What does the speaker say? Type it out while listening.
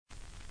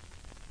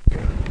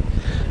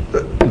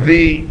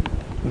The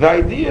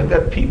idea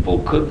that people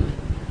could,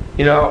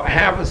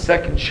 have a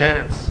second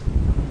chance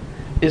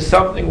is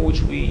something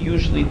which we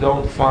usually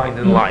don't find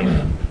in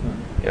life.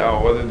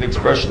 Whether the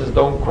expression is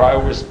 "don't cry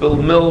over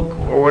spilled milk"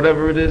 or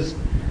whatever it is,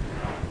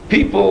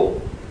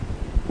 people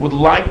would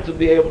like to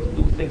be able to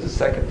do things a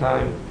second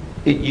time.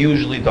 It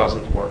usually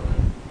doesn't work,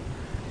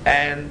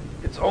 and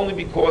it's only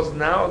because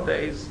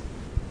nowadays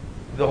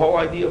the whole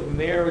idea of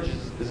marriage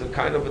is a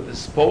kind of a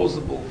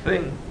disposable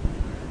thing,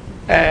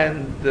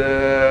 and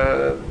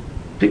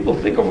people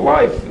think of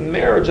life and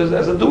marriage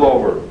as a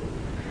do-over.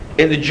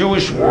 In the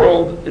Jewish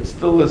world, it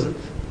still isn't.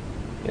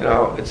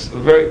 It's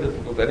very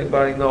difficult.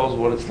 Anybody knows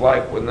what it's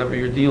like whenever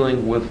you're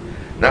dealing with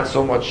not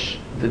so much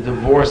the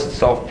divorce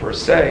itself per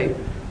se,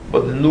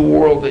 but the new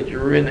world that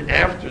you're in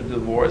after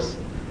divorce.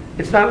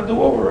 It's not a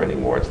do-over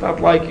anymore. It's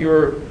not like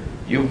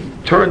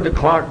you've turned the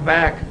clock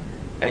back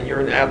and you're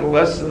an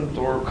adolescent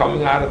or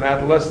coming out of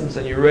adolescence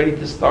and you're ready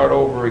to start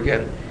over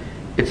again.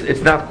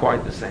 It's not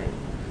quite the same.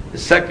 The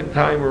second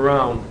time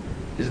around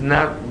is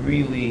not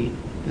really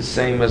the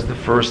same as the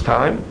first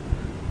time.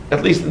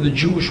 At least in the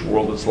Jewish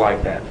world, it's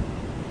like that.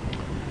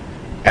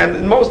 And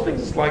in most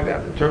things, it's like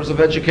that. In terms of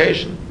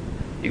education,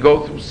 you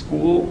go through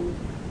school,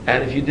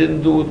 and if you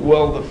didn't do it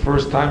well the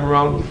first time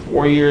around, the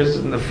 4 years,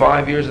 and the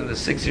 5 years, and the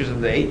 6 years,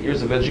 and the 8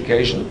 years of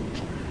education,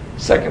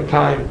 second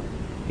time,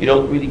 you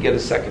don't really get a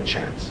second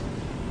chance.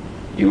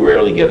 You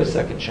rarely get a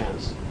second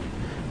chance.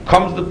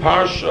 Comes the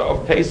Parsha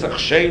of Pesach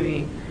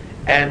Sheni,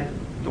 and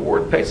the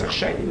word Pesach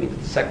Sheni means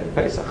it's the second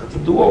Pesach. It's a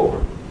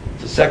do-over.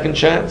 It's a second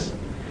chance.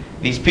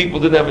 These people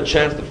didn't have a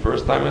chance the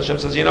first time, and Hashem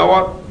says, you know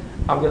what?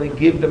 I'm going to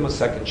give them a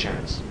second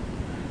chance.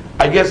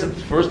 I guess it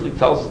firstly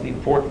tells us the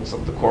importance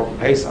of the Korban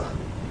Pesach,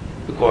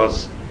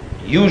 because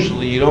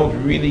usually you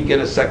don't really get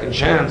a second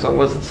chance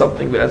unless it's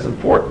something that's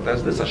important.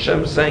 As this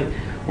Hashem is saying,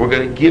 we're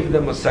going to give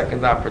them a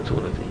second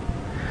opportunity.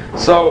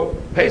 So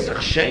Pesach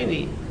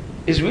Sheni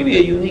is really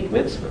a unique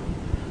mitzvah,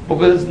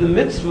 because it's the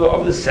mitzvah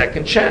of the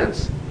second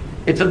chance.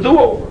 It's a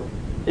do-over.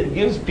 It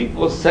gives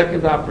people a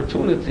second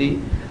opportunity,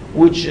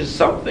 which is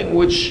something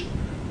which,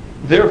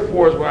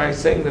 therefore, is why I'm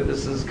saying that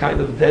this is kind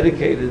of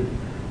dedicated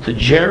to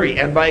Jerry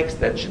and by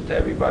extension to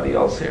everybody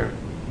else here.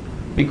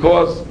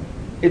 Because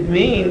it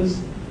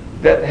means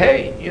that,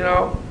 hey,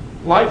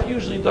 life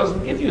usually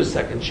doesn't give you a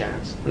second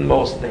chance in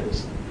most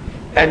things.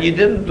 And you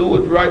didn't do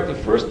it right the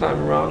first time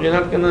around, you're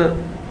not going to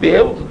be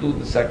able to do it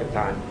the second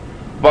time.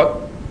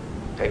 But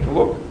take a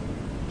look.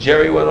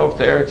 Jerry went off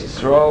to Eretz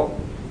Yisrael.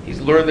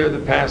 He's learned there the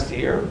past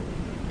year.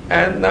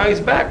 And now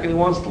he's back and he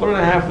wants to learn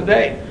a half a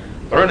day.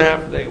 Learn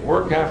half a day,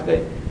 work half a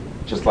day.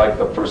 Just like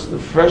a person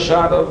fresh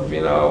out of,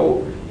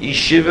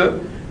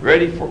 yeshiva,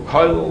 ready for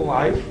kollel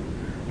life.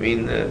 I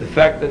mean, the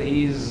fact that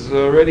he's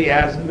already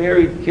has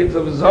married kids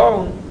of his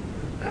own,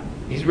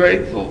 he's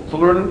ready to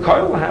learn in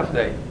kollel half a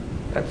day.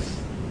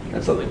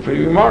 That's something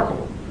pretty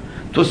remarkable.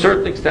 To a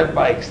certain extent,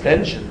 by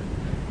extension,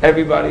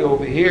 everybody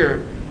over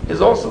here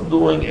is also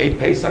doing a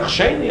Pesach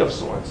Sheni of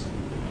sorts.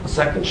 A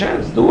second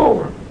chance,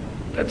 do-over.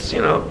 That's,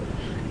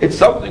 it's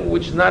something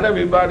which not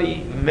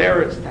everybody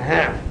merits to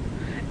have.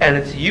 And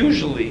it's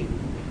usually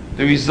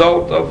the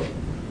result of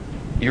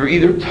you're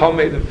either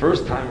tamei the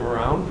first time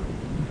around,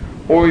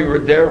 or you're a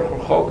derech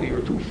rechoka,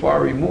 you're too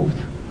far removed.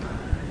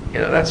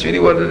 That's really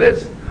what it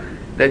is.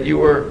 That you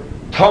were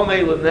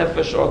tamei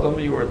lenefesh adam,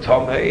 you were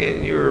tamei,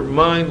 and your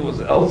mind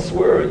was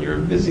elsewhere, and you're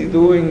busy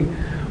doing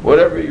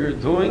whatever you're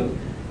doing,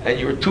 and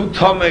you were too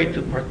tamei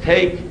to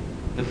partake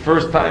the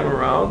first time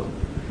around,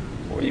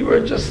 or you were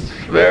just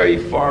very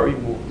far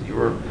removed. You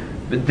were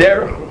the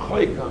derech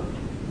rechoka,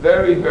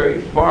 very,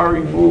 very far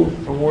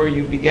removed from where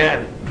you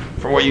began,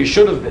 from where you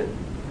should have been.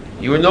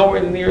 You were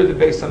nowhere near the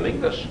Beis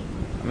HaMikdash.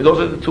 I mean, those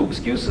are the two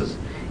excuses.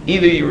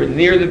 Either you were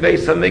near the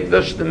Beis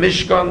HaMikdash, the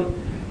Mishkan,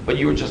 but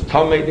you were just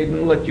tamei, they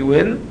didn't let you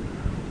in,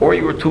 or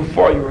you were too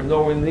far, you were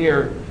nowhere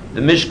near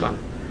the Mishkan.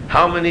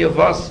 How many of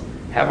us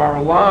have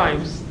our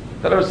lives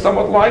that are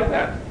somewhat like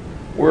that?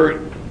 We're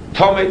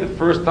tamei the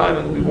first time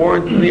and we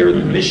weren't near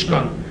the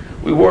Mishkan.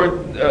 We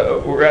weren't,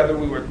 or rather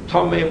we were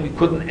tamei and we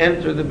couldn't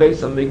enter the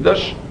Beis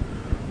HaMikdash.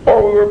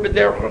 Or we were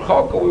b'derech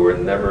rechoka, we were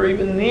never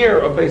even near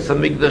a Beis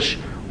HaMikdash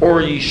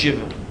or a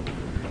yeshiva.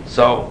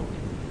 So,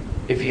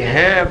 if you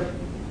have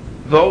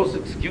those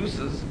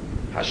excuses,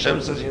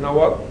 Hashem says, you know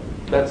what?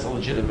 That's a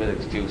legitimate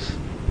excuse.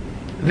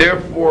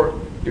 Therefore,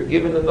 you're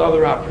given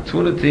another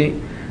opportunity,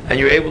 and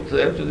you're able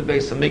to enter the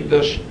Beis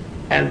HaMikdash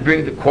and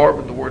bring the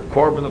korban. The word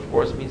korban, of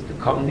course, means to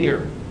come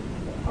near.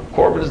 A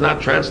korban is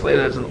not translated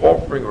as an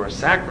offering or a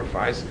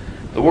sacrifice.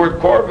 The word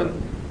korban,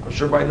 I'm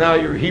sure by now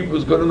your Hebrew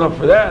is good enough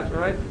for that,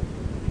 right?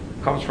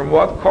 Comes from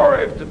what?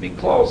 Korev, to be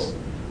close.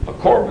 A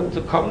korban,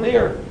 to come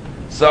near.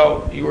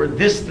 So you were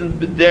distant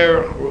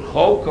b'derech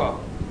rechoka.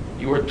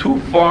 You were too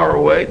far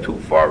away, too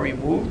far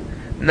removed.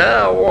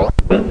 Now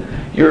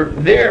you're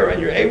there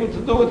and you're able to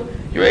do it.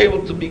 You're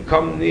able to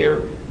become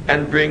near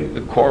and bring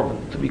the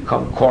korban, to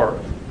become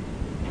korev.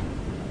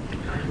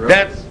 Right.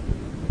 That's,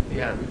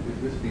 yeah.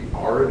 Is this the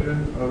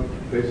origin of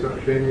Pesach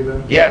Sheni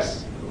then?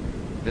 Yes.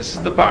 This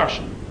is the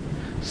Parsha.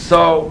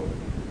 So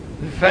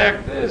the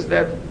fact is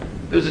that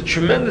there's a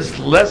tremendous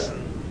lesson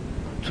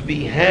to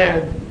be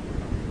had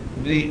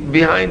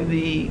behind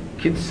the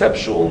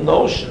conceptual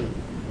notion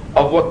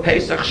of what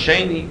Pesach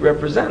Sheni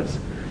represents.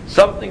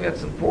 Something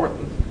that's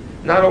important.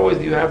 Not always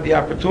do you have the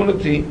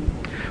opportunity.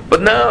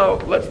 But now,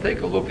 let's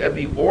take a look at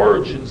the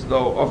origins,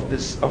 though, of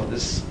this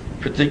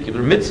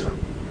particular mitzvah.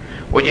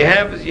 What you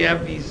have is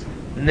these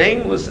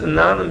nameless,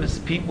 anonymous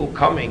people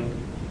coming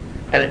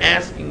and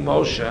asking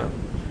Moshe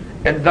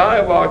and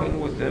dialoguing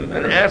with him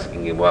and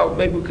asking him, well,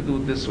 maybe we could do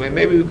it this way,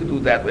 maybe we could do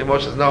it that way.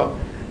 Moshe says, no,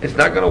 it's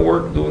not going to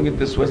work doing it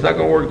this way, it's not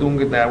going to work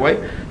doing it that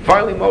way.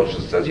 Finally, Moshe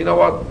says, you know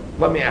what,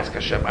 let me ask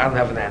Hashem, I don't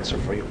have an answer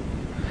for you.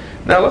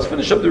 Now, let's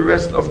finish up the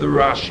rest of the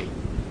Rashi.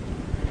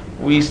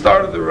 We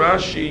started the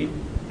Rashi,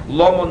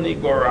 Lomo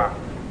Nigora,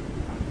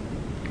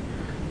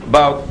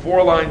 about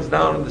 4 lines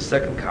down in the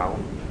second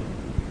column.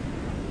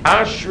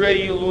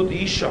 Ashrei Yilud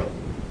Isha.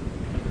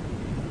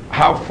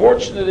 How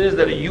fortunate it is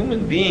that a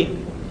human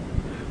being,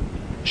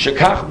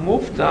 Shekach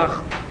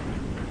Muftach,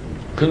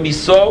 can be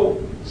so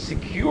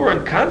secure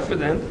and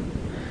confident,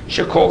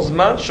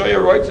 Shekolzman Shoya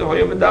Roitze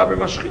Hoya Medaber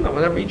Mashchina.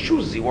 Whenever he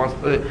chooses, he wants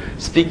to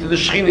speak to the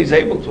Shechina, he's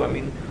able to. I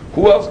mean,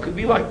 who else could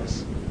be like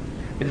this? I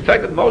mean, the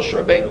fact that Moshe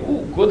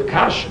Rabbeinu, good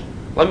kasha.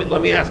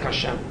 Let me ask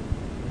Hashem.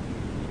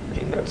 I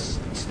mean, that's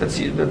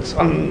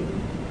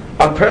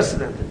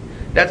unprecedented.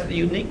 That's the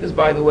uniqueness,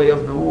 by the way,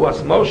 of the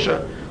Ruas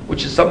Moshe,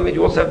 which is something that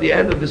you also have at the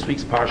end of this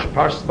week's Parsha.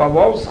 Parshas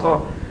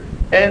בהעלותך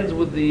ends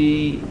with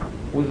the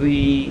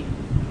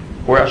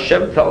where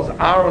Hashem tells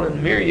Aaron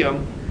and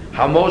Miriam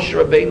how Moshe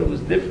Rabbeinu was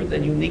different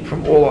and unique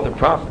from all other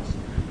prophets.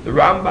 The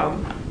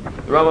Rambam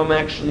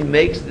actually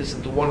makes this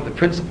into one of the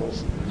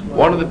principles.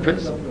 One of the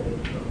principles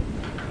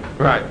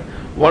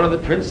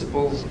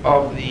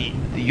of the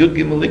Yud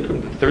Gimel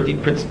Ikrim, the 13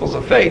 principles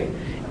of faith,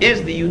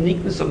 is the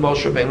uniqueness of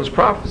Moshe Rabbeinu's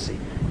prophecy.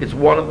 It's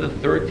one of the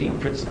 13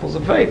 principles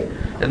of faith.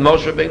 And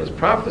Moshe Rabbeinu's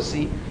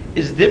prophecy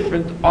is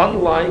different,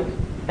 unlike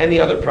any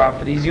other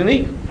prophet. He's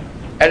unique.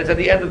 And it's at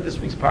the end of this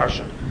week's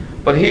Parsha.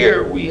 But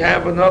here we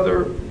have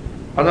another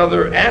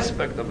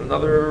aspect of it,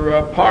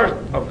 another part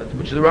of it,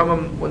 which is the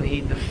Rambam, when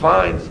he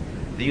defines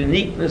the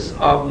uniqueness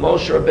of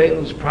Moshe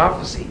Rabbeinu's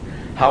prophecy,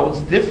 how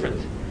it's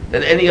different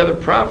than any other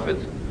prophet.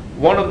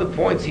 One of the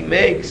points he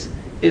makes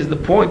is the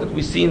point that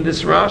we see in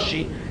this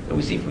Rashi, that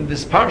we see from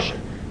this Parsha,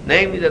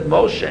 namely that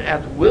Moshe,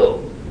 at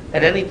will,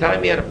 at any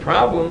time he had a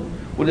problem,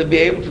 would be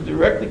able to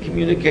directly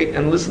communicate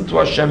and listen to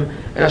Hashem,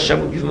 and Hashem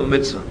would give him a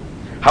mitzvah.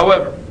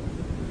 However,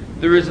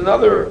 there is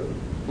another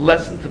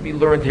lesson to be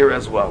learned here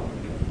as well.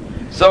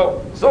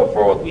 So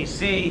far what we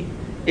see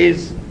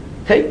is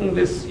taking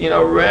this,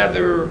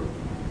 rather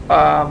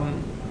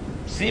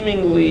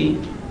seemingly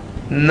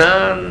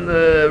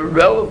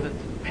non-relevant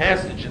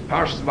passage in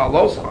Parshas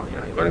בהעלותך.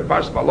 You're learning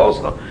Parshas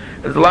בהעלותך.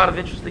 There's a lot of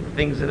interesting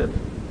things in it,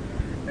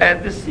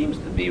 and this seems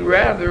to be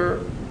rather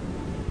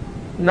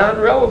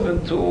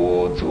non-relevant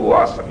to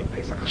us. I mean,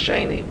 Pesach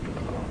Sheni.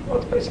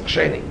 What's Pesach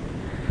Sheni?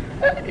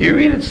 You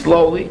read it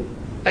slowly,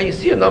 and you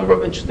see a number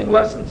of interesting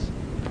lessons.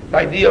 The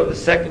idea of the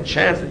second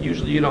chance that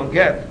usually you don't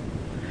get.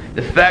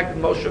 The fact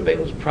that Moshe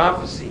Rabbeinu's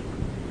prophecy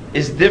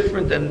is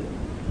different than,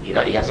 he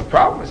has a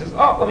problem. He says,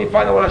 let me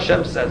find out what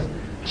Hashem says.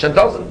 Hashem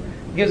tells him,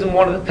 gives him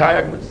one of the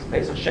Taryag mitzvahs.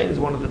 Pesach Sheni is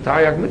one of the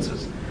Taryag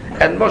mitzvahs.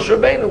 And Moshe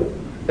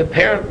Rabbeinu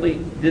apparently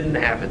didn't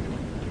have it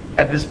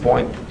at this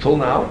point, till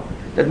now.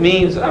 That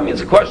means,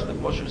 it's a question if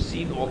Moshe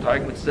received all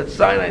Taryag mitzvahs at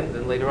Sinai, and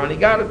then later on he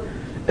got it.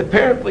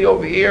 Apparently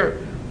over here,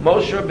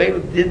 Moshe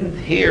Rabbeinu didn't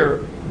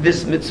hear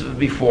this mitzvah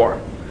before.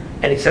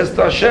 And he says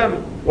to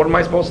Hashem, what am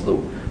I supposed to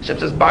do? Hashem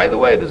says, by the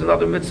way, there's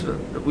another mitzvah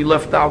that we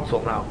left out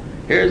till now.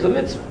 Here's a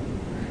mitzvah.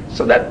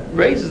 So that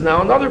raises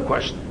now another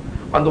question.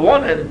 On the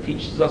one hand, it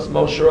teaches us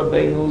Moshe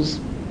Rabbeinu's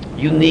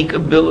unique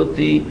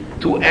ability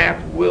to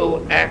at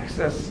will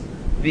access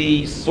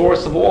the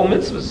source of all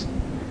mitzvahs.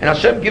 And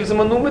Hashem gives him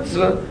a new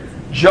mitzvah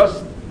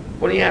just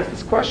when he asked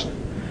this question.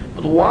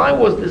 But why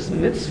was this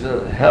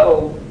mitzvah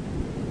held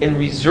in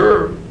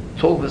reserve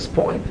till this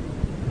point?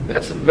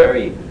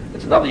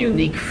 It's another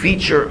unique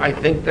feature, I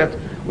think, that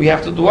we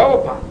have to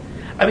dwell upon.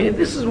 I mean,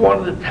 this is one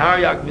of the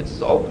Taryag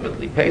mitzvahs.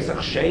 Ultimately, Pesach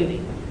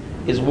Sheni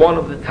is one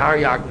of the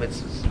Taryag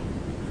mitzvahs.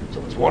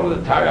 So it's one of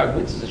the Taryag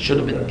mitzvahs that should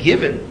have been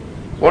given.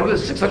 One of the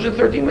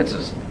 613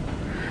 mitzvahs.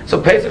 So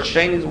Pesach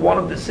Sheni is one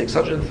of the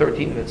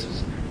 613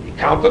 mitzvahs. You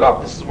count it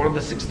up. This is one of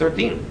the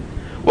 613.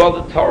 Well,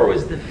 the Torah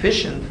is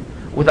deficient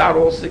without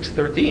all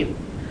 613.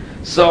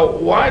 So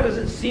why does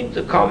it seem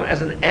to come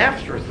as an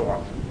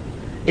afterthought?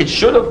 It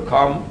should have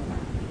come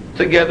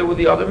together with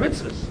the other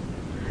mitzvahs.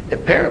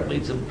 Apparently,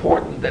 it's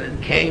important that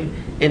it came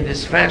in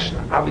this fashion.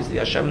 Obviously,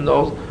 Hashem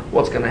knows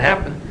what's going to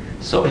happen,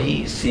 so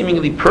He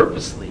seemingly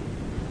purposely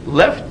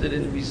left it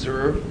in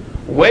reserve,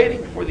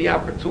 waiting for the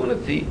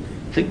opportunity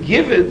to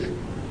give it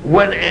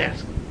when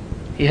asked.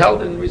 He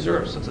held it in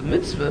reserve. So it's a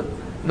mitzvah,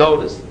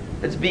 notice,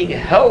 that's being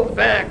held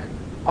back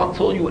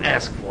until you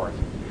ask for it,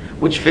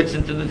 which fits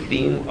into the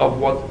theme of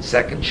what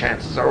second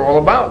chances are all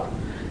about.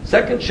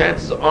 Second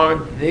chances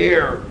aren't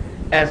there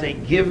as a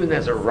given,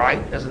 as a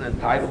right, as an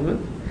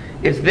entitlement.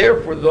 It's there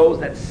for those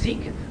that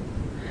seek it.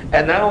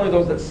 And not only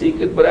those that seek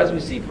it, but as we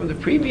see from the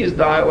previous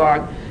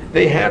dialogue,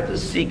 they had to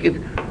seek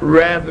it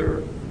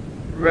rather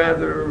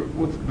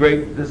with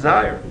great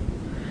desire.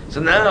 So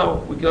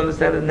now we can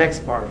understand the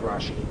next part of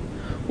Rashi.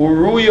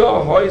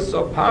 Uruya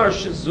hoisa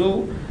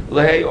parshazu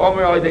lehei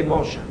omer alidei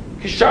Moshe.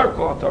 Kishar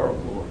kol haTorah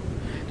kula.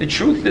 The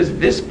truth is,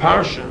 this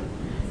parsha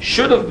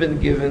should have been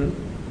given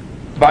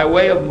by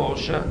way of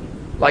Moshe,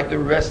 like the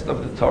rest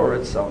of the Torah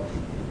itself,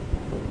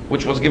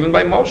 which was given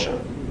by Moshe.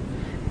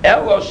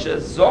 Elo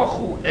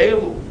shezochu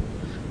elu,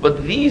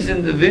 but these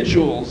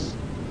individuals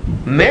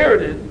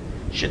merited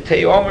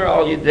shetei omer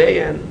al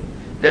yedein,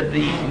 that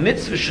the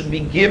mitzvah should be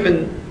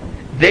given.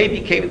 They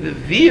became the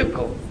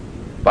vehicle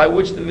by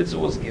which the mitzvah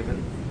was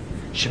given.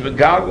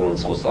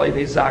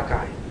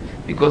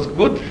 Because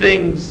good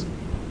things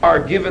are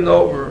given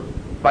over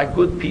by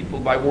good people,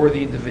 by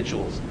worthy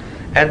individuals.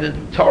 And the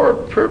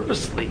Torah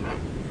purposely,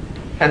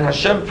 and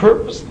Hashem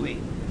purposely,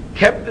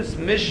 kept this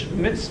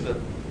mitzvah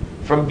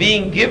from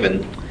being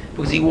given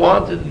because He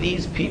wanted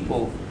these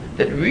people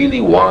that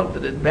really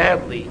wanted it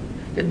badly,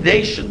 that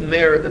they should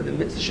merit that the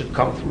mitzvah should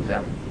come through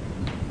them.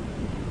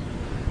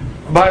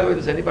 By the way,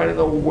 does anybody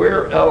know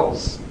where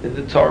else in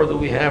the Torah do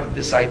we have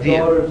this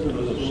idea?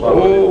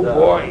 Oh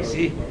boy,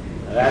 see,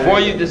 before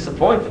you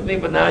disappointed me,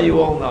 but now you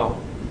all know.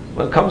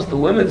 When it comes to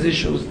women's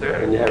issues, they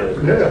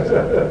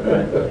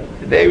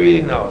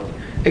really know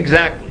it.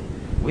 Exactly.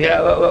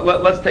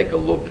 Let's take a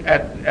look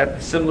at the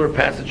similar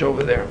passage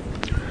over there.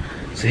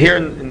 So here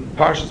in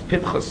Parshas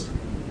Pinchas,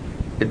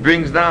 it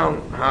brings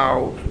down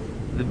how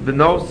the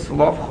Benos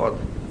Lofchad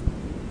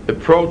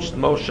approached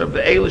Moshe,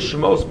 Ve'ele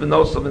Shemos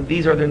Benosov, and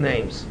these are their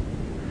names.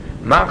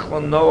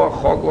 Machlon, Noah,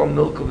 Choglon,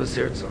 Milka,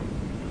 Vesirza.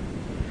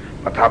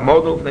 But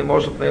Hamodu, Pnei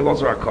Moshe, Pnei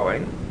Elazar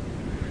HaKohen.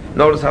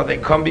 Notice how they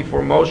come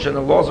before Moshe, and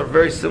the laws are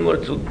very similar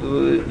to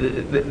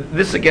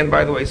this again,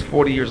 by the way, is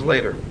 40 years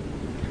later.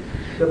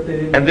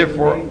 And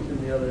therefore,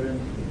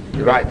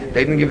 right,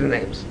 they didn't give the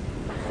names.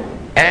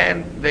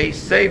 And they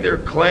say their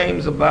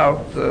claims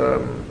about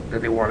that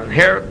they want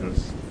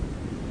inheritance.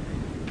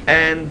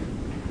 And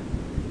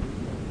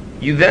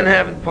you then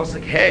have in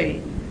Pasuk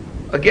Hey,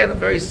 again, a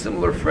very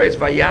similar phrase,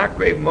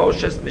 Vayakrev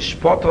Moshe's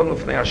mishpoton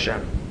ufnei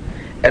Hashem.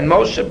 And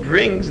Moshe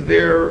brings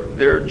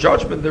their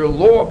judgment, their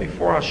law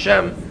before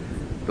Hashem,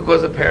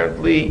 because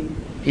apparently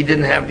he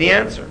didn't have the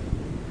answer.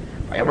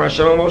 And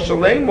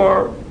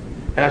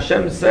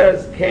Hashem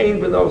says, Cain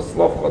benos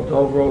slofcha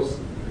tovros,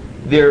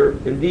 they're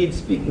indeed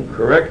speaking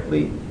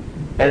correctly,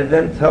 and it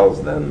then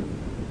tells them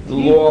the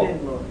law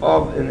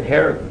of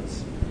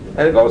inheritance.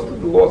 And it goes to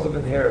the laws of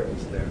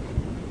inheritance there.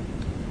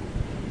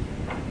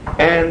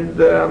 And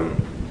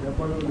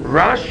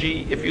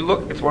Rashi, if you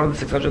look, it's one of the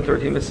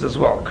 613 mitzvahs as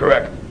well,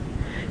 correct.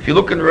 If you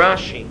look in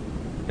Rashi,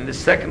 in the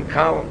second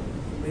column,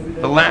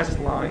 the last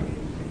line,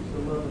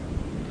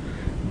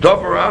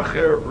 Dover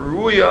Acher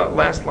Ruya,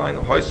 last line,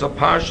 Hoysa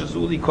Parsha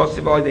Zuli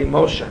Kosiv Alidei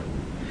Moshe.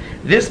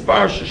 This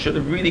parsha should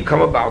have really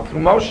come about through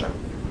Moshe.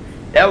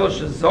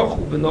 Elosh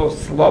Zochu B'no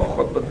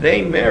Slavchot, but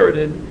they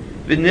merited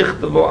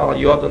V'nichtavo Al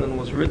Yodon, and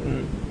was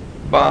written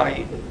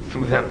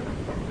through them.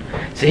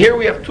 So here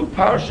we have two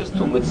parshas,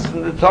 two mitzvahs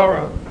in the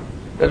Torah,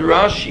 that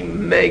Rashi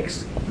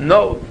makes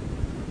note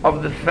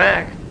of the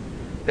fact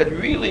that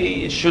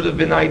really it should have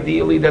been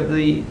ideally that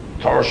the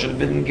Torah should have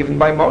been given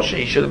by Moshe.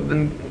 He should have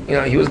been,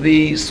 he was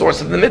the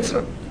source of the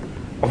mitzvah,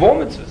 of all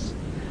mitzvahs.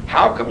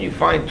 How come you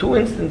find two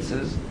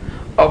instances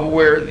of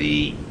where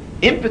the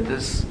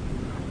impetus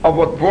of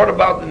what brought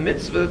about the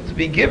mitzvah to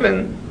be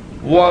given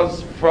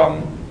was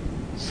from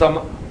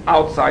some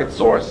outside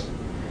source?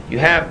 You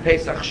have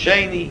Pesach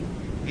Sheni,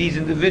 these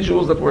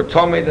individuals that were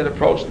Tomei that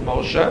approached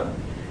Moshe,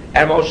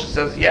 and Moshe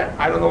says, yeah,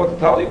 I don't know what to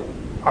tell you.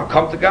 I'll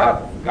come to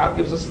God. God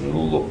gives us the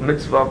new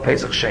mitzvah of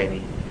Pesach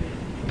Sheni.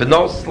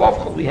 B'no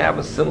Slavcha, we have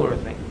a similar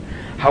thing.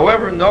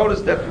 However,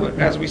 notice that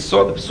as we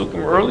saw the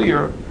Pesukim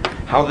earlier,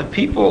 how the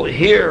people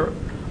here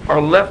are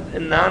left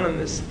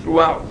anonymous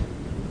throughout.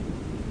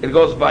 It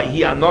goes by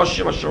Hi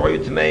Anoshim Asher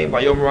Hoyu Tmeim,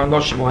 Vayomer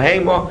Anoshim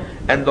Hoheima,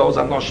 and those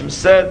Anoshim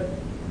said.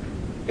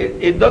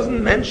 It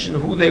doesn't mention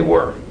who they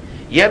were.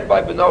 Yet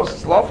by B'no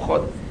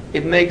Slavcha,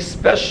 it makes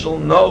special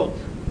note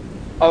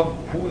of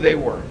who they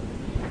were.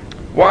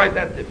 Why is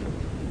that different?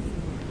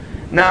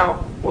 Now,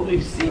 what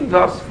we've seen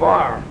thus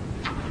far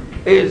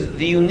is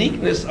the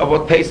uniqueness of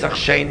what Pesach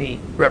Sheni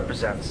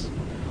represents.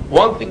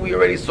 One thing we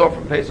already saw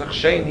from Pesach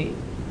Sheni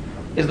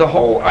is the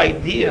whole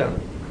idea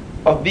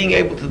of being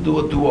able to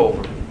do a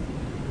do-over.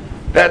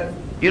 That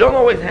you don't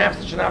always have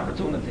such an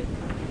opportunity.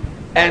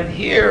 And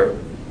here,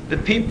 the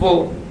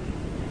people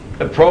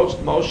approached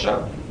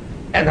Moshe,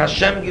 and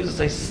Hashem gives us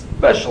a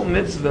special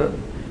mitzvah,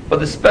 but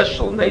the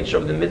special nature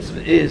of the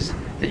mitzvah is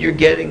that you're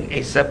getting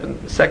a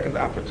second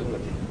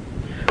opportunity.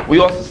 We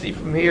also see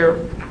from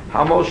here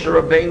how Moshe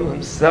Rabbeinu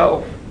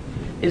himself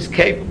is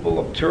capable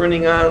of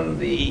turning on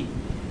the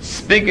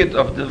spigot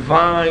of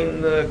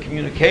divine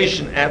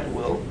communication at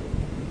will.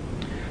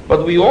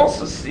 But we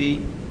also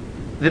see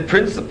the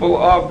principle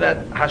of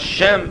that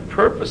Hashem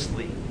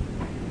purposely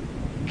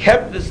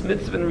kept this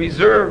mitzvah in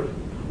reserve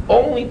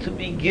only to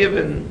be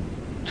given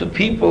to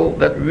people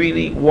that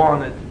really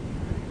wanted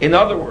In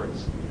other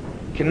words,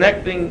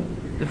 connecting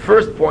the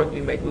first point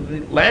we make with the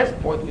last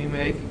point we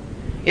make,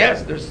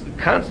 yes, there's the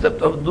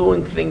concept of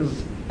doing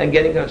things and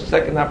getting a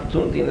second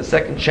opportunity and a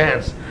second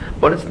chance,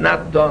 but it's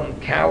not done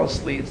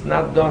callously, it's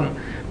not done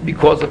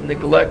because of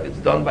neglect, it's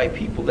done by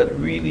people that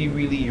really,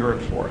 really yearn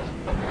for it.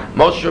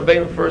 Moshe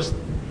Rabbeinu first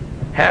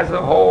has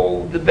a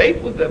whole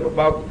debate with them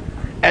about,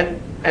 and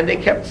they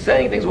kept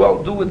saying things,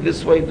 well, do it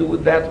this way, do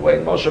it that way,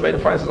 and Moshe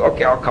Rabbeinu finally says,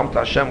 okay, I'll come to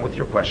Hashem with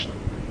your question.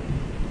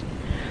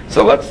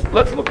 So let's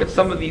look at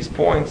some of these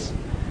points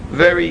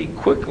very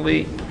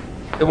quickly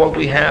in what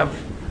we have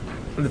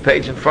on the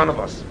page in front of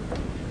us.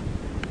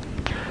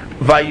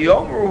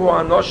 Vayomru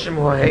ha'anoshim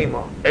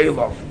ha'hema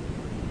elov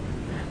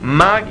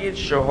magid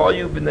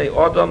shehoyu b'nei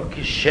odom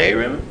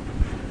kisherim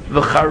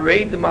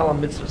v'charedim ala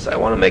mitzvahs. I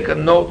want to make a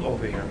note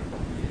over here.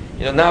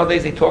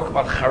 Nowadays they talk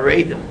about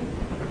Charedim.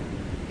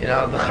 The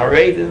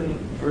Charedim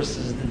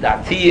versus the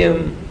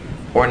Datiyim,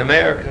 or in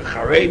America,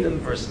 Charedim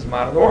versus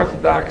modern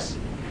Orthodox.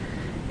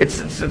 It's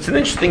an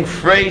interesting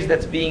phrase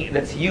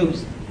that's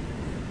used,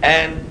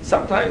 and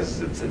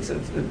sometimes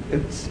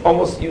it's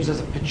almost used as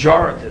a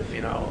pejorative.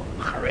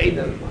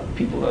 Charedim,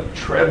 people that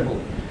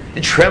tremble,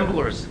 the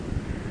tremblers.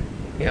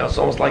 It's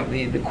almost like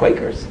the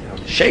Quakers,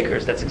 the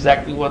Shakers. That's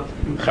exactly what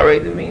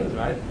Charedim means,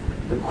 right?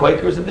 The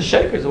Quakers and the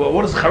Shakers. Well,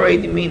 what does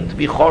Charedim mean? To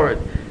be chored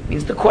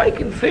means to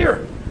quake in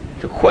fear,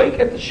 to quake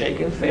and to shake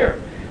in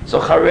fear. So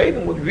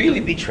Charedim would really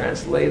be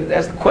translated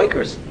as the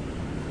Quakers,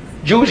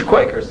 Jewish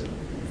Quakers,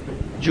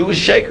 Jewish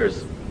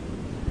Shakers.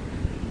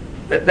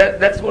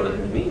 That's what it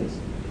means,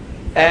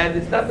 and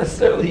it's not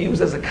necessarily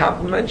used as a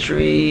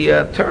complimentary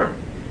term.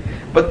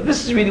 But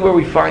this is really where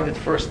we find it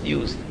first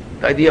used.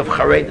 The idea of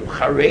Charedim.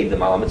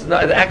 Charedim elements.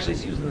 Actually,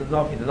 it's used in the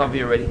Navi. The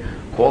Navi already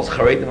calls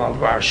Charedim al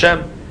Dvar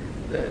Hashem.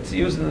 It's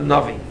used in the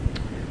Navi.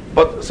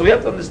 But so we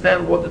have to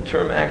understand what the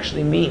term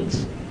actually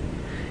means.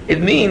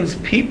 It means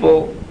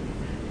people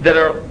that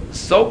are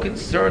so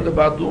concerned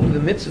about doing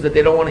the mitzvah that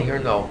they don't want to hear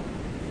no.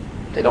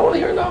 They don't want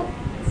to hear no.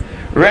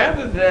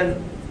 Rather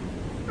than,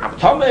 I'm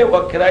Tomei,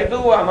 what can I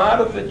do? I'm out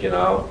of it,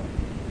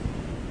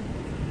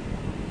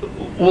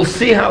 We'll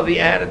see how the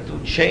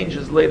attitude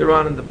changes later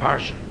on in the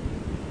Parsha.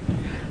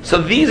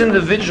 So these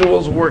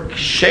individuals were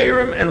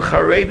ksherim and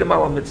charedim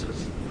ala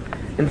mitzvahs.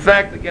 In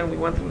fact, again, we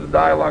went through the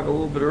dialogue a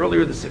little bit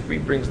earlier. The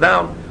Sifri brings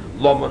down,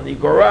 Loma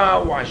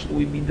nigora, why should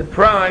we be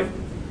deprived?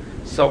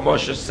 So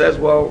Moshe says,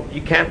 well,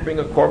 you can't bring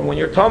a korban when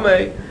you're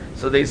Tomei.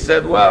 So they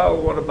said, well,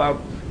 what about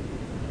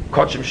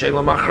kochim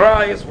shelam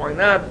achrayis? Why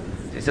not?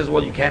 So he says,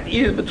 well, you can't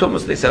eat it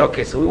betumas. They said,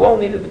 okay, so we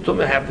won't eat it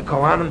betumas. Have the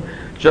kohanim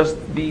just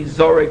be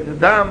zorek the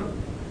dam,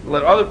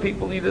 let other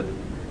people eat it.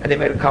 And they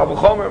made a kal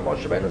v'chomer.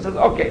 Moshe Rabbeinu says,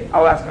 okay,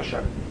 I'll ask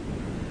Hashem.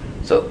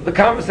 So the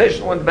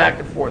conversation went back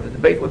and forth. The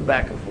debate went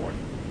back and forth.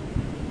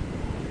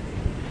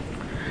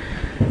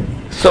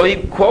 So he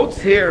quotes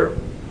here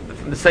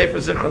from the Sefer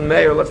Zichron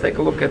Meir. Let's take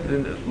a look at the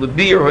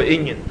Lebir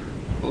Ha'inyan.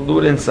 We'll do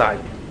it inside.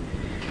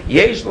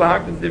 Yesh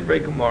lahakdim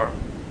divrei Gemara.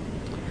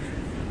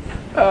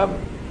 I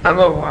don't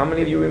know how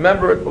many of you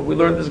remember it, but we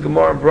learned this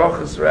Gemara in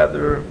Brachas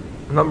rather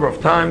a number of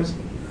times.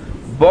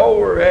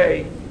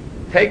 Bo'urei,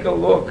 take a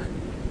look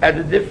at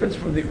the difference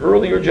from the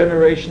earlier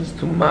generations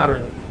to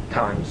modern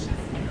times.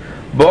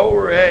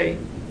 Bo'urei,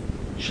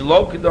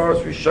 shelo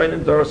kedaros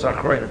rishonim daros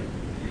achronim.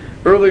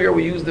 Earlier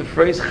we used the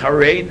phrase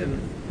charedim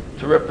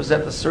to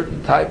represent a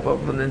certain type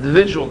of an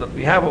individual that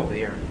we have over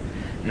here.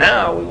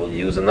 Now we will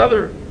use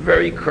another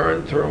very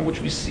current term which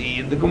we see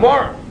in the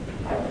Gemara.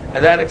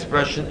 And that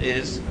expression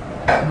is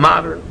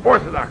modern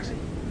orthodoxy.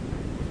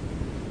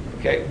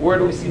 Okay, where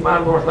do we see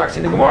modern orthodoxy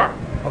in the Gemara?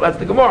 Well, that's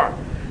the Gemara.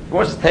 The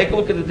Gemara says, take a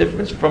look at the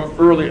difference from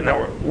earlier.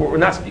 Now we're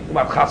not speaking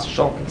about Chas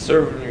v'Shalom,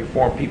 conservative and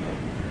reform people.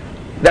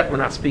 That we're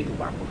not speaking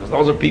about, because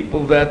those are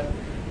people that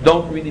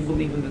don't really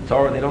believe in the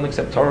Torah. They don't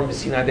accept Torah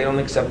Messina. They don't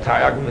accept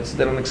arguments.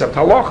 They don't accept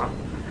halacha,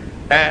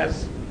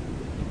 as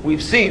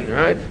we've seen,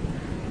 right?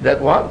 That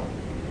what?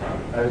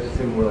 I was just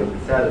thinking more like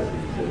the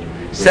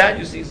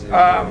Sadducees. Sadducees.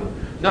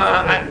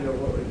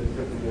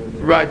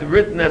 Right, the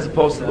written as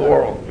opposed to the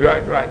oral.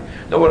 Right.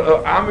 No,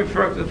 what I'm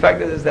referring to the fact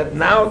that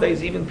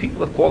nowadays even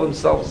people that call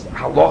themselves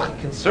halacha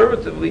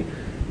conservatively,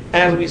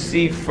 as we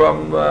see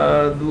from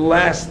the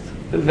last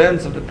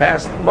events of the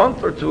past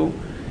month or two,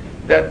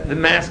 that the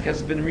mask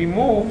has been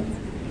removed,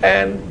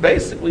 and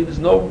basically there's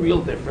no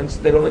real difference.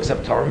 They don't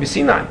accept Torah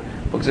Misinai,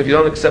 because if you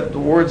don't accept the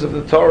words of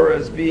the Torah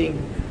as being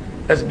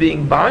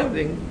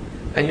binding,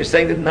 and you're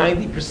saying that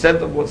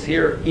 90% of what's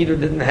here either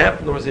didn't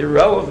happen or is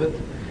irrelevant,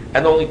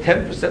 and only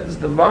 10% is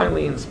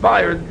divinely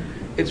inspired,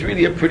 it's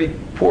really a pretty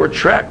poor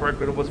track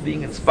record of what's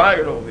being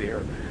inspired over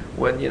here,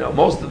 when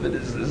most of it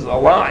is a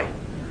lie.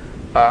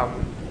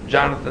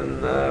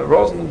 Jonathan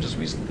Rosenblum just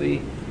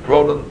recently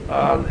wrote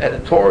an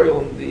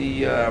editorial in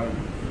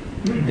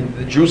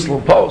the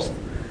Jerusalem Post,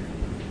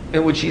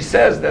 in which he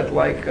says that,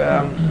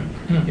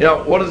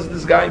 what does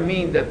this guy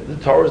mean that the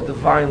Torah is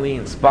divinely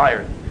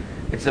inspired?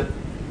 It's a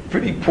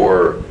pretty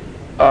poor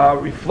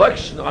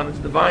reflection on its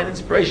divine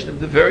inspiration. If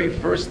the very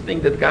first thing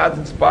that God's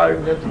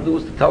inspiring them to do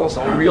is to tell us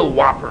a real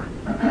whopper.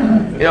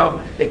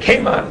 They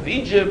came out of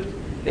Egypt,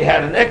 they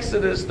had an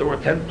exodus, there were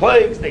 10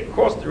 plagues, they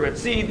crossed the Red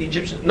Sea, the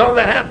Egyptians, none of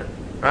that happened,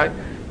 right?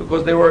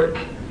 Because they were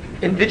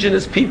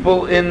indigenous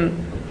people from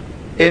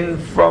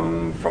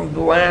the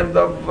land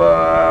of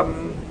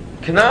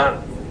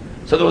Canaan.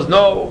 So there was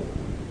no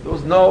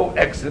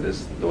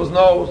exodus, there was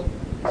no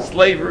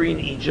slavery in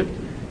Egypt,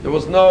 there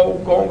was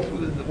no going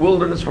through the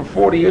wilderness for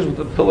 40 years with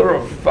a pillar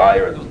of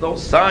fire, and there was no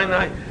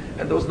Sinai,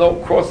 and there was no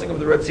crossing of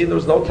the Red Sea, and there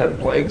was no 10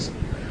 plagues.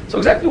 So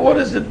exactly what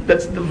is it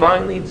that's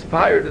divinely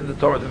inspired in the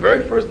Torah? The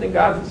very first thing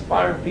God's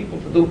inspiring people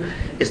to do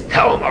is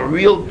tell them a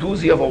real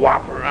doozy of a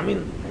whopper. I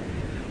mean,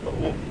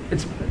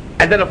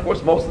 and then of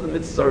course most of the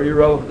mitzvahs are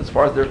irrelevant as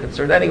far as they're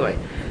concerned anyway.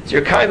 So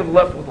you're kind of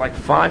left with like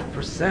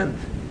 5%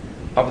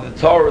 of the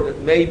Torah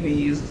that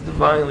maybe is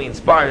divinely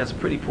inspired. That's a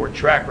pretty poor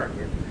track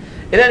record.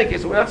 In any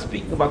case, we're not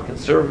speaking about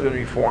conservative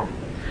reform.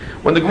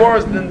 When the Gemara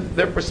is then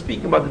therefore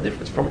speaking about the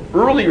difference from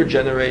earlier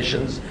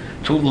generations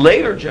to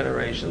later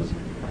generations,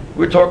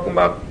 we're talking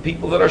about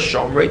people that are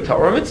Shomrei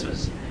Torah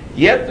mitzvahs.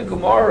 Yet the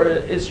Gemara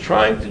is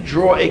trying to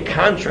draw a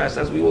contrast,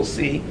 as we will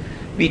see,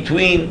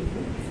 between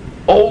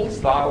old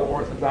style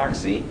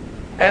orthodoxy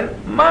and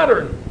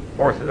modern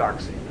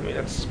orthodoxy. I mean,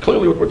 that's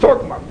clearly what we're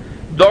talking about.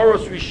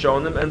 Doros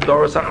Rishonim and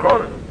Doros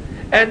Achronim.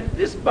 And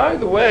this, by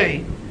the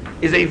way,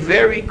 is a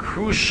very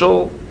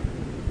crucial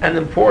and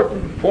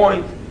important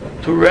point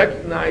to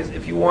recognize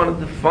if you want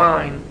to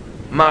define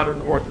modern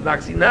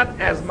orthodoxy, not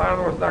as modern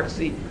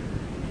orthodoxy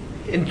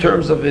in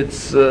terms of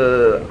its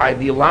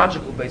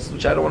ideological basis,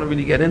 which I don't want to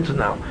really get into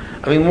now.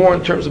 I mean more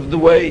in terms of the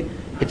way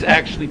it's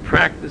actually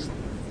practiced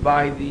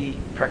by the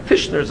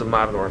practitioners of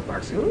modern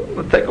orthodoxy.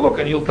 Let's take a look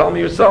and you'll tell me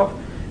yourself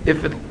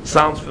if it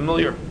sounds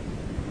familiar.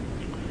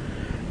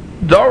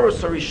 Doros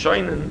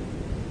Harishonim,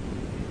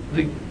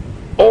 the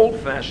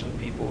old-fashioned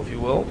people, if you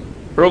will,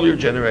 earlier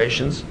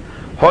generations,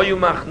 Hoyu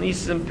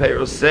machnisim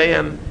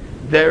peroseim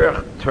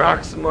derech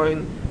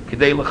traximoin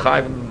kidei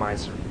l'chayvim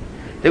b'maiser.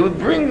 They would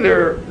bring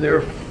their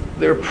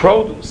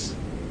produce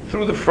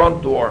through the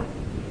front door,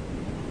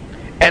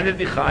 and it'd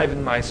be chayv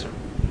in meiser.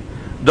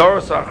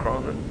 Doros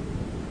achronim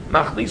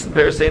machnisim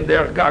peroseim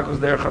derech gagos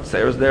derech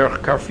hatzeres derech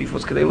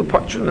karfifos kidei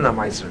l'patrin min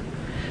meiser.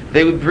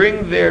 They would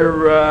bring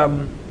their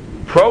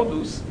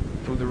produce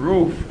through the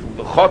roof, through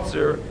the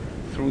chotzer,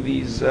 through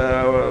these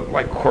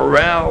like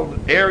corralled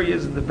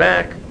areas in the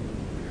back,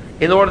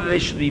 in order that they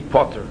should be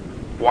potter.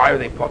 Why are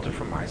they potter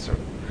from Meiser?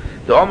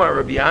 The Omar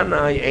Rabbi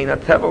Anai ein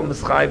atevel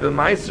mischai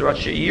b'Meiser at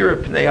she'ir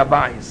pnei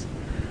habayis.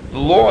 The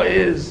law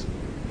is,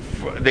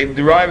 they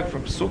derive it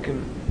from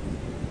Psukim,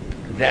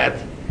 that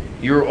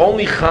you're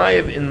only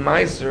chayiv in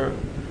Meiser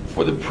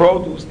for the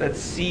produce that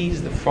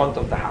sees the front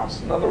of the house.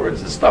 In other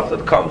words, the stuff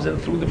that comes in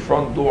through the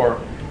front door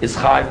is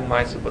chayiv in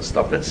Meiser, but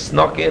stuff that's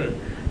snuck in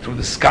through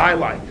the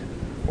skylight,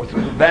 or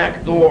through the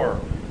back door,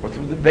 or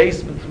through the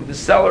basement, through the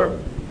cellar,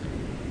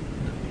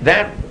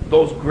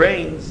 those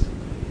grains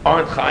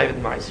aren't chayiv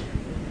in Meiser.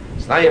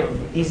 So now you have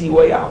an easy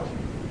way out.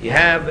 You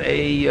have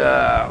a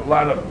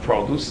lot of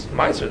produce,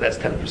 Meiser, that's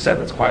 10%,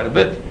 that's quite a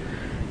bit.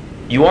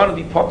 You want to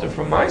be potter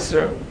from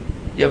Meiser,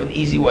 you have an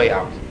easy way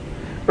out.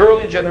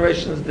 Early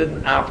generations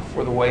didn't opt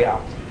for the way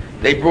out.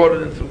 They brought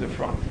it in through the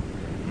front.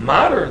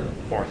 Modern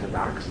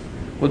Orthodox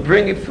would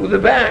bring it through the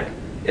back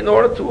in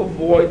order to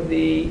avoid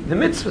the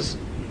mitzvahs,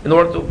 in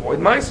order to avoid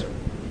Meiser.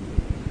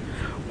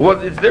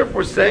 What it's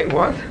therefore saying,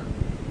 what?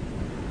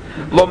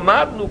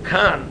 Lomadnu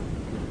kan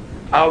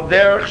al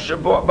derech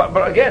shabo.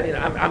 But again,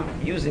 I'm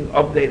using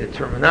updated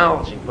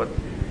terminology, but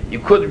you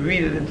could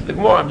read it into the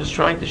Gemara. I'm just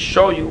trying to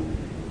show you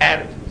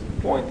attitudes.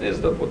 The point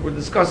is that what we're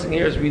discussing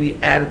here is really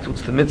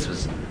attitudes to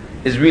mitzvahs,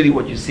 is really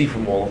what you see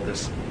from all of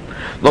this.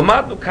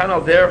 Lomadnu kan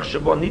al derech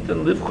shabo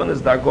nitan livchon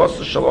es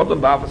dargos shel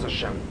odom b'avos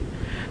Hashem.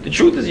 The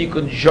truth is, you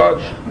can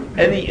judge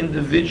any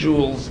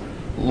individual's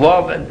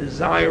love and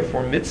desire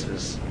for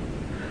mitzvahs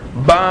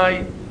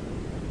by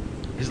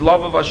his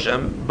love of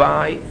Hashem,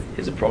 by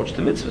his approach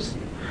to mitzvahs.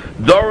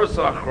 Doros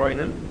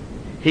achronim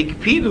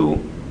hikpidu,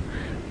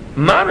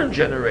 modern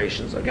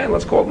generations, again,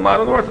 let's call it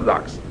modern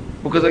Orthodox,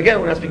 because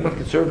again, we're not speaking about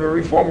conservative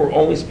reform, we're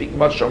only speaking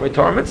about Shomrei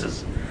Torah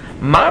mitzvahs.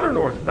 Modern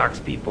Orthodox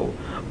people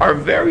are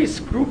very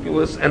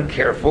scrupulous and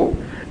careful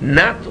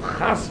not to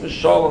chas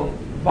v'shalom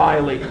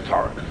violate the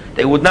Torah.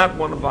 They would not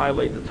want to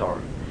violate the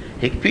Torah.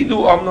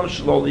 Hikpidu omnam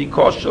shloli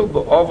koshel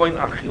ba'ovain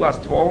achilas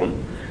tvolin.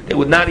 They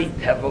would not eat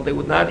tevel. They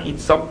would not eat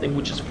something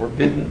which is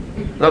forbidden.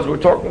 In other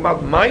words, we're talking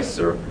about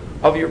meiser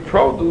of your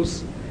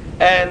produce,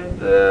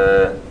 and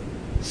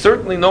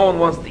certainly no one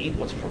wants to eat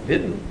what's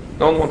forbidden.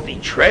 No one wants to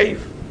eat treif.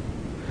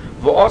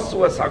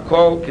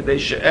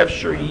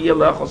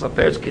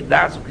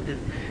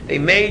 They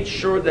made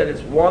sure that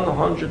it's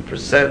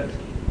 100%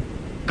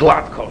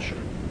 glatt kosher.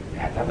 They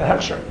had to have a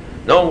hechsher.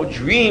 No one would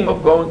dream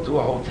of going to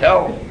a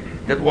hotel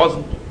that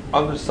wasn't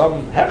under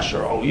some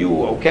hechsher,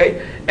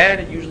 okay? And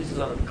it usually says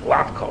on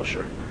glatt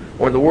kosher.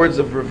 Or in the words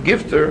of Rav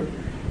Gifter,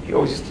 he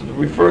always used to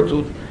refer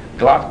to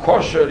glatt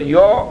kosher,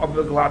 yo of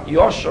the glatt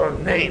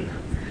yosher name.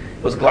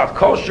 It was glatt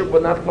kosher,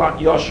 but not glatt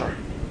yosher.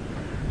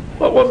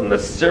 Well, it wasn't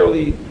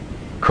necessarily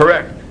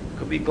correct. It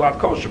could be glatt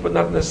kosher, but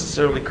not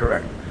necessarily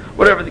correct.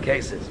 Whatever the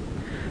case is.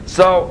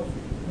 So,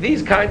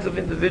 these kinds of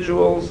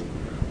individuals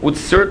would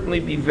certainly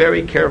be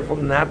very careful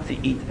not to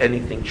eat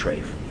anything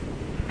treif.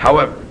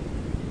 However,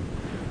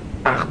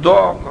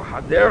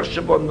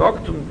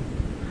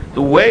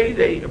 the way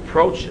they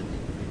approach it,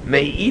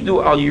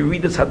 me'idu al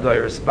yiridas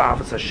hadayros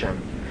ba'avas Hashem.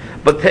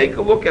 But take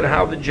a look at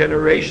how the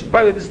generations,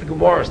 by the way, this is the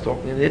Gemara is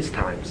talking in its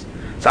times.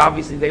 So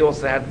obviously they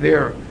also had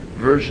their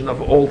version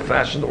of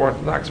old-fashioned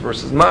Orthodox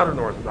versus modern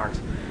Orthodox.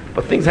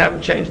 But things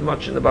haven't changed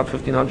much in about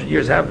 1,500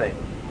 years, have they?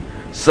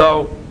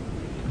 So,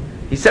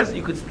 he says that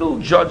you could still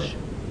judge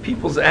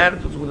people's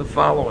attitudes with the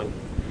following.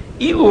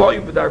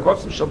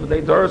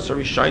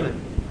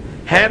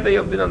 Had they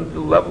have been on the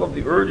level of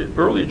the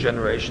earlier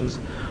generations,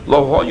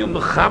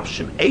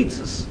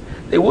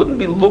 they wouldn't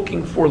be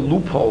looking for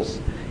loopholes.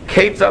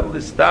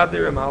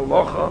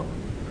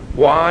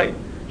 Why?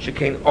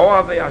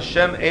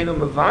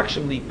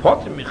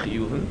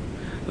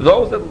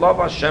 Those that love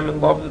Hashem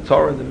and love the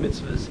Torah and the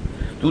mitzvahs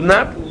do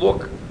not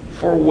look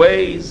for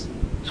ways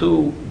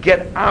to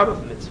get out of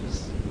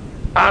mitzvahs,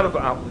 out of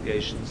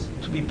obligations,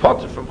 to be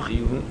potter from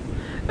chiyuvim.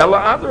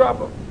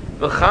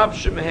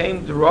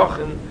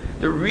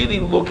 They're really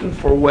looking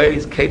for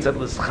ways to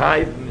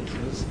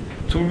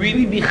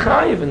really be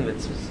chayiv in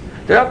mitzvahs.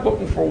 They're not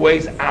looking for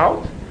ways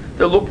out,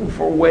 they're looking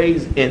for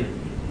ways in.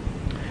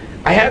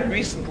 I had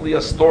recently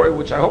a story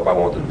which I hope I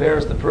won't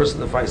embarrass the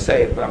person if I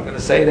say it, but I'm going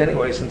to say it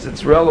anyway since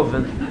it's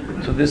relevant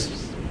to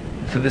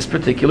this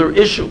particular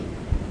issue.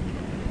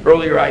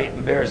 Earlier I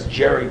embarrassed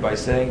Jerry by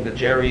saying that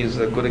Jerry is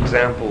a good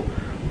example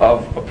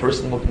of a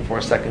person looking for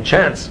a second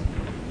chance.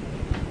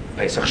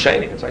 Pesach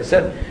Sheni. So I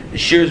said the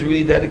Shiur is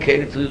really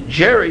dedicated to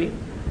Jerry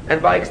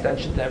and by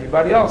extension to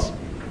everybody else.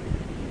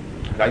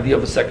 The idea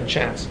of a second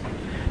chance.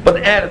 But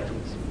attitudes.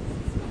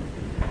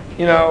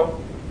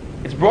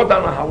 It's brought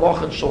down a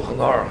halacha in Shulchan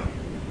Aruch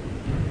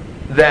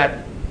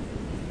that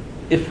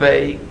if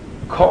a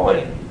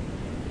Kohen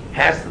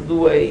has to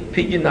do a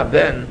pidyon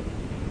haben,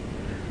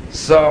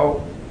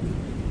 so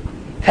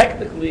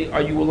technically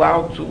are you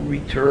allowed to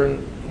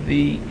return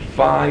the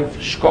 5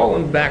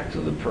 shkolim back to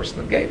the person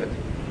that gave it?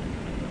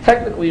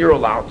 Technically you're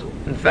allowed to.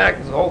 In fact,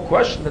 there's a whole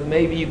question that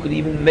maybe you could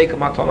even make a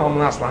maton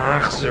al-manas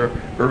lahachzer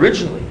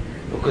originally,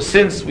 because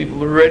since we've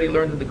already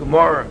learned in the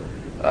Gemara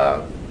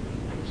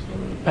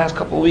past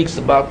couple of weeks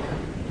about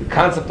the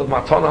concept of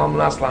matana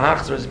al-manas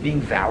lahachzer as being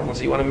valid.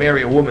 So you want to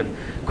marry a woman,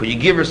 could you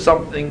give her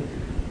something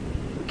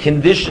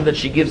condition that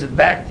she gives it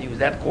back to you? Is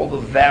that called a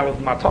valid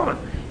matana?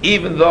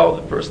 Even though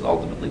the person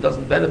ultimately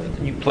doesn't benefit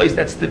and you place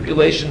that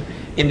stipulation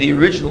in the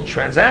original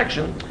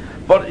transaction,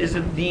 but is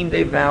it deemed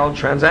a valid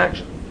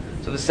transaction?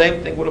 So the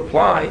same thing would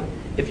apply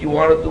if you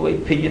want to do a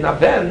pidyon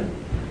haben,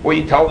 where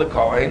you tell the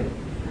Kohen,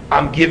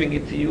 I'm giving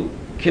it to you,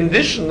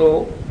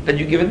 conditional that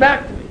you give it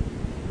back to me.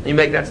 And you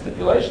make that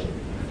stipulation.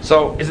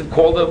 So is it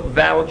called a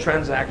valid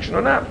transaction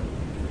or not?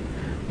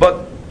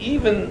 But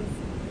even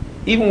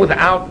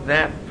without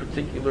that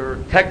particular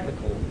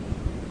technical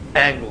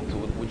angle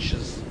to it, which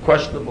is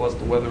questionable as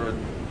to whether it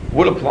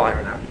would apply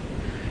or not,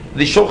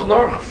 the Shulchan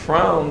Aruch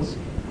frowns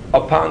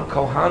upon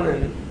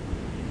Kohanim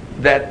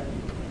that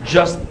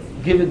just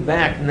give it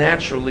back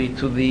naturally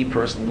to the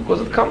person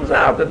because it comes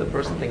out that the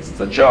person thinks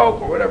it's a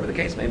joke or whatever the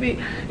case may be.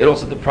 It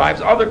also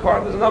deprives other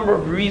Kohanim. There's a number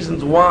of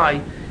reasons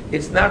why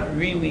it's not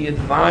really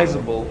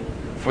advisable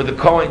for the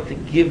Kohen to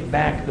give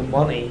back the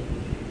money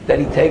that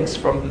he takes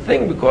from the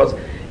thing, because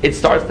it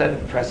starts to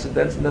have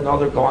precedence and then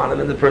other Kohanim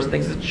and the person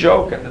thinks it's a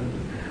joke and then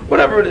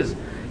whatever it is.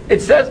 It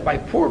says by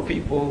poor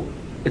people,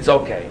 it's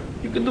okay.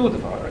 You can do it.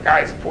 If a guy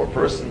is a poor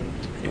person,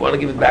 you want to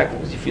give it back to him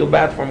because you feel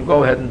bad for him,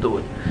 go ahead and do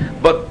it.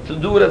 But to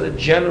do it as a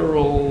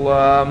general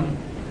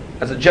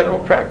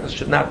practice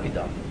should not be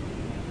done.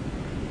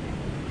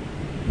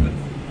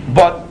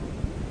 But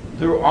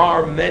there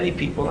are many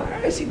people,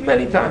 I see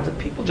many times that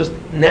people just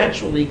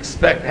naturally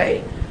expect,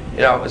 hey,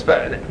 now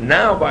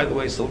by the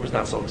way, silver is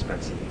not so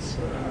expensive. It's,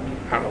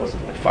 I don't know, is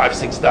it like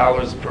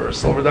 $5-6 per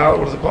silver dollar?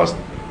 What does it cost?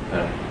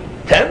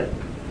 10?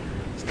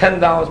 It's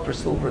 $10 per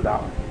silver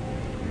dollar.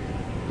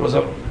 There was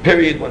a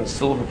period when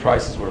silver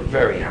prices were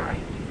very high.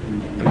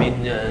 I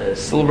mean,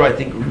 silver I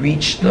think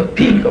reached a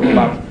peak of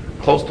about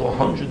close to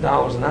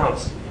 $100 an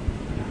ounce.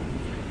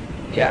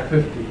 Yeah.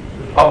 50.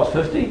 Oh, it's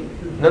 50?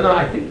 No,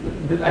 I think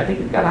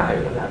it got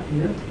higher than that.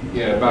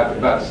 Yeah,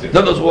 about 60.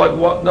 No, there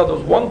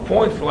was one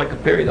point for like a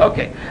period.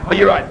 Okay, but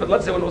you're right. But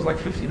let's say when it was like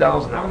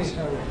 $50 an ounce.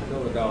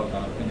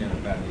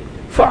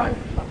 $5.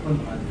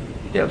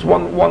 Yeah, it's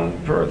one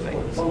per thing.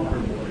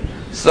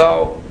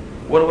 So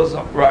when it was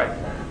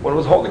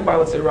holding by,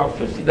 let's say around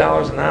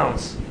 $50 an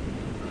ounce,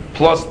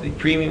 plus the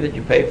premium that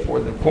you pay for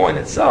the coin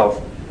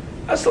itself,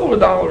 a silver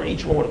dollar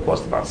each one would have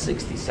cost about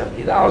 $60,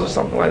 $70 or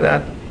something like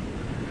that.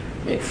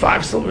 I mean,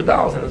 $5 silver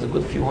and it's a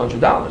good few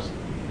 $100s.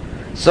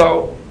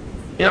 So,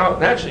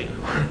 naturally,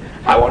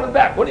 I want it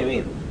back. What do you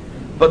mean?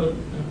 But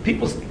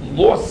people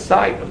lost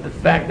sight of the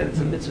fact that it's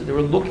a mitzvah. They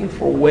were looking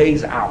for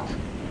ways out.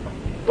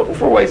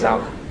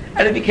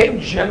 And it became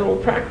general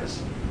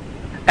practice.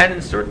 And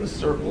in certain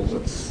circles,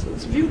 it's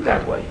viewed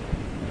that way.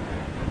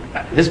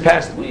 This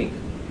past week,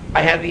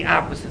 I had the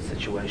opposite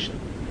situation.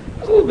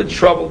 was a little bit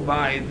troubled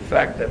by the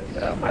fact that,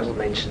 I might as well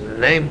mention the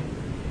name,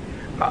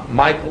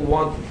 Michael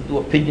wanted to do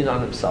a pidyon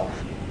on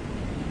himself.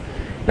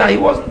 Now he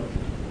wasn't,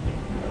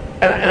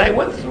 and I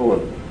went through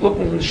it,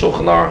 looking in the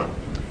Shulchan Aruch,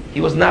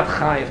 he was not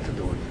chayiv to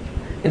do it.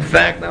 In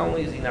fact, not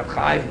only is he not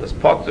chayiv, he was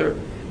potter,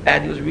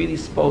 and he was really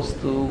supposed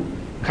to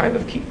kind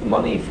of keep the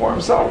money for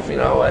himself,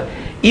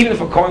 even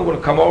if a Kohen would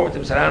have come over to him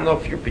and said, I don't know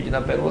if your pidyon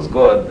abed was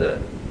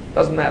good,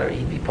 doesn't matter,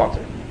 he'd be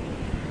potter.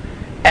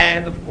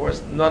 And of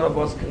course, none of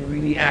us can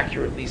really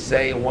accurately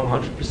say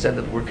 100%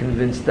 that we're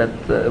convinced that,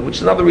 which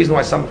is another reason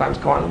why sometimes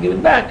Kohanim give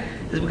it back,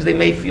 is because they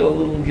may feel a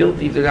little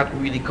guilty if they're not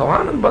really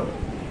Kohanim, but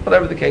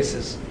whatever the case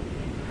is.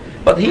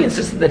 But he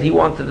insisted that he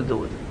wanted to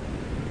do it.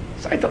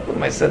 So I talked with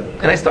him, I said,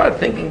 and I started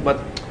thinking, but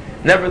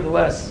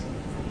nevertheless,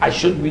 I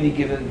should really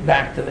give it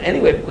back to him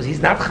anyway, because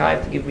he's not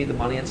chayav to give me the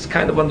money. It's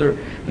kind of under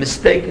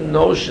mistaken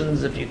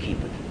notions if you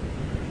keep it.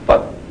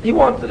 But he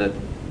wanted it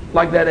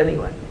like that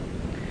anyway.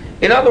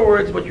 In other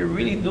words, what you're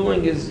really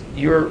doing is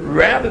you're,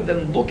 rather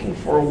than looking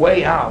for a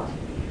way out,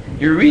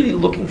 you're really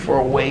looking for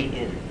a way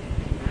in.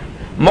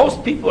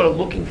 Most people are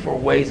looking for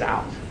ways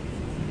out.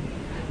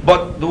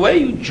 But the way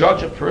you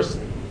judge a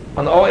person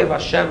on Ohev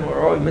Hashem or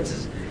Ohev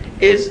Mitzvahs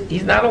is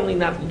he's not only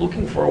not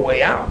looking for a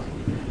way out,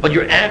 but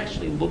you're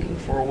actually looking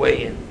for a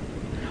way in.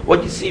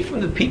 What you see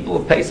from the people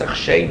of Pesach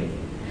Sheni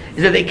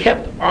is that they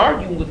kept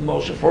arguing with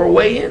Moshe for a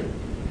way in.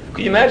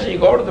 Could you imagine you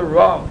go to the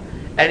Rav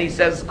and he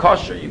says,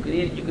 kosher, you can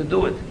eat it, you can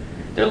do it.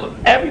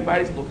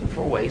 Everybody's looking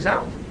for ways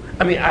out.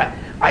 I mean,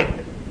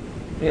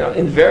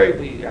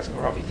 invariably you ask a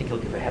Rav, you think he'll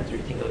give a heter, you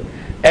think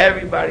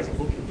everybody's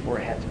looking for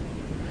a heter.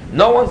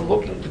 No one's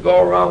looking to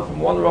go around from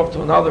one Rav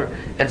to another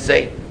and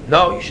say,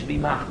 no, you should be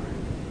machmer.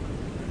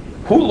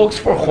 Who looks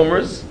for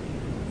chumras?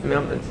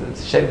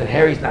 It's a shame that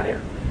Harry's not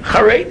here.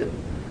 Charedim.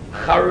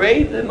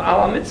 Charedim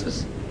ala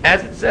mitzvahs.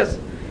 As it says,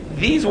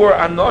 these were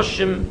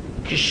anoshim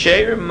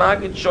kisherim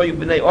magid shoyu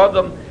b'nei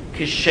adam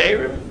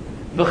kisherim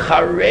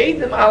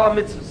v'charedim ala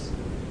mitzvahs.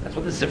 That's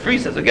what the Sifri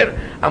says. Again,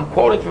 I'm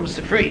quoting from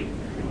Sifri,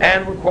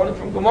 and we're quoting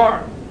from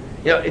Gemara.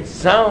 It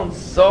sounds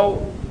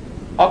so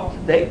up to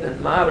date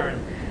and modern,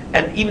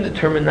 and even the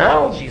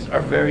terminologies are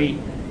very,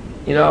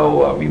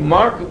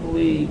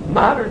 remarkably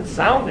modern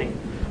sounding.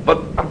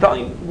 But I'm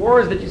telling you,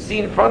 words that you see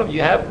in front of you,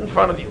 you have in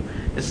front of you.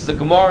 This is a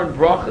Gemara in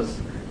Brachas,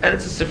 and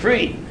it's a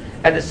Sifri.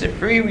 And the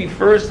Sifri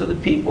refers to the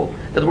people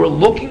that were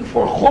looking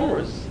for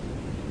chumras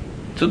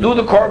to do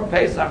the Korban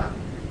Pesach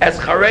as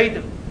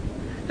Charedim.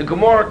 The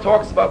Gemara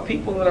talks about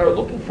people that are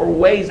looking for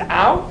ways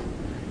out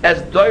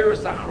as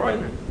Doiros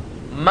Achronim,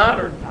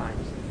 modern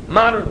times,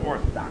 modern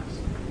Orthodox.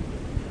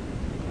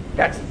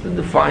 That's the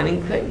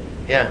defining thing.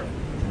 Yeah.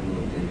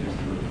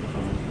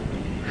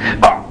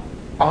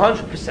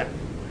 100%.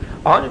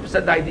 100%.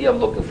 The idea of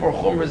looking for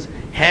chumras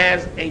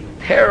has a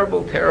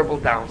terrible, terrible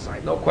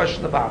downside. No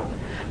question about it.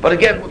 But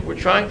again, what we're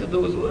trying to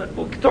do is,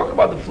 we'll talk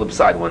about the flip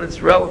side when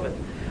it's relevant.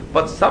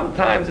 But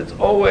sometimes it's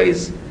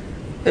always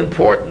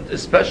important,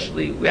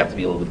 especially, we have to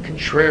be a little bit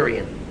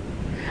contrarian.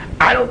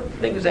 I don't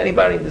think there's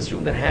anybody in this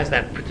room that has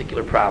that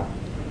particular problem.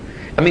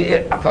 I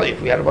mean, I'll tell you,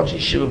 if we had a bunch of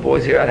yeshiva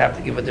boys here, I'd have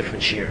to give a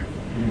different shiur.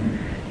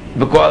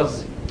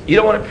 Because you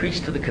don't want to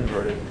preach to the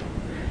converted.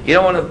 You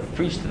don't want to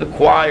preach to the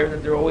choir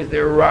that they're always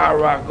there,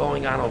 rah-rah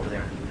going on over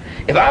there.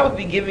 If I would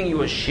be giving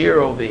you a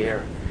shiur over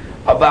here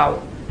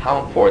about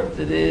how important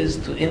it is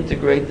to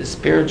integrate the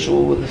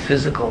spiritual with the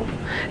physical,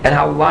 and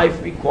how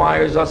life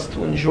requires us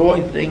to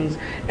enjoy things,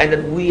 and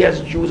that we as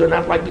Jews are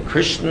not like the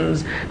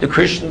Christians. The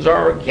Christians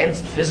are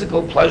against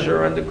physical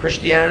pleasure, and the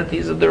Christianity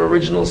is of their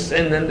original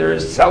sin, and they're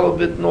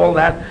celibate and all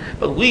that.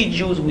 But we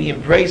Jews, we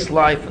embrace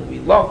life, and we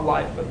love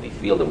life, and we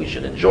feel that we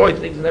should enjoy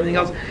things and everything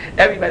else.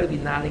 Everybody will be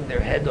nodding their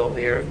head over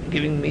here,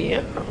 giving me,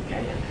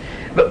 okay.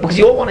 But because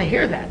you all want to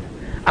hear that.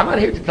 I'm not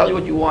here to tell you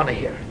what you want to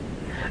hear.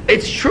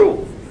 It's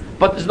true.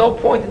 But there's no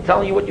point in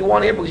telling you what you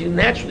want to hear, because you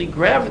naturally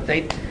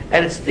gravitate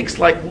and it sticks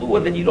like glue,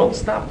 and then you don't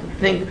stop to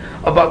think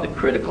about the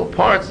critical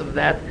parts of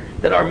that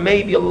are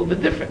maybe a little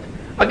bit different.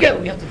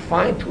 Again, we have to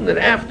fine-tune it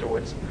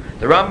afterwards.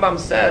 The Rambam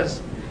says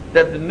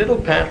that the middle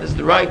path is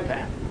the right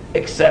path,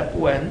 except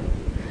when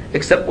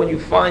you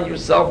find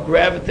yourself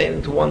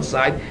gravitating to one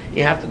side,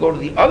 you have to go to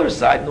the other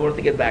side in order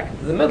to get back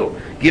into the middle,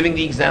 giving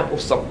the example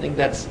of something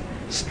that's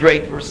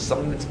straight versus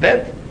something that's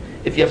bent.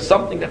 If you have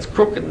something that's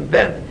crooked and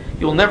bent,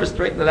 you'll never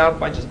straighten it out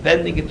by just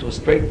bending it to a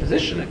straight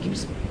position. It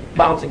keeps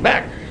bouncing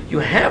back. You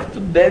have to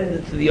bend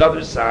it to the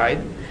other side,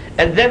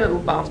 and then it'll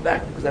bounce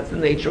back, because that's the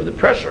nature of the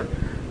pressure.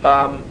 You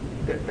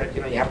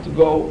have to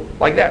go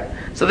like that.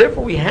 So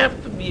therefore, we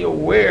have to be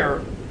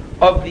aware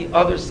of the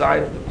other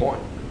side of the coin,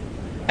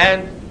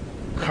 and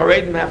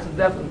Charedim have to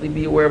definitely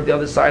be aware of the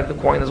other side of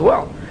the coin as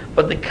well.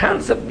 But the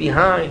concept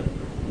behind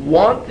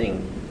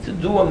wanting to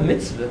do a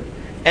mitzvah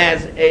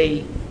as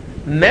a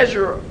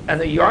measure and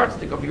a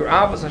yardstick of your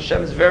avos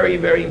Hashem is very,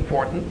 very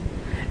important,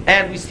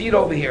 and we see it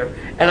over here.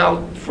 And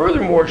I'll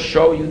furthermore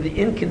show you the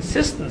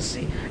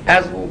inconsistency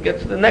as we'll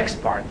get to the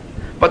next part.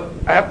 But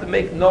I have to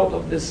make note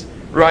of this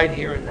right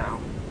here and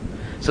now.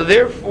 So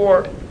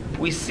therefore,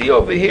 we see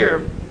over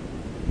here,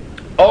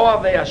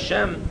 Ohavei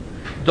Hashem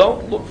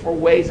don't look for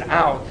ways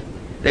out,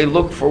 they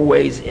look for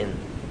ways in.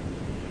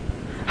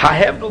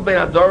 Ha'hevdul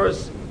ben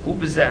adoros hu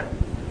b'zeh.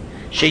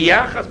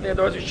 Sheyachas ben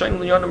adoros rishonim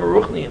l'nyonim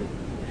ruchniyos.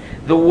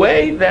 The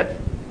way that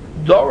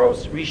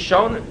Doros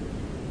Rishonim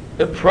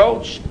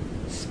approached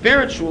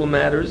spiritual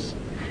matters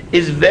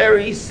is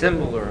very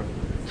similar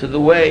to the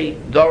way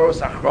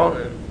Doros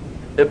Achronim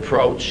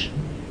approach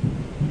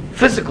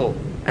physical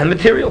and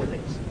material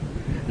things.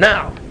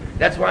 Now,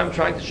 that's why I'm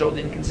trying to show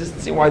the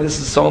inconsistency, why this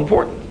is so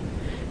important.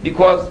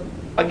 Because,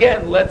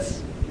 again,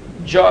 let's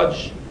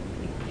judge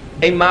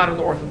a modern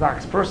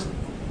Orthodox person.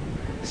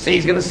 See,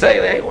 he's going to say,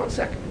 hey, 1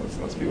 second,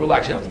 let's be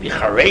relaxed. You don't have to be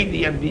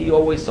Charedi and be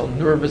always so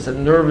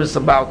nervous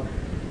about,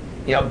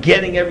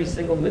 getting every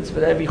single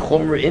mitzvah, every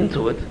chumrah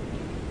into it.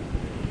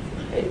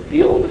 Hey,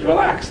 be a little bit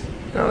relaxed.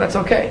 No, that's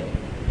okay.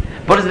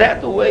 But is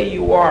that the way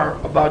you are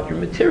about your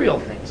material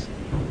things?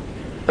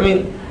 I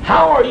mean,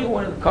 how are you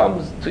when it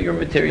comes to your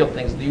material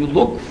things? Do you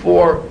look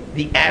for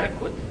the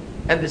adequate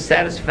and the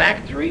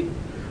satisfactory,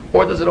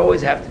 or does it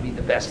always have to be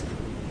the best?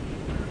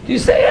 Do you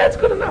say, yeah, it's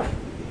good enough?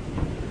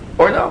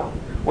 Or no?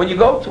 When you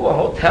go to a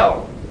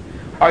hotel,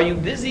 are you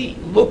busy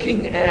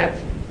looking at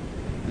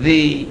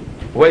the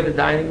way the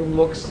dining room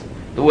looks,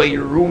 the way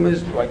your room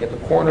is? Do I get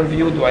the corner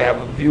view? Do I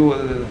have a view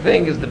of the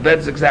thing? Is the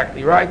bed's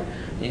exactly right?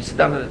 And you sit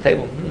down at the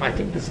table, I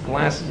think this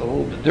glass is a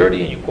little bit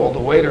dirty, and you call the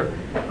waiter,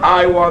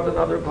 I want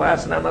another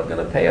glass and I'm not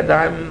going to pay a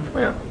dime.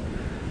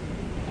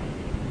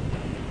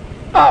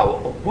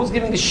 Oh, who's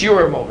giving the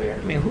shiur over here?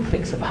 I mean, who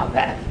thinks about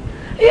that?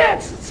 Yeah,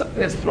 it's something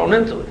that's thrown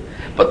into it.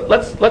 But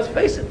let's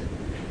face it,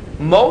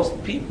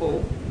 most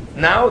people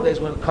nowadays,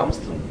 when it comes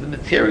to the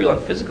material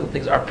and physical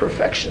things, are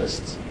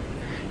perfectionists.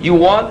 You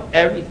want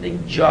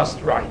everything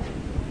just right.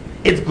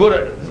 It's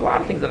good. There's a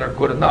lot of things that are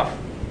good enough.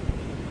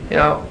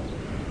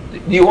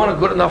 Do you want a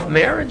good enough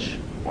marriage?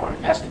 Well, it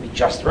has to be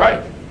just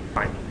right.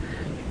 Fine.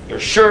 Your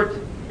shirt,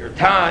 your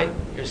tie,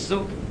 your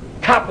suit,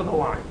 top of the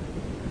line.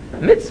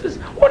 Mitzvahs,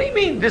 what do you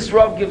mean this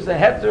Rav gives a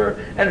heter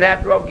and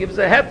that Rav gives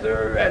a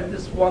heter and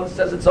this one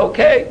says it's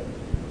okay?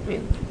 I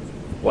mean,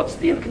 what's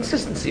the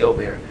inconsistency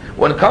over here?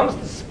 When it comes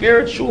to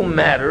spiritual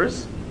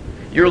matters,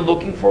 you're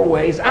looking for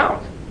ways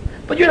out.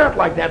 But you're not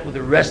like that with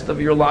the rest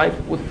of your life,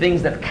 with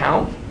things that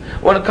count.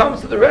 When it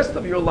comes to the rest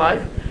of your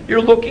life,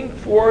 you're looking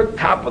for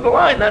top of the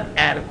line, not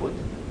adequate.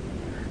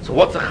 So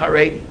what's a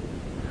Charedi?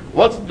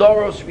 What's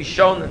Doros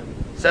Rishonim?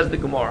 Says the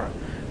Gemara.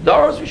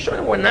 Doros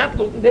Rishonim were not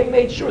looking, they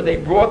made sure they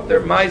brought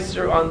their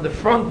meiser on the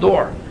front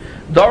door.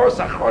 Doros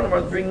Achronim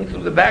are bringing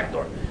through the back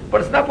door.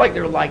 But it's not like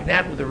they're like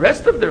that with the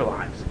rest of their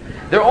lives.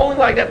 They're only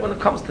like that when it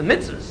comes to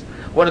mitzvahs.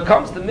 When it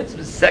comes to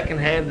mitzvahs, second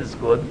hand is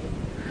good.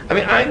 I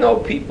mean, I know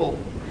people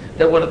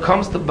that when it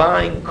comes to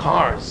buying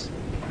cars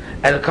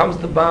and it comes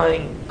to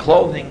buying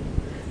clothing,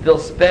 they'll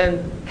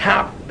spend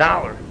top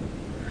dollar.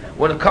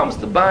 When it comes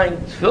to buying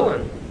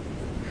tefillin,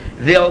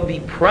 they'll be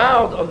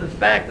proud of the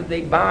fact that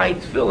they buy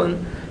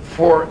tefillin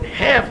for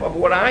half of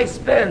what I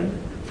spend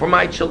for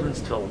my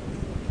children's tefillin.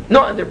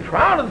 No, and they're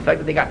proud of the fact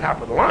that they got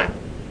top of the line.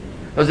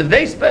 Because if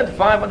they spend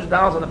 $500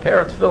 on a pair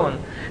of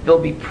tefillin, they'll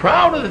be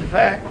proud of the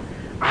fact,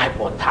 I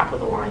bought top of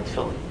the line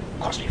tefillin.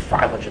 It cost me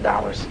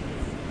 $500.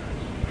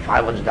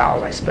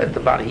 $500 I spent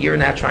about a year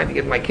and a half trying to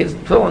get my kids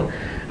tefillin.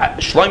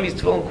 Shlomi's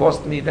tefillin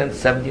cost me then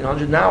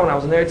 $1,700. Now when I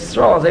was in Eretz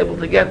Yisrael, I was able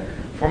to get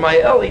for my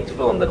Eli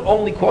tefillin that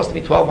only cost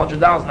me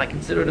 $1,200, and I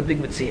consider it a big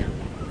mitzvah.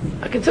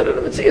 I consider it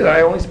a mitzvah that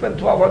I only spent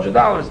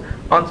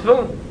 $1,200 on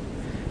tefillin.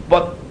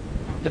 But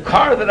the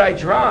car that I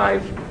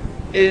drive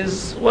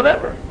is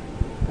whatever.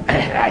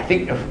 I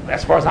think,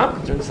 as far as I'm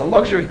concerned, it's a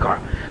luxury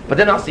car. But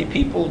then I'll see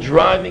people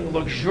driving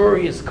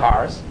luxurious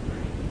cars.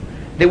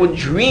 They would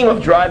dream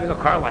of driving a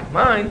car like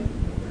mine,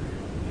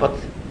 but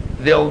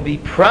they'll be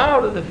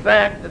proud of the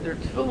fact that their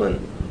tefillin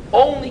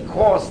only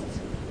costs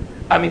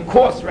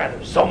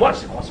so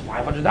much. It costs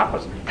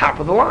 $500, top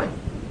of the line.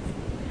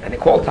 And they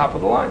call it top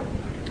of the line.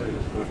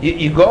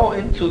 You go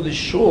into the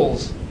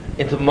shuls,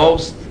 into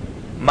most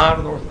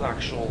modern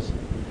Orthodox shuls,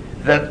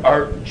 that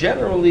are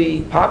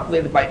generally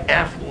populated by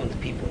affluent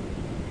people.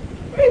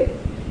 I mean,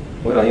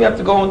 we don't even have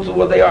to go into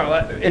what they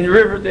are. In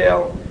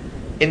Riverdale,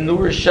 in New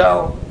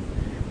Rochelle,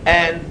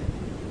 and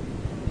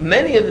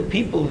many of the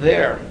people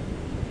there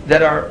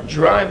that are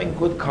driving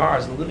good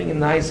cars, and living in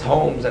nice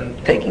homes,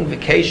 and taking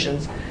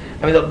vacations.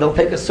 I mean, they'll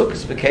take a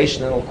Sukkot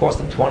vacation and it'll cost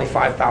them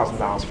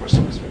 $25,000 for a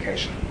Sukkot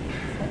vacation.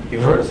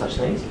 You've heard of such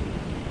things?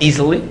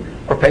 Easily.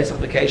 Or Pesach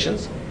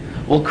vacations.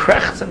 Will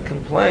krechts and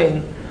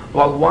complain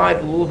about why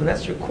the lulav and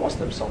esrog cost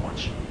them so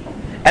much.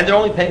 And they're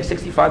only paying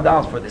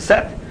 $65 for the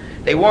set.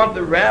 They want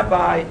the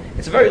rabbi,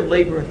 it's a very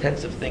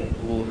labor-intensive thing,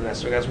 lulav and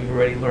esrog, as we've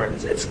already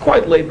learned. It's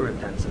quite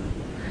labor-intensive.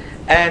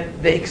 And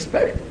they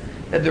expect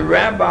that the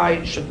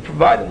rabbi should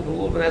provide them with the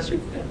lulav and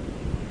esrog.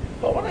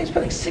 Well, why are you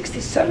spending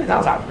 $60, $70?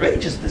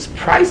 Outrageous, this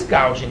price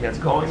gouging that's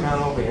going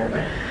on over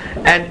here.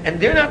 And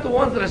they're not the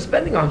ones that are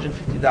spending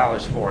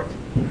 $150 for it.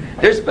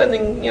 They're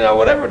spending,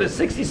 whatever it is,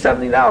 $60,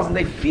 $70, and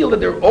they feel that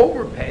they're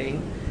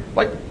overpaying.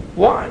 Like,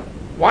 why?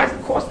 Why is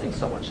it costing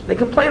so much? They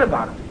complain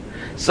about it.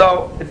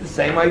 So, it's the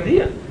same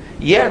idea.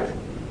 Yet,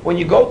 when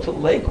you go to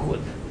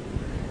Lakewood,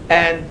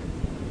 And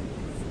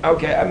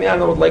okay, I mean, I don't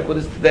know what Lakewood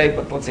is today,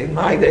 but let's say in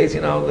my days,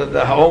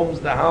 the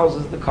homes, the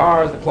houses, the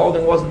cars, the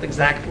clothing wasn't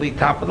exactly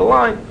top of the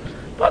line,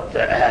 but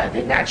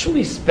they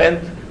naturally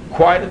spent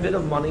quite a bit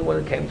of money when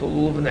it came to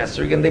lulav and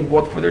esrog, and they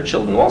bought for their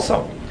children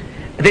also.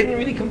 And they didn't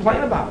really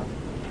complain about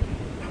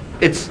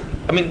it.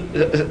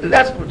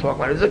 That's what we're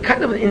talking about. There's a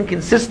kind of an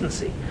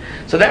inconsistency.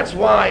 So that's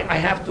why I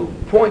have to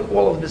point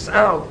all of this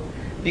out,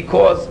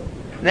 because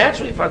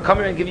naturally if I come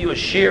here and give you a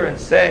shiur and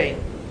say,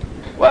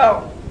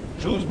 well,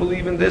 Jews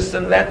believe in this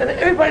and that, and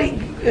everybody,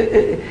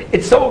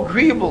 it's so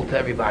agreeable to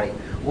everybody.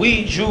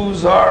 We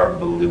Jews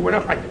we're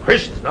not like the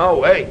Christians, no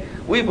way.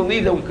 We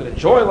believe that we could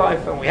enjoy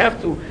life and we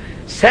have to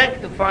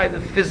sanctify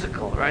the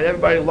physical, right?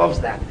 Everybody loves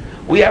that.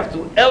 We have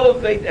to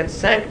elevate and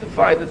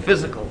sanctify the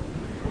physical.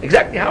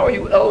 Exactly how are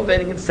you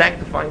elevating and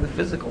sanctifying the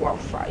physical? Well,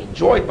 I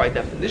enjoy it by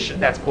definition.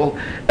 That's called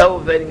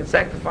elevating and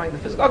sanctifying the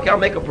physical. Okay, I'll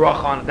make a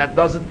bracha on it. That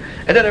doesn't.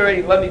 And then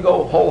already let me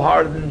go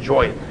wholehearted and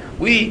enjoy it.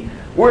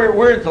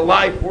 We're into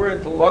life. We're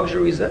into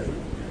luxuries.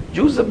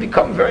 Jews have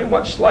become very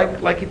much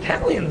like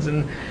Italians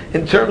in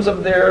terms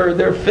of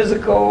their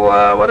physical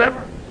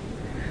whatever.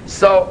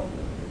 So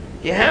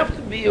you have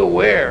to be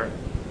aware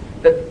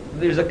that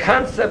there's a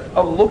concept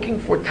of looking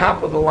for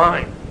top of the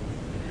line.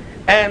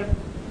 And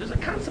there's a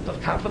concept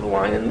of top of the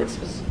line in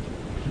mitzvahs.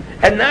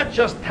 And not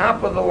just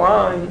top of the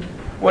line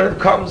when it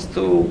comes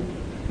to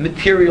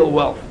material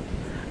wealth.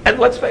 And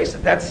let's face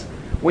it, that's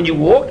when you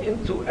walk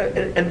into,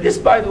 and this,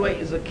 by the way,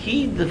 is a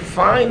key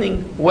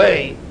defining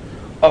way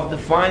of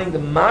defining the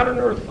modern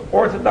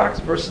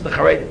Orthodox versus the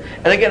Charedim.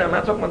 And again, I'm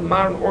not talking about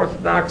modern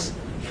Orthodox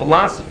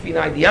philosophy and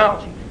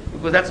ideology,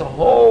 because that's a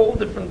whole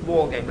different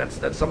ballgame.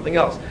 That's something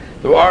else.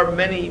 There are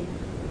many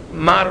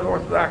modern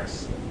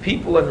Orthodox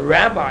people and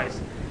rabbis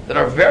that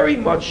are very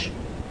much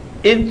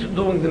into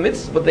doing the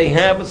mitzvah, but they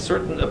have a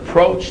certain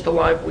approach to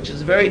life which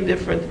is very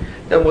different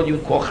than what you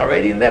would call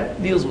Charedi, and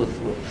that deals with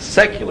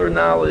secular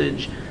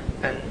knowledge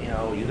and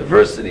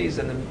universities,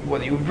 and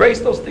whether you embrace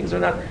those things or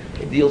not.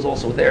 It deals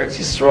also with Eretz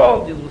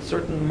Yisrael, deals with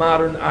certain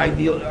modern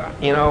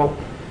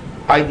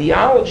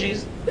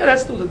ideologies. Yeah,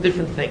 that's a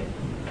different thing.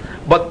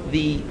 But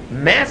the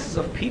masses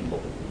of people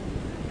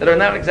that are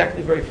not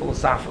exactly very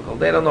philosophical,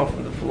 they don't know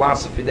from the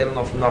philosophy, they don't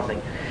know from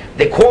nothing.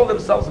 They call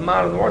themselves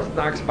modern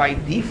Orthodox by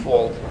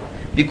default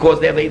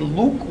because they have a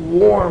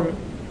lukewarm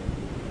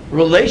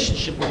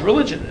relationship with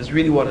religion, is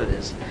really what it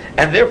is.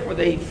 And therefore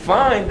they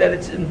find that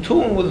it's in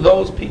tune with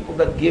those people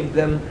that give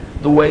them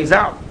the ways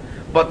out.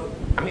 But,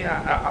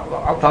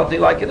 I'll tell you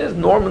like it is,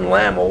 Norman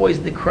Lamb always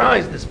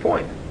decries this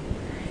point.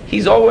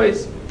 He's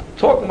always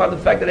talking about the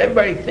fact that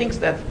everybody thinks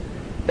that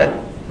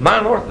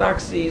modern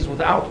Orthodoxy is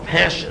without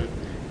passion,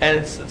 and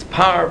it's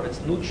power,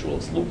 it's neutral,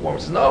 it's lukewarm.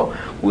 He says, no,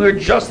 we're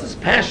just as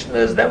passionate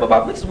as them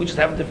about mitzvah, we just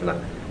have a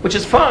different, which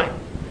is fine.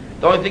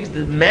 The only thing is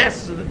the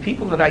masses of the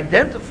people that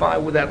identify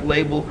with that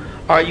label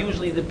are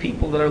usually the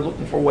people that are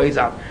looking for ways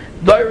out.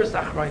 Doros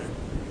Achronim.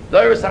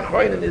 Doros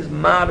Achronim is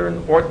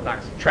modern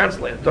Orthodox.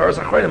 Translated. Doros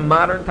Achronim,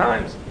 modern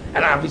times.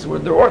 And obviously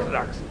they're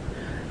Orthodox.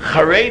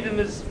 Charedim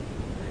is,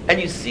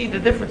 and you see the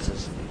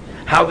differences.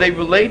 How they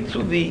relate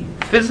to the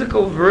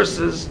physical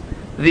versus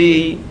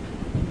the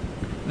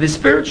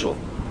spiritual.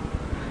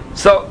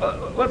 So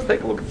let's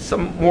take a look at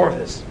some more of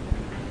this.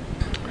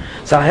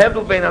 So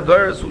ההבדל בין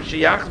הדורס הוא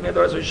שייך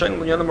מהדורס הראשון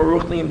לעניינם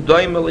הרוחניים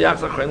דומה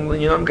ליחס האחרונים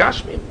לעניינם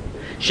גשמיים.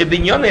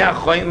 שבענייני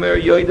החומר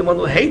יודעים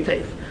אנו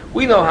היטב.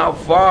 We know how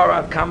far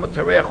עד כמה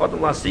טרח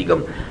אותם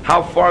להשיגם,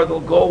 how far they'll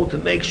go to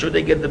make sure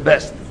they get the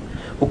best.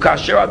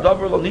 וכאשר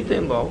הדבר לא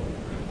ניתן לו,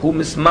 הוא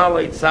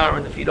מסמל צער,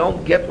 and if you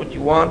don't get what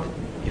you want,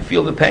 you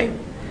feel the pain.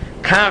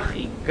 כך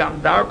היא גם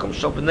דרכם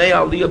של בני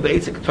העלייה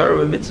בעצם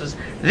תורה ומצוות.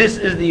 This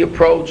is the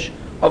approach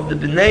of the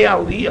bnei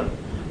aliyah,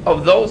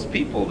 of those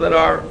people that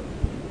are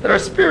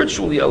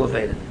spiritually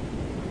elevated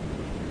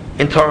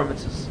in Torah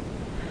mitzvahs.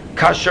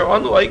 When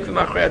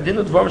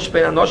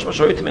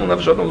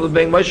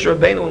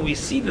we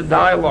see the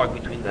dialogue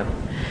between them,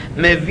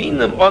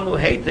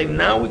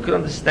 now we can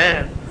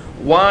understand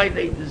why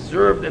they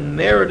deserved and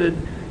merited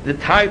the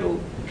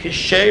title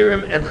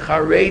Kisherim and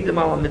Charedim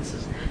al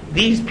mitzvahs.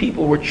 These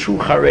people were true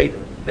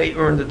Charedim. They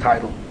earned the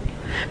title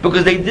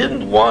because they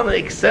didn't want to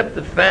accept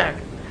the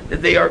fact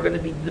that they are going to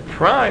be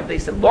deprived. They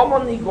said, Loma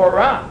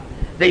nigora.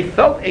 They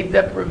felt a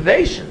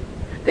deprivation.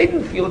 They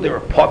didn't feel they were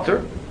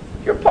potter.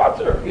 You're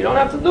potter. You don't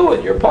have to do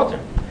it. You're potter.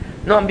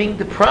 No, I'm being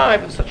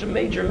deprived of such a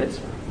major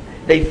mitzvah.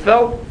 They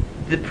felt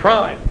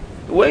deprived.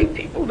 The way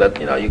people that,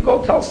 you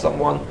go tell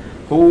someone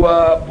who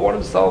bought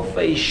himself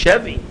a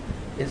Chevy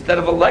instead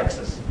of a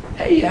Lexus,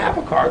 hey, you have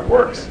a car, it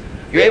works.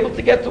 You're able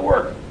to get to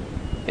work.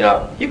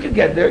 You can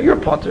get there. You're a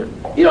potter.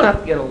 You don't have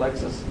to get a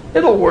Lexus.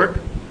 It'll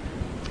work.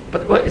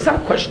 But it's not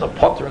a question of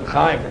potter and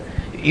chayim.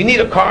 You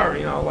need a car,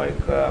 you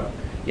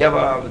have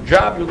a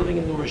job, you're living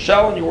in New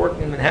Rochelle and you're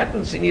working in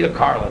Manhattan, so you need a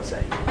car, let's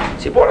say.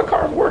 So you bought a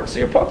car, it works, so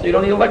you're potter. You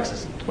don't need a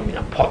Lexus. What do you mean,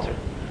 I'm potter?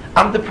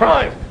 I'm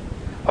deprived.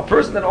 A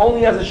person that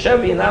only has a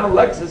Chevy and not a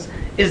Lexus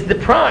is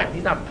deprived.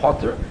 He's not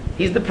potter,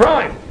 he's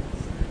deprived.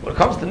 When it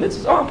comes to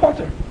mitzvahs, I'm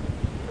potter.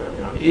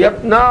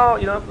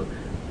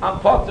 I'm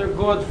potter,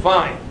 good,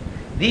 fine.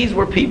 These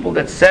were people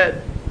that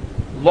said,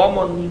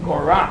 Lama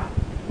Nigora.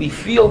 We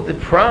feel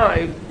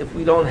deprived if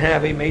we don't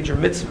have a major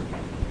mitzvah.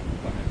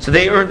 So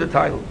they earned the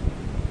title.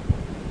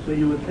 So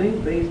you would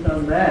think, based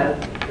on that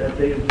the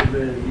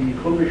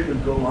Chumash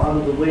would go out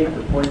of the way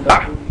to point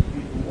out who these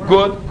people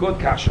were. Good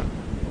kasha.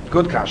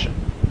 Good kasha.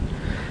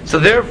 So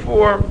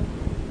therefore,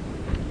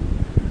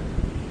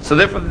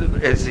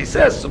 as he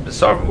says, so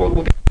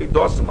we'll get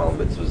dosim al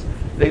mitzvahs.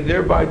 They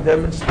thereby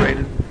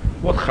demonstrated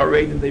what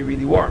Charedim they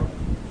really were.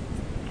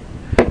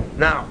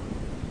 Now,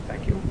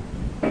 thank you.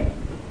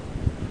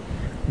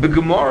 The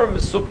Gemara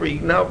Mesupri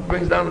now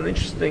brings down an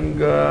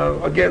interesting,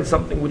 again,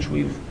 something which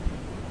we've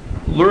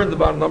learned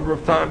about a number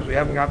of times. We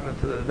haven't gotten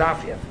into the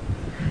daf yet.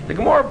 The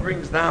Gemara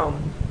brings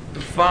down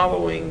the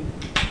following,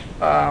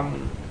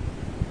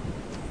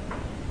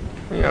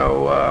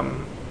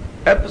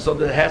 episode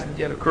that hasn't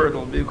yet occurred.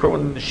 It'll occur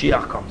when the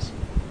Mashiach comes.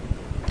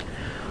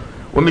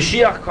 When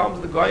Mashiach comes,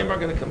 the Goyim are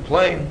going to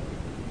complain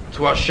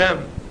to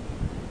Hashem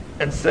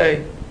and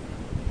say,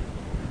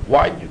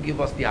 why did you give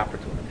us the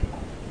opportunity?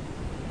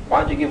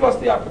 Why did you give us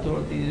the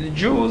opportunity? The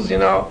Jews, they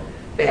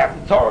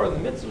have the Torah, the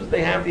mitzvahs,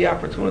 they have the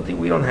opportunity,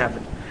 we don't have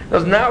it.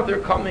 Because now they're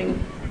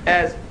coming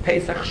as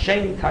Pesach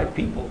Sheni type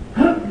people.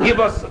 Give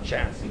us a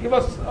chance. Give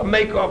us a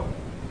makeup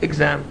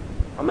exam,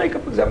 a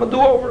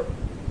do-over.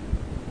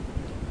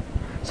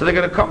 So they're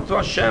going to come to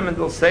Hashem and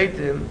they'll say to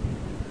him,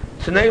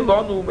 T'nei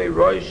lanu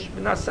me'roish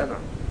v'nasena.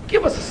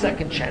 Give us a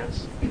second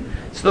chance.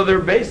 So they're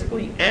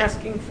basically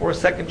asking for a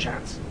second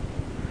chance.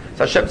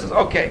 So Hashem says,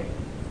 okay,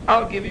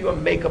 I'll give you a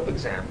makeup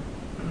exam,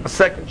 a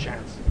second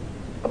chance,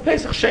 a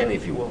Pesach Sheni,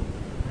 if you will.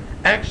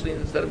 Actually,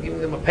 instead of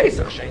giving them a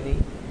Pesach Sheni,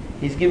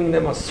 he's giving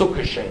them a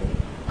Sukkah Sheni.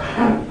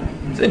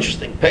 It's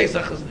interesting.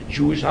 Pesach is the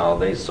Jewish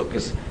holiday.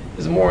 Sukkah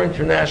is more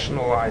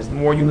internationalized,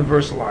 more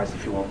universalized,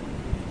 if you will.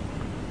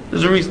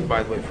 There's a reason,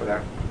 by the way, for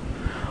that.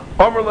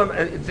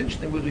 And it's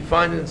interesting because we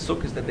find in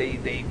Sukkot that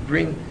they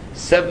bring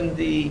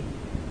 70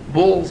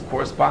 bulls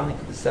corresponding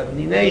to the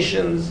 70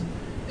 nations.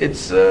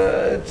 It's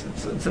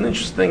an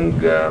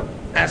interesting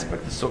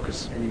aspect of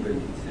Sukkot. Anybody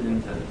can sit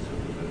inside the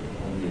sukkah, but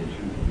only a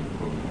Jew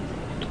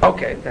can.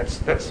 Okay,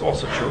 that's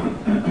also true.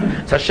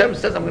 So Hashem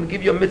says, I'm going to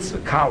give you a mitzvah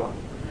kala.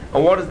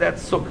 And what is that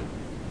sukkah?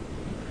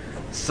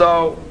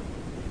 So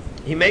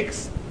he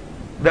makes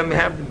them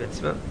have the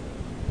mitzvah.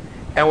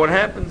 And what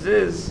happens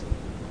is,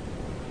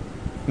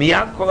 so they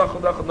all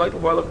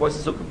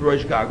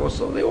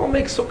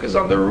make sukkahs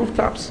on their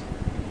rooftops.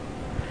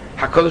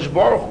 HaKadosh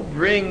Baruch Hu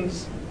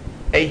brings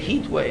a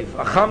heat wave,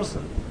 a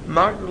chamsan.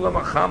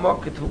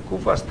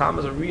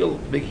 Is a real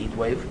big heat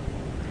wave.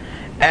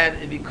 And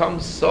it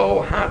becomes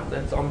so hot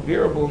that it's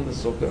unbearable in the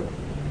sukkah.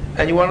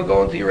 And you want to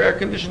go into your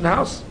air-conditioned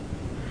house.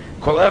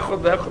 So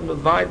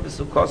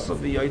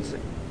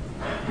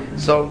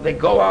they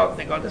go out,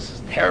 they go, this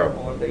is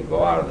terrible, and they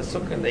go out of the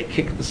sukkah and they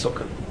kick the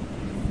sukkah.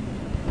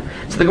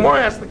 So the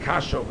Gemara asks the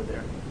kasha over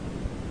there.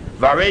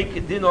 What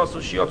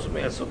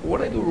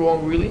did I do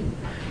wrong, really?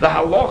 The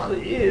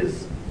halacha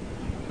is,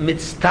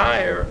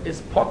 mitztayer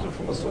is potter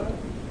from a sukkah.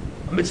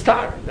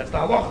 Mitztayer, that's the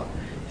halacha.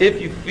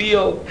 If you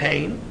feel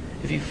pain,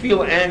 if you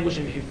feel anguish,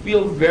 if you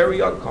feel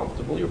very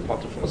uncomfortable, you're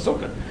potter from a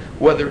sukkah.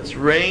 Whether it's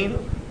rain,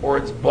 or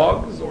it's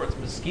bugs, or it's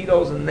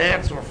mosquitoes and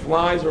gnats, or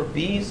flies, or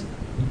bees,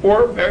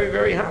 or very,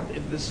 very hot.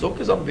 If the sukkah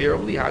is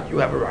unbearably hot, you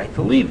have a right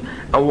to leave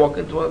and walk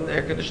into an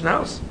air-conditioned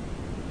house.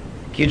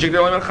 What do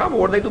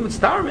they do? The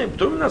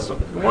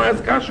Gemara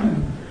has kasha.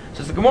 So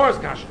it's the Gemara's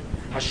kasha.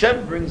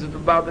 Hashem brings it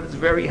about that it's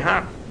very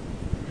hot,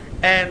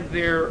 and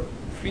they're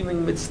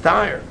feeling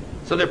mitztayer,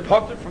 so they're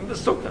potted from the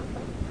sukkah.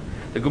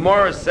 The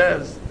Gemara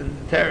says in the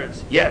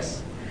Teretz,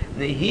 yes,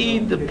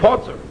 nehid the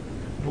potter,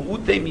 do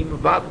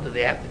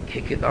they have to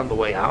kick it on the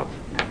way out?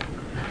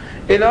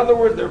 In other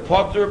words, they're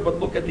potter, but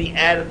look at the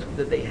attitude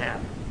that they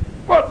have.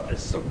 What's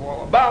this sukkah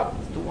all about?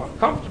 It's too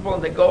uncomfortable,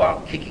 and they go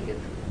out kicking it.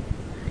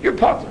 You're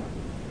potter,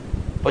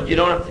 but you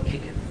don't have to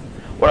kick it.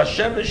 What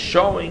Hashem is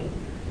showing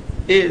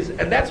is,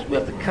 and that's what we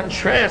have to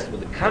contrast with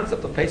the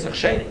concept of Pesach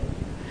Sheni.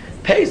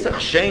 Pesach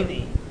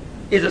Sheni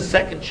is a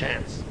second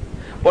chance,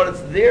 but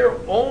it's there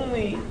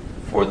only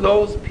for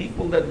those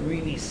people that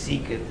really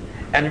seek it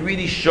and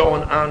really show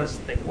an honest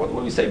thing. What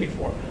did we say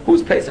before?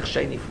 Who's Pesach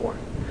Sheni for?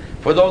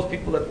 For those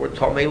people that were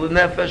Tomei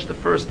L'Nefesh the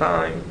first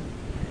time,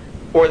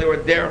 or they were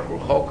Derech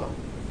Ruchoka.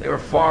 They were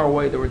far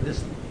away, they were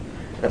distant.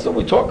 That's when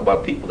we talk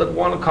about people that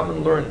want to come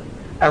and learn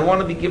and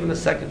want to be given a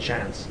second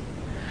chance.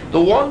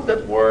 The ones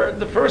that were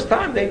the first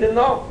time, they didn't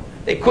know.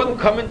 They couldn't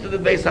come into the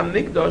Beis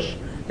HaMikdash,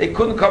 they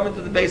couldn't come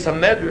into the Beis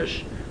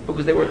HaMedrash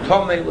because they were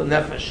Tomei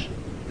L'Nefesh.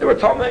 They were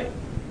Tomei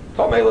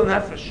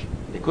L'Nefesh.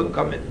 They couldn't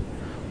come in.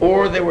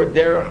 Or they were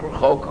Derech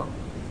Ruchoka.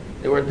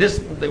 They were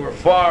distant, they were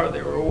far,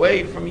 they were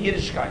away from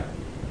Yiddishkeit.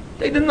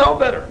 They didn't know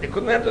better. They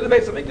couldn't enter the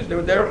Beis HaMikdash. They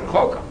were Derech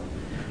Ruchoka.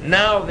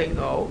 Now they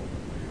know.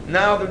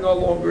 Now they're no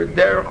longer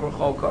Derech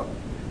Ruchoka.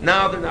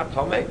 Now they're not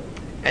Tomei.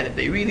 And if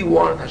they really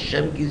want,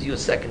 Hashem gives you a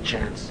second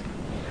chance.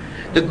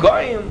 The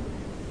Goyim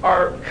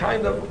are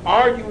kind of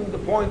arguing the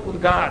point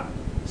with God,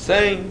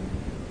 saying,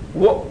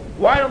 well,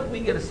 why don't we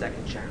get a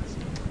second chance?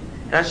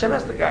 And Hashem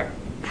has to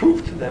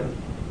prove to them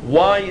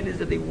why it is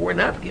that they were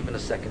not given a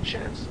second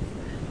chance.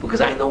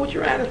 Because I know what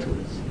your attitude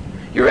is.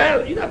 Your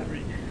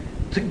attitude,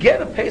 to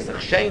get a Pesach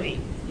Sheni,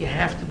 you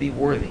have to be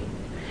worthy.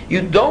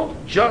 You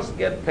don't just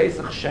get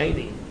Pesach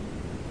Sheni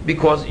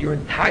because you're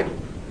entitled.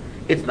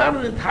 It's not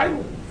an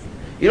entitlement.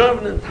 You don't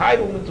have an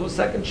entitlement to a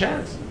second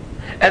chance.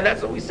 And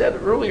that's what we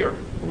said earlier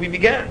when we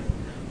began.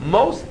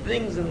 Most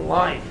things in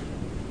life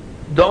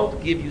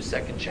don't give you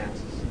second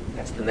chances.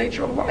 That's the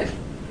nature of life.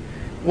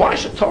 Why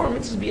should Torah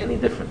mitzvahs be any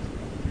different?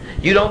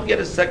 You don't get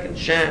a second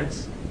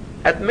chance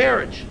at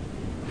marriage.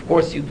 Of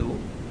course you do.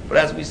 But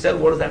as we said,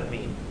 what does that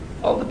mean?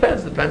 Well, it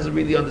depends. It depends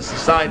really on the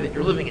society that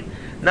you're living in.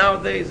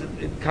 Nowadays,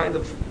 it kind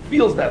of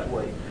feels that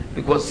way.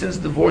 Because since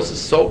divorce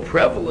is so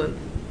prevalent,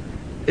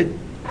 it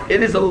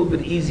is a little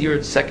bit easier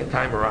the second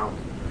time around.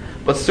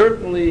 But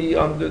certainly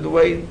under the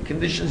way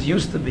conditions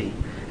used to be,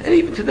 and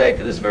even today,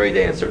 to this very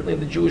day, and certainly in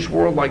the Jewish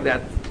world like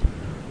that,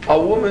 a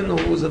woman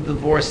who is a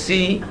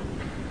divorcee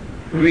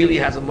really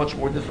has a much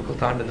more difficult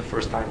time than the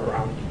first time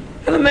around.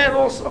 And a man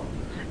also.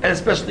 And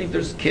especially if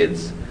there's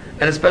kids,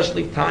 and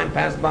especially if time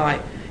passed by,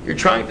 you're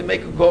trying to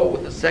make a go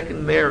with a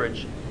second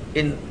marriage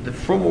in the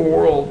formal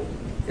world,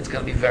 it's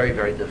going to be very,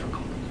 very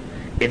difficult.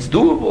 It's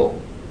doable,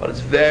 but it's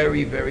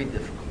very, very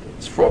difficult.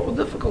 It's fraught with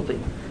difficulty.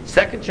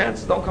 Second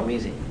chances don't come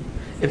easy.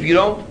 If you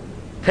don't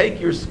take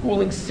your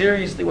schooling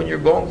seriously when you're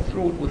going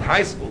through it with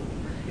high school,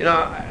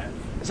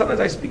 sometimes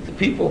I speak to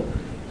people,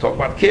 talk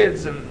about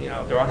kids, and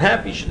they're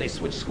unhappy. Should they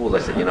switch schools? I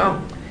said,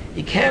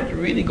 you can't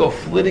really go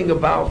flitting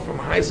about from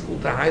high school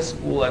to high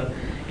school, and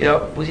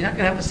because you're not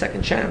going to have a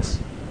second chance.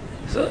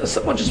 So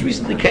someone just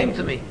recently came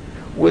to me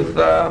with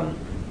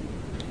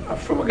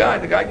from a guy.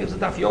 The guy gives a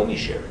daf yomi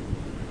share.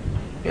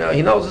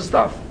 He knows his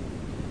stuff,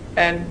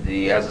 and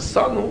he has a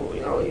son who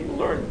he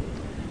learned,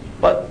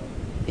 but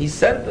he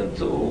sent him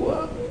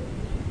to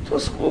a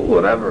school,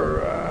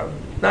 whatever,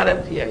 not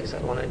MTAs. I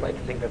don't want anybody to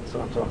think that's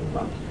what I'm talking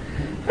about.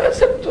 I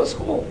sent him to a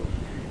school,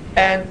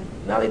 and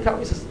now they tell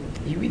me, says,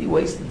 he really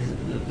wasted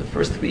the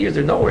first 3 years.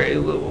 They're nowhere.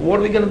 What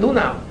are we going to do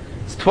now?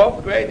 It's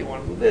 12th grade. They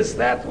want to do this,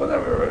 that,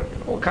 whatever.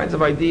 All kinds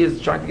of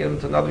ideas, trying to get him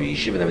to another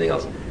yeshiva and everything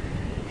else.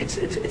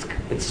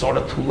 It's sort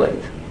of too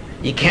late.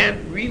 You can't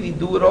really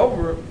do it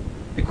over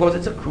because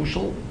it's a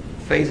crucial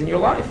phase in your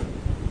life.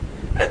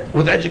 And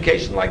with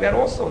education like that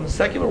also, in the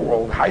secular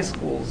world, high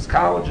schools,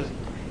 colleges,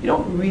 you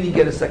don't really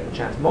get a second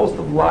chance. Most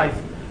of life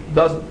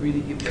doesn't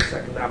really give you a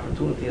second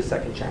opportunity, a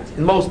second chance.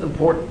 In most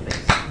important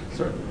things,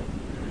 certainly.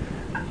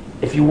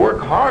 If you work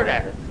hard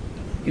at it,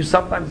 you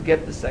sometimes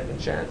get the second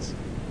chance.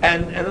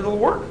 And it'll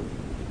work.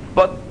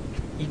 But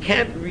you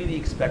can't really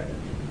expect it.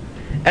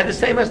 And the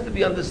same has to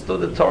be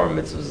understood. The Torah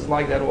mitzvahs is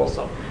like that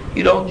also.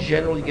 You don't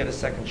generally get a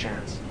second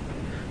chance.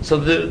 So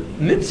the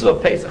mitzvah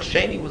of Pesach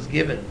Sheni was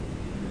given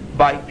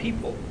by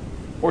people,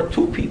 or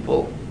two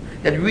people,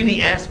 that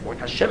really asked for it.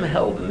 Hashem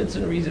held the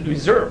mitzvah in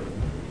reserve.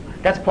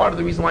 That's part of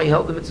the reason why he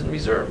held the mitzvah in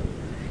reserve.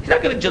 He's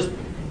not going to just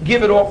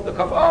give it off the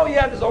cuff. Oh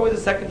yeah, there's always a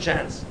second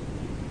chance.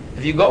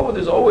 If you go where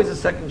there's always a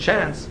second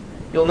chance,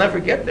 you'll never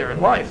get there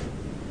in life.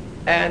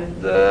 And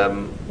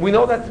we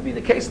know that to be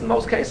the case in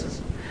most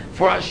cases.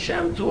 For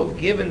Hashem to have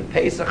given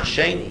Pesach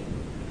Sheni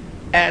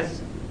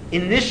as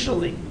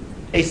initially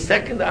a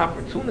second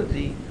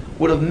opportunity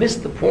would have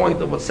missed the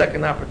point of what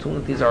second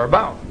opportunities are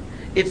about.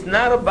 It's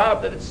not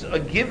about that it's a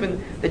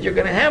given that you're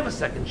going to have a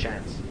second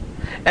chance.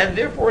 And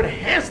therefore it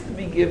has to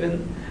be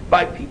given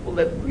by people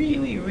that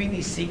really,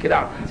 really seek it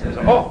out. It says,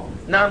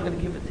 now I'm going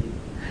to give it to you.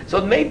 So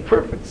it made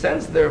perfect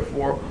sense,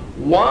 therefore,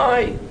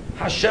 why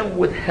Hashem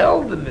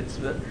withheld the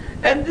mitzvah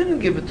and didn't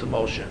give it to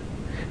Moshe.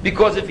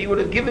 Because if he would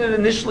have given it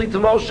initially to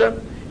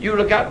Moshe, you would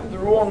have gotten the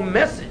wrong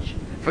message.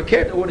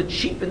 It would have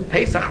cheapened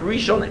Pesach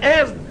Rishon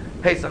as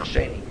Pesach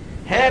Sheni.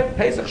 Had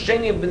Pesach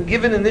Sheni been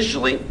given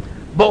initially,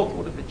 both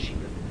would have been cheapened.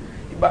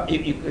 But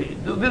you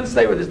didn't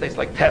stay with this day. It's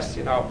like tests,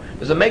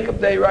 There's a makeup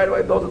day right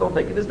away. Those that don't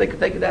take it this day could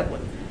take it that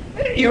one.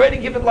 You already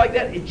give it like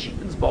that, it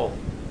cheapens both.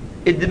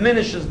 It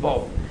diminishes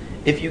both.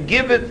 If you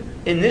give it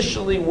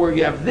initially where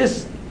you have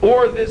this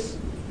or this,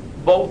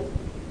 both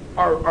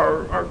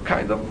are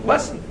kind of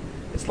lessened.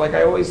 It's like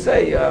I always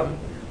say,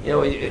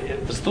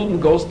 if a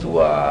student goes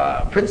to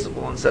a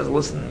principal and says,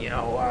 listen,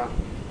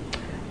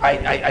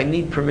 I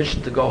need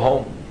permission to go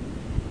home.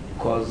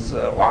 Because,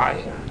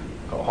 why?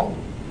 Go home.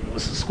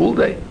 It's a school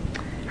day.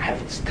 I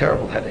have this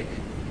terrible headache.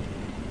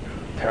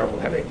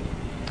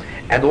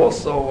 And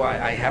also,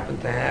 I happen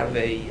to have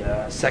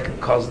a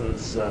second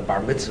cousin's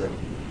bar mitzvah.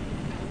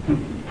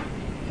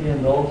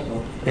 And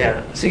also.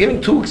 Yeah. So you're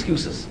giving two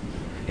excuses.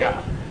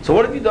 Yeah. So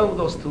what have you done with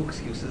those two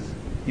excuses?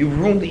 You've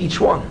ruined each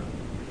one.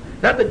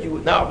 Not that you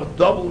now have a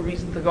double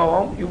reason to go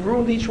home. You've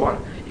ruined each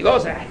one. You go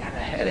say, I got a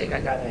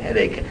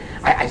headache.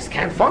 I just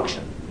can't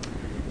function.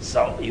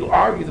 So you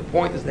argue the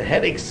point is the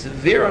headache's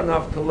severe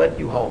enough to let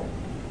you home.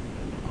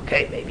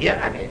 Okay, maybe,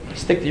 you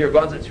stick to your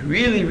guns. It's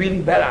really, really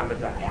bad.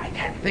 I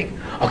can't think.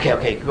 Okay,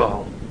 you can go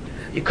home.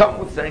 You come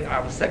with saying, I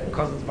have a second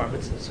cousin's bar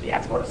mitzvah, so you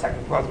have to go to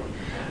second cousin.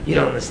 You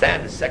don't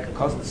understand. The second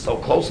cousin is so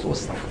close to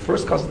us. Like the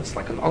first cousin is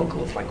like an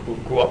uncle. It's like who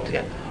grew up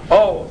together.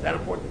 Oh, is that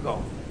important to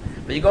go?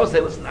 But you go say,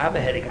 listen, I have a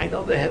headache. I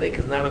know the headache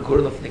is not a good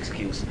enough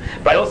excuse.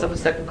 But I also have a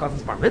second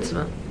cousin's bar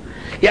mitzvah.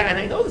 Yeah, and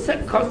I know the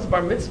second cousin's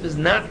bar mitzvah is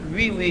not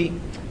really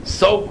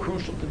so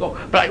crucial to go.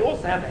 But I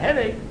also have a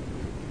headache.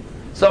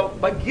 So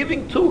by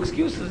giving two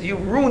excuses,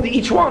 you've ruined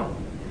each one.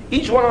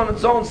 Each one on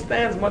its own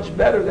stands much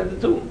better than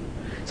the two.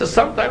 So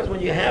sometimes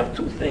when you have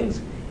two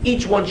things,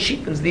 each one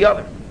cheapens the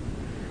other.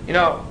 You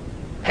know,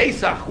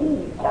 Pesach,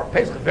 or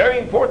Pesach, very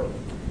important.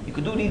 You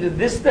could do it either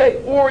this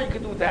day or you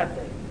could do it that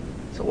day.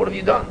 So what have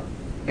you done?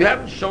 You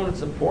haven't shown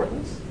its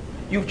importance.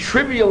 You've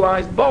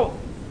trivialized both.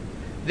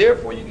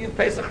 Therefore you give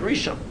Pesach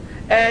Rishon.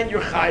 And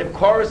you're Chayiv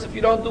Chorus if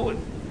you don't do it.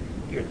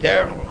 You're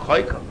Derech or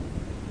Chayka.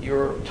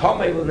 You're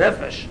Tomei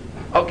L'Nefesh.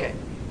 Okay,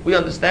 we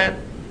understand.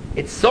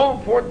 It's so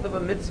important of a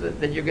mitzvah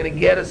that you're going to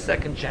get a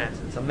second chance.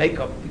 It's a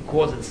makeup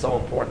because it's so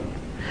important.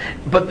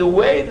 But the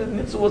way the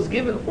mitzvah was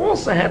given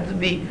also had to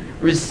be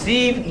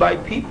received by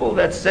people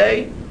that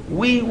say,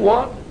 we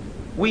want,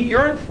 we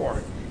yearn for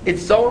it.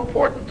 It's so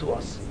important to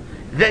us.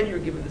 Then you're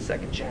given the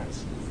second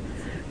chance.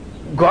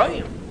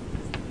 Goyim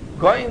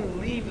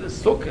leave the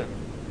sukkah.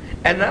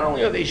 And not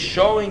only are they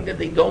showing that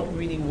they don't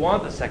really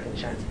want a second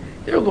chance,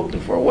 they're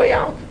looking for a way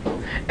out.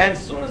 And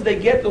as soon as they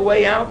get the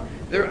way out,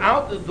 they're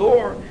out the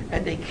door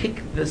and they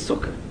kick the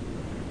sukkah.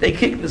 They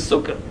kick the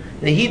sukkah.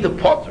 They heed the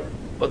potter.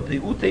 But the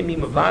utei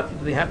mimavati,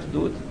 do they have to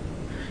do it?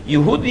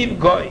 Yehudi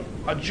goy,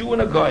 a Jew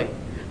and a goy,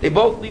 they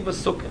both leave a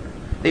sukkah.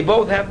 They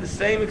both have the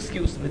same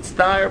excuse.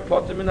 Mitztayr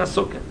potter min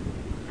sukkah.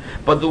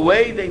 But the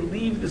way they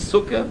leave the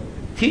sukkah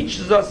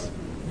teaches us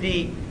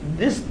the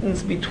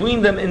distance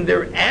between them in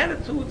their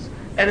attitudes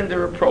and in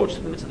their approach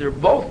to the mitzvah. They're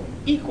both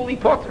equally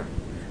potter.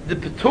 The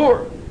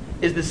patur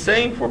is the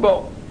same for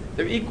both.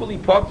 They're equally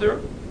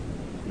potter.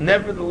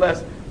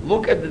 Nevertheless,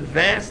 look at the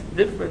vast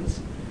difference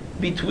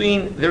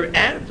between their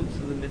attitudes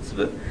to the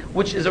mitzvah,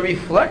 which is a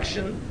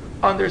reflection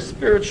on their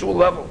spiritual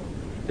level.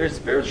 Their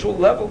spiritual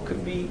level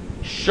can be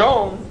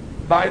shown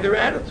by their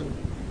attitude,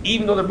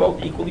 even though they're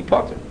both equally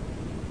potter.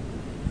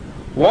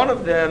 One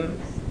of them,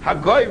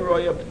 Hagoy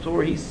Roya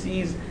Patur, he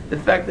sees the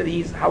fact that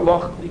he's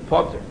halachically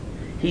potter.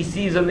 He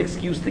sees an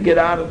excuse to get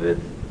out of it.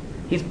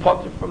 He's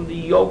potter from the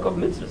yoke of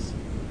mitzvahs.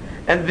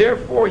 And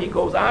therefore he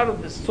goes out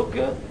of the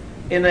sukkah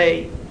in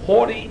a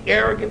haughty,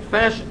 arrogant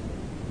fashion.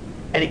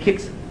 And he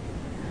kicks it.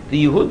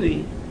 The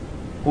Yehudi,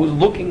 who's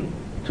looking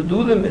to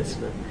do the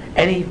mitzvah,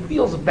 and he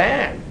feels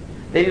bad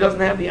that he doesn't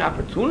have the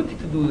opportunity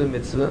to do the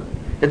mitzvah,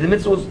 that the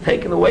mitzvah was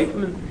taken away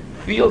from him,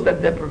 feels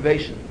that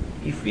deprivation.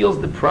 He feels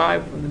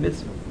deprived from the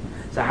mitzvah.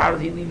 So how does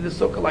he leave the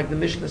sukkah? Like the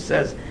Mishnah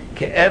says,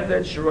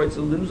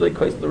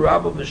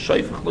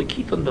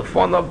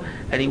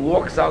 and he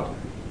walks out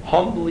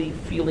humbly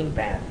feeling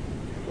bad.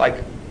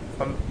 Like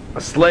a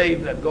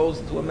slave that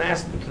goes to a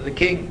master, to the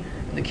king,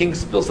 and the king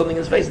spills something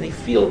in his face, and you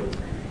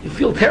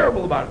feel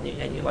terrible about it,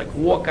 and you like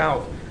walk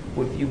out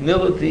with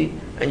humility,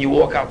 and you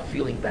walk out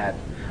feeling bad.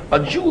 A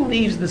Jew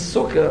leaves the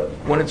sukkah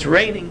when it's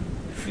raining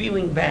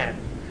feeling bad.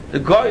 The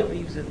guy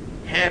leaves it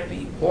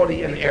happy,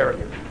 haughty, and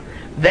arrogant.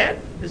 That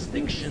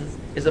distinction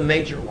is a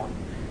major one.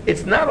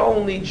 It's not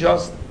only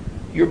just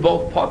you're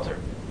both potter,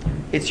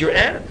 it's your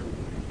attitude.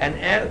 And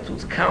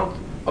attitudes count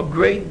a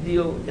great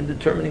deal in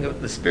determining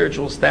the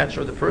spiritual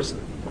stature of the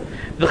person.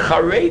 The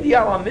Charedi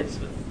ala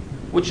mitzvah,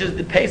 which is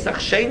the Pesach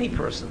Sheni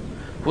person,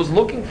 who's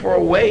looking for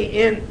a way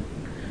in,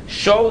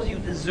 shows you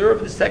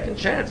deserve the second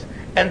chance,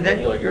 and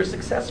then you're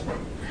successful.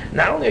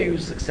 Not only are you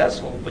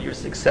successful, but you're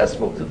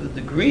successful to the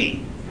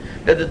degree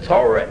that the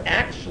Torah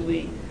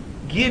actually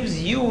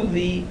gives you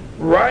the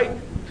right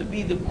to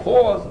be the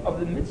cause of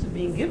the mitzvah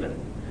being given.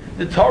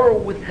 The Torah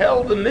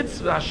withheld the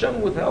mitzvah,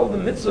 Hashem withheld the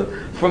mitzvah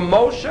from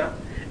Moshe,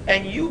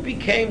 and you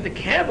became the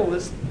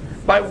catalyst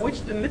by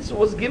which the mitzvah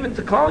was given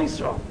to Klal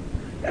Yisrael.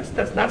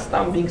 That's not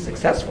stam being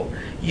successful.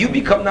 You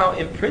become now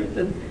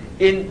imprinted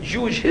in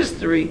Jewish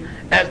history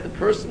as the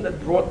person that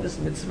brought this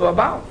mitzvah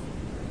about.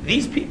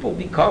 These people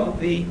become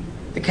the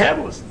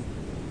catalyst.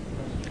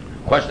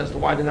 Question as to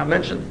why they're not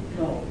mentioned?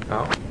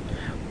 No.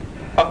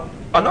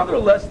 Another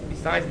lesson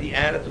besides the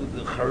attitude,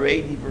 the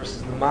Charedi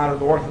versus the modern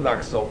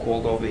Orthodox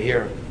so-called over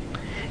here,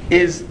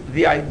 is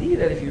the idea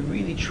that if you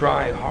really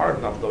try hard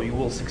enough, though, you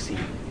will succeed.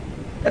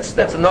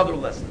 That's another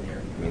lesson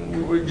here. I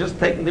mean, we're just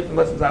taking different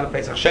lessons out of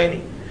Pesach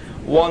Sheni.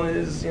 One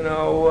is,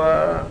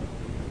 the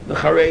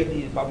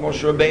Charedi, about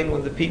Moshe Rabbeinu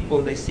and the people,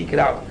 and they seek it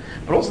out.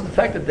 But also the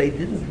fact that they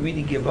didn't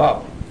really give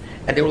up.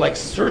 And they were like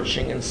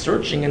searching, and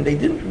they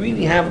didn't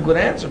really have a good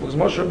answer, because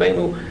Moshe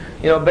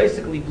Rabbeinu,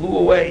 basically blew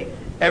away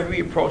every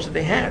approach that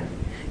they had.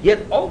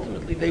 Yet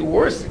ultimately they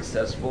were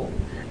successful,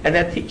 and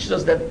that teaches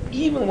us that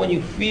even when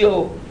you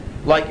feel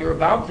like you're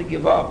about to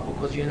give up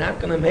because you're not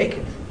going to make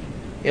it,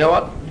 you know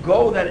what?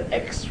 Go that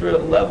extra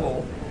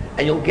level,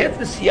 and you'll get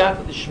the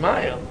siyata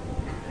d'shmaya.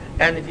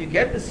 And if you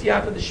get the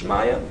siyata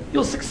d'shmaya,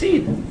 you'll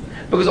succeed,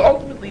 because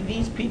ultimately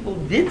these people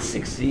did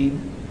succeed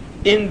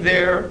in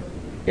their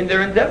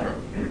endeavor.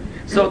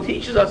 So it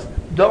teaches us,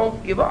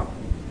 don't give up.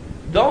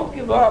 Don't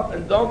give up,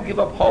 and don't give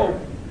up hope,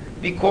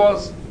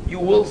 because you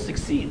will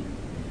succeed.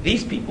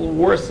 These people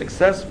were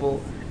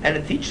successful, and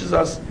it teaches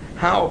us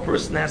how a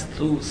person has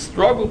to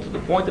struggle to the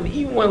point of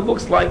even when it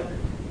looks like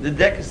the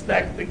deck is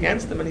stacked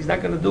against him and he's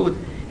not going to do it,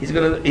 he's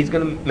going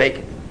to make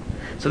it.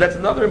 So that's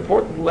another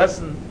important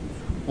lesson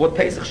what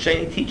Pesach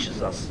Sheni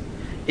teaches us.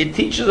 It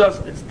teaches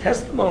us, it's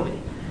testimony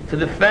to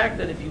the fact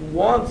that if you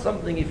want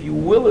something, if you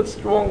will it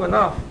strong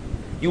enough,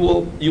 you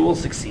will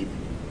succeed.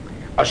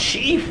 A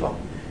she'ifa,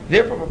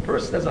 therefore if a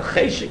person has a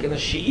cheshik and a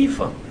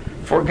she'ifa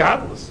for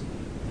godless,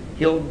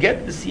 he'll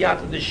get the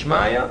siyata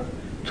d'shmaya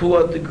to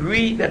a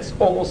degree that's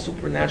almost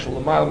supernatural.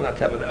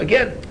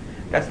 Again,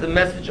 that's the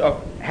message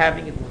of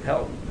having it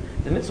withheld.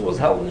 The mitzvah was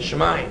held in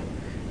Shemayim.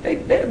 They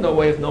have no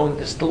way of knowing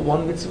there's still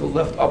one mitzvah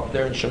left up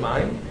there in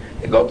Shemayim.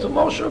 They go to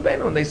Moshe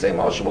Rabbeinu and they say,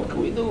 Moshe, what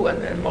can we do?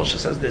 And Moshe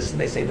says this, and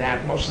they say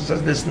that. Moshe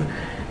says this,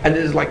 and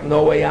there's like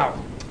no way out.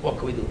 What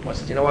can we do? Moshe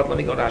says, you know what? Let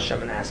me go to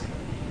Hashem and ask him.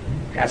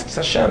 He asks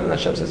Hashem, and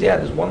Hashem says, yeah,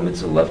 there's one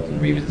mitzvah left in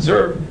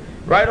reserve.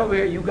 Right over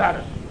here, you got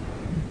it.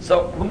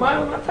 So,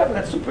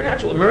 that's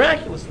supernatural,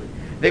 miraculously.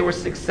 They were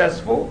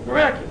successful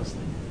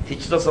miraculously.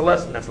 Teaches us a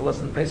lesson. That's a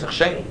lesson in Pesach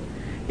Sheni.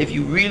 If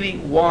you really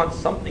want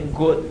something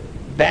good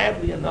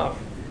badly enough,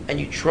 and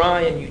you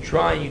try and you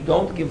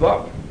don't give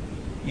up,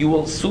 you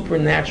will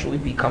supernaturally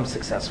become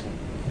successful.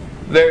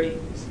 Very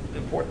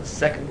important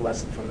second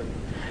lesson from it.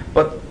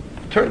 But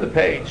turn the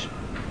page.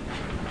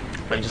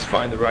 Let me just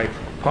find the right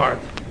part.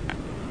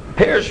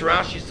 Perish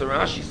Rashi. So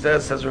Rashi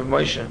says Rav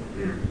Moshe,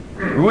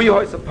 the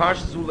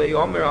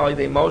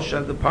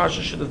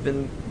Parsha should have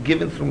been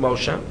given through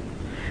Moshe.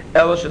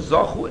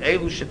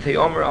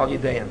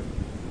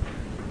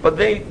 But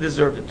they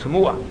deserved it.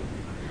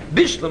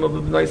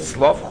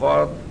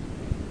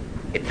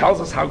 It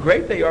tells us how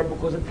great they are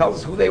because it tells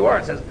us who they were.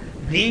 It says,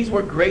 these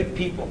were great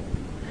people.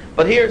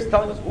 But here it's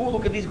telling us, oh,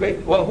 look at these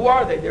great, well, who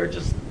are they? They're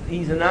just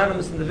these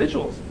anonymous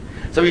individuals.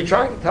 So you're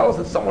trying to tell us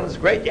that someone is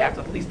great, you have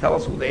to at least tell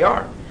us who they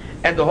are.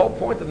 And the whole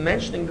point of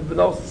mentioning the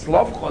B'nos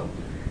Slavchot,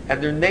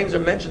 and their names are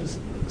mentioned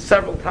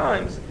several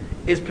times,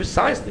 is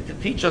precisely to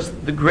teach us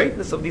the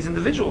greatness of these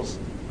individuals.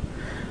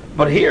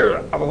 But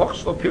here, we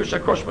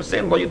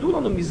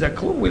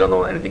don't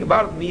know anything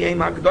about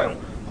it.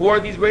 Who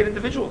are these great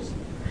individuals?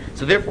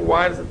 So therefore,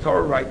 why does the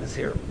Torah write this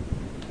here?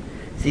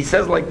 So he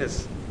says like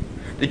this.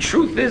 The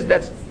truth is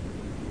that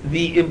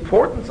the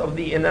importance of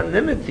the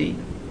anonymity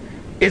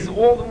is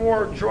all the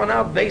more drawn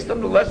out based on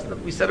the lesson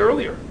that we said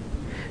earlier.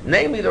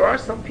 Namely, there are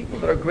some people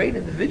that are great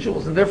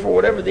individuals, and therefore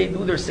whatever they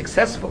do, they're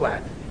successful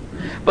at.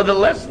 But the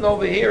lesson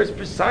over here is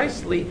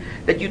precisely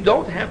that you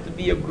don't have to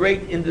be a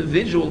great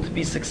individual to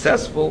be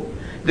successful.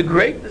 The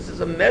greatness is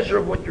a measure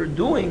of what you're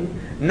doing,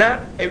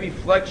 not a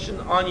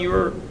reflection on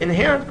your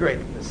inherent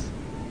greatness.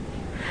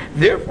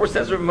 Therefore,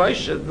 says Rav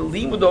Moshe, the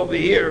limud over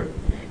here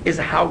is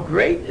how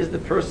great is the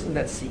person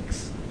that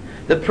seeks.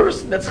 The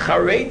person that's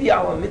Charedi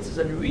ala mitzvahs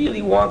and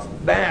really wants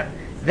bad,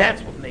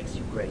 that's what makes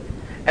you great.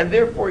 And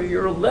therefore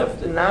you're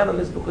left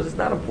anonymous because it's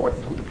not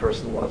important who the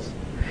person was.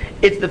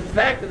 It's the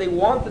fact that they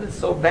wanted it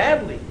so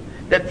badly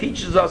that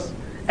teaches us,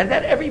 and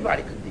that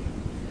everybody could be.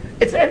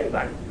 It's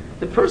anybody.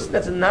 The person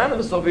that's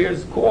anonymous over here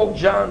is called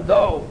John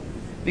Doe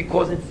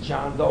because it's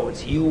John Doe.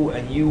 It's you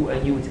and you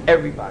and you. It's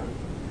everybody.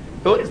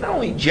 So it's not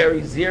only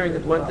Jerry Ziering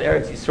that went to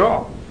Eretz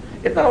Yisrael.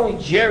 It's not only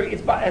Jerry.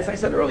 It's, by, as I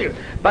said earlier,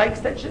 by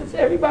extension, it's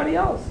everybody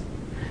else.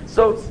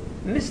 So it's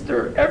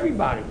Mr.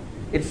 Everybody.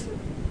 It's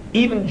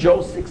even Joe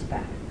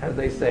Sixpack, as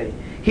they say.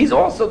 He's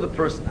also the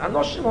person.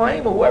 Anoshim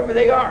Haim, whoever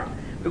they are.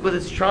 Because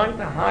it's trying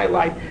to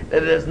highlight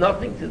that it has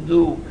nothing to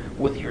do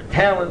with your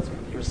talents,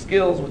 with your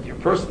skills, with your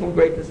personal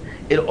greatness.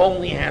 It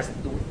only has to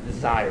do with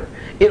desire.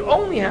 It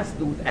only has to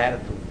do with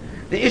attitude.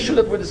 The issue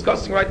that we're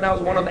discussing right now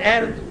is one of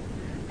attitude.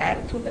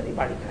 Attitude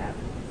anybody can have.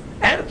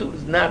 Attitude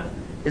is not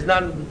in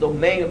the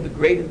domain of the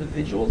great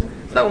individuals.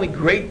 It's not only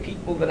great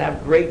people that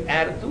have great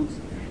attitudes.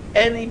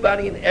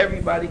 Anybody and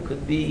everybody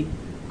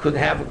could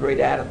have a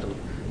great attitude.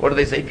 What do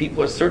they say?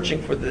 People are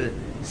searching for the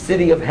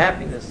city of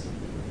happiness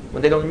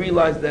when they don't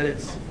realize that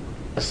it's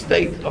a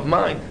state of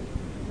mind.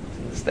 It's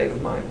in the state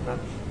of mind, not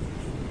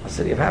a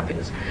city of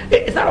happiness.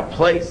 It's not a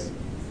place.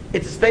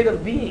 It's a state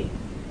of being.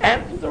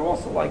 Attitudes are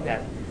also like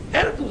that.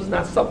 Attitude is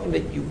not something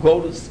that you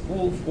go to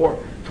school for,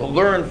 to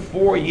learn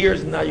 4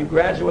 years, and now you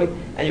graduate,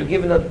 and you're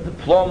given a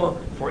diploma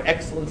for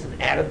excellence in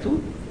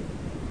attitude.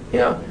 You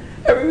know,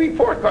 every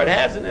report card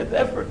has in it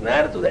effort and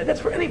attitude.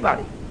 That's for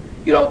anybody.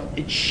 You don't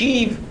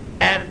achieve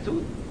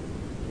attitude.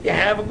 You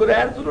have a good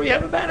attitude or you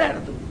have a bad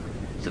attitude.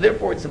 So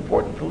therefore it's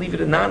important to leave it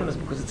anonymous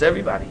because it's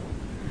everybody.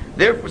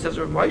 Therefore, says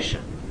Rav Moshe,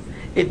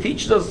 it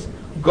teaches us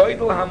how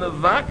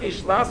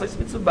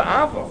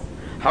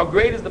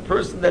great is the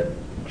person that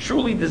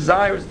truly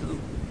desires to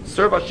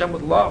serve Hashem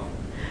with love,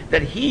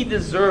 that he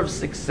deserves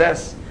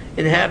success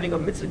in having a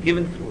mitzvah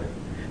given through him.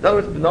 In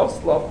other words,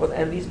 B'nos Slavchot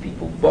and these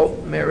people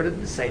both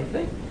merited the same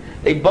thing.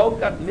 They both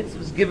got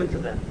mitzvahs given to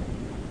them,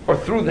 or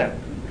through them.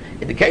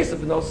 In the case of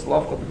B'nos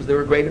Slavchot, because they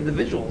were great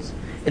individuals.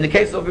 In the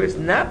case of here, it's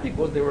not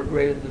because they were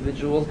great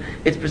individuals,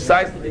 it's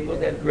precisely because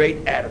they had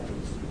great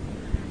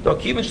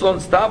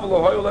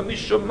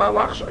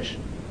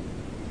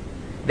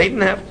They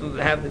didn't have to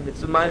have the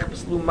mitzvah. If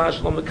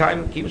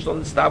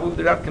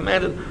they're not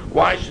commanded,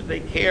 why should they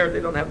care? They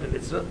don't have the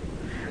mitzvah.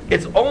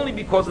 It's only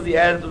because of the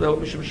attitude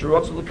of the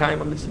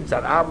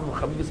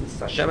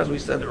Hashem, as we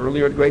said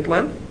earlier at great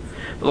length.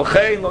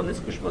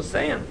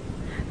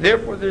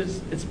 Therefore,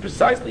 it's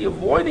precisely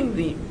avoiding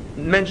the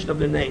mention of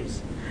their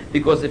names.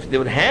 Because if they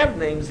would have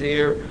names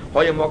here,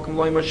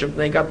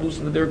 they got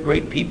loosened that they're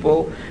great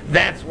people.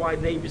 That's why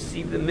they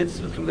received the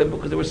mitzvah through them,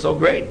 because they were so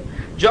great.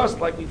 Just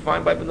like we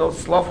find by B'nai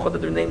Slavcha that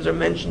their names are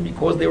mentioned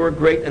because they were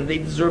great and they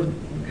deserved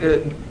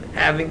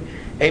having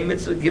a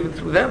mitzvah given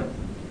through them.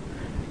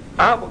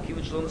 But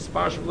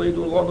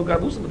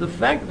the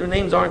fact that their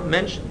names aren't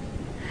mentioned,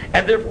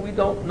 and therefore we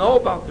don't know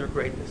about their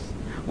greatness,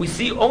 we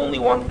see only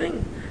one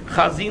thing: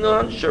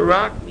 Chazinon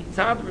Sharak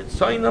Mitzad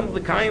Ritzoinam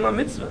L'Kayim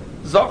Mitzvah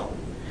Zoch.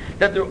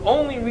 That their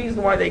only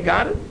reason why they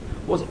got it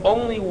was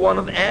only one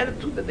of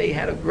attitude, that they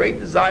had a great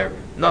desire,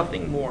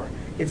 nothing more.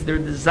 It's their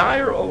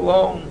desire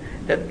alone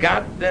that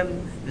got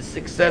them the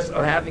success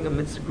of having a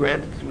mitzvah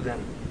granted through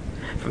them.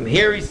 From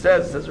here he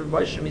says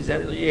Rabbi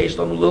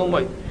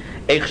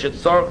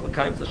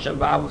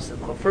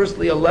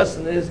firstly, a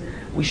lesson is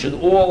we should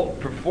all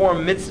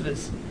perform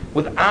mitzvahs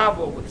with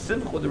avo, with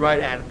simcha, with the right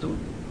attitude.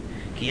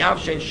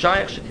 It's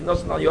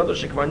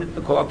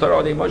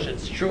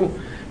true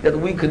that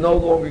we can no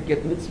longer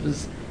get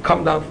mitzvahs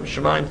come down from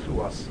Shemaim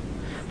through us.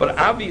 But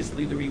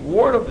obviously the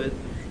reward of it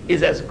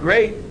is as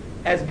great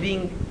as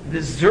being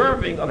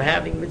deserving of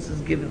having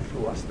mitzvahs given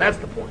through us. That's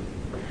the point.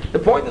 The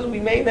point is we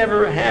may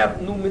never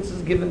have new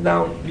mitzvahs given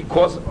down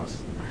because of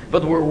us,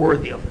 but we're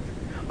worthy of it.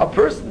 A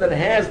person that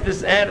has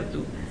this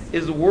attitude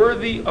is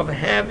worthy of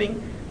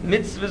having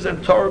mitzvahs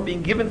and Torah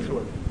being given through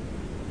him.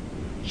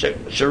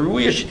 At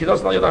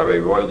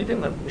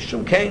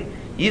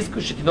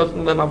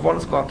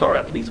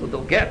least what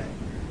they'll get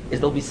is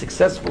they'll be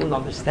successful in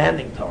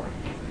understanding Torah.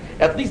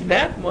 At least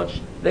that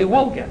much they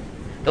will get.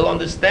 They'll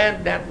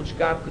understand that which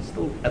God could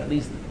still at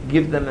least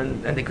give them,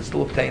 and they could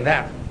still obtain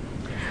that.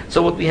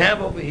 So what we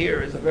have over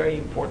here is a very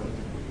important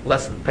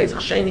lesson. Pesach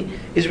Sheni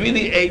is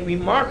really a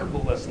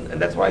remarkable lesson,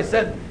 and that's why I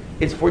said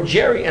it's for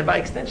Jerry, and by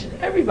extension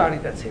everybody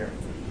that's here.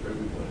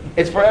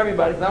 It's for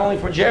everybody. It's not only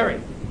for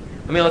Jerry.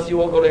 I mean, unless you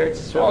all go to Eretz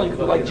Yisrael, you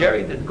could, like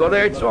Jerry did, go to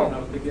Eretz Yisrael.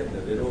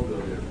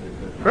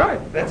 Right,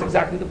 that's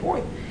exactly the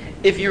point.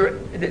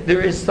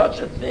 There is such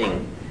a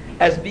thing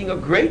as being a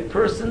great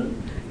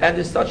person, and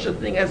there's such a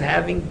thing as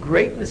having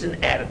greatness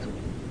in attitude.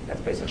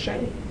 That's Pesach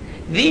Sheni.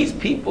 These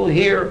people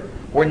here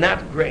were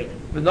not great.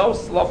 No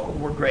Slavchim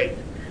were great.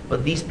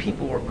 But these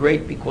people were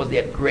great because they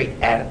had great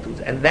attitudes,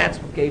 and that's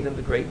what gave them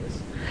the greatness.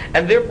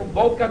 And therefore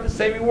both got the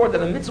same reward,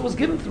 that a mitzvah was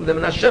given through them,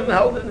 and Hashem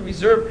held it in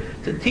reserve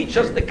to teach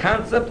us the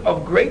concept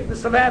of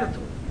greatness of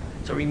attitude.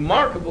 It's a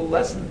remarkable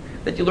lesson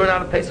that you learn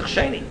out of Pesach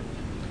Sheni.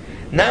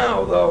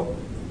 Now, though,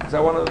 because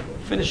I want to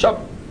finish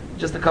up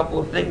just a couple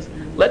of things,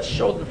 let's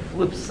show the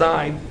flip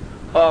side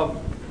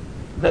of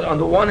that. On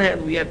the one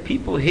hand, we had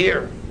people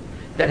here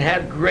that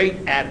had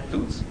great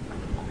attitudes,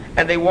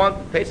 and they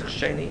want Pesach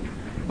Sheni,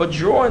 but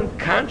draw in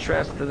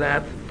contrast to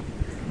that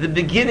the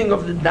beginning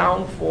of the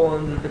downfall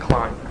and the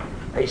decline.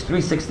 Page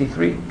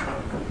 363.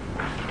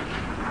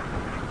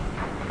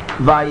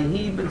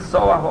 Vayihi ben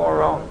Soah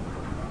ha'oron.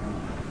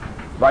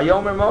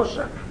 Vayomer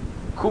Moshe.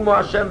 Kumo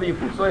Hashem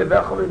v'yifutzo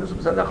yevecha v'yinusu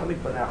b'sadecha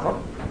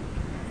mikpanecha.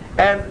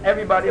 And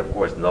everybody, of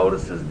course,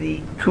 notices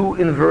the two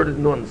inverted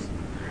nuns.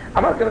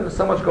 I'm not going to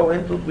so much go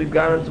into it. We've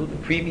gone into the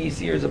previous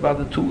years about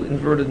the two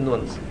inverted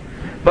nuns.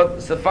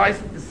 But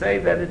suffice it to say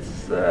that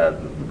it's the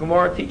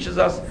Gemara teaches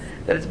us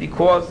that it's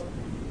because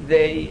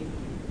they,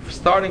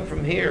 starting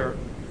from here,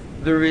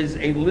 there is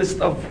a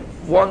list of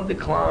one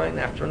decline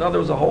after another.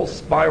 There's a whole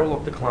spiral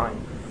of decline.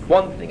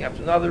 One thing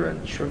after another,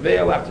 and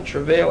travail after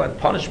travail, and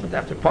punishment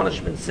after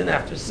punishment, sin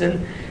after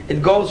sin.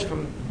 It goes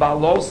from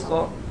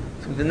Baha'alotcha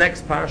to the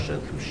next Parsha,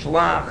 to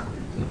Shlach,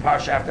 to the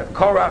Parsha after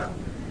Korach.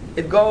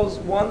 It goes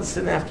one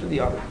sin after the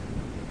other.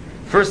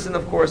 First sin,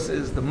 of course,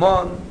 is the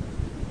Mon,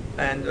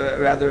 and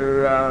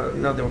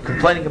they were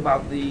complaining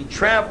about the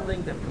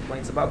traveling, then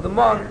complaints about the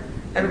Mon,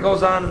 and it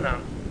goes on and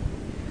on.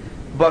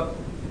 But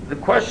the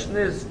question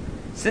is,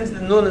 since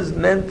the Nun is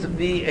meant to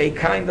be a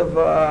kind of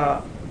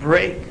a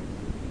break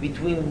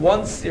between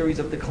one series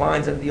of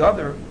declines and the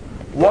other,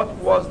 what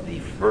was the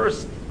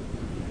first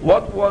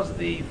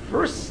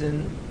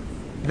sin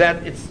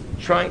that it's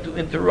trying to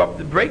interrupt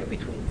the break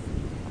between?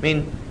 I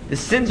mean, the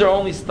sins are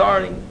only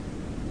starting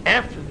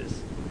after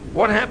this.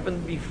 What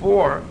happened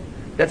before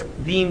that's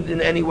deemed in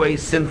any way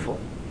sinful?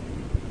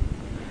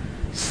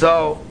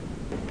 So,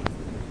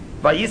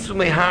 Vayisu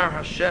mehar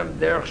Hashem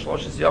derech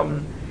shloshes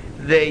yom,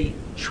 they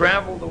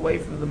traveled away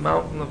from the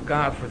mountain of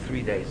God for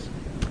 3 days,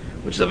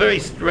 which is a very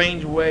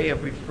strange way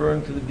of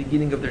referring to the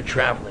beginning of their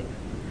traveling.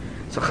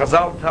 So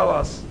Chazal tell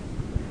us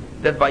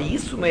that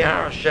Vayisu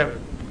mehar Hashem,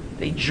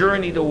 they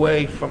journeyed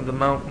away from the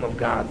mountain of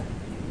God.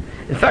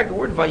 In fact, the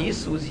word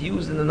Vayisu is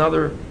used in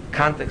another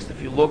context.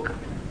 If you look,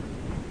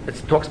 it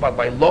talks about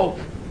by Lot,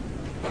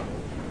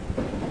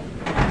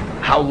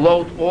 how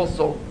Lot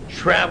also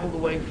traveled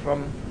away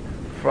from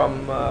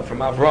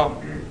Avram.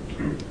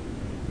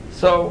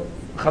 So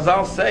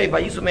Chazal say,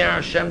 "Vayisu me'ar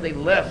Hashem," they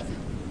left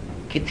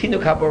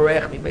Kitinuk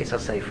haborech mi beis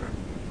hasefer,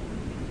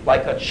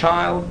 like a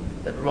child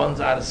that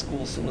runs out of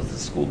school as soon as the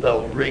school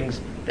bell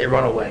rings, they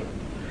run away.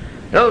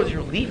 In other words,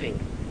 you're leaving,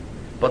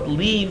 but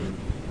leave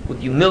with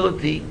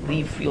humility,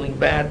 leave feeling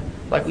bad,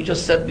 like we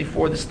just said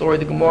before the story of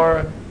the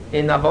Gemara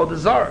in Avodah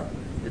Zarah,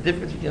 the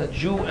difference between a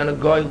Jew and a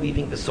guy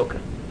leaving the sukkah.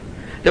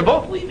 They're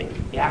both leaving.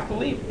 You have to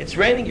leave. It's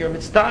raining, you're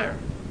mitzvah.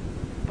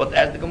 But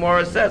as the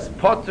Gemara says,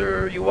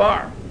 potter you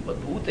are, but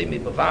b'utei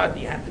mibavad,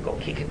 you have to go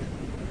kick it.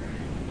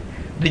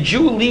 The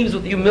Jew leaves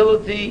with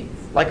humility,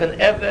 like an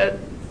eved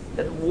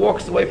that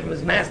walks away from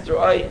his master.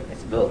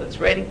 It's built, it's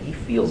raining. He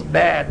feels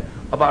bad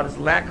about his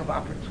lack of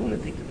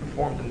opportunity to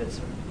perform the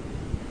mitzvah.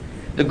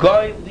 The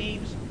guy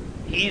leaves,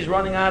 he's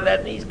running out of that,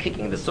 and he's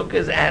kicking the sukkah,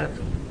 his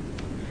attitude.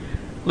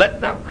 Let's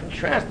now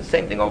contrast the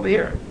same thing over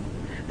here.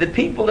 The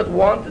people that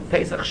wanted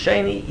Pesach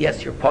Sheni,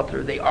 yes, you're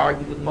potter. They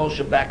argued with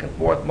Moshe back and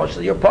forth. Moshe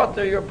said, you're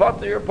potter, you're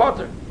potter, you're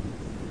potter.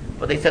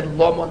 But they said,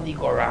 Loma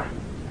nigora.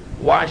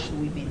 Why should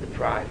we be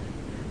deprived?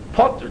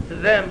 Potter to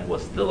them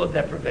was still a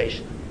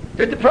deprivation.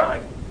 They're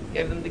deprived. I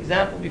gave them the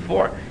example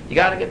before. You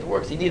got to get to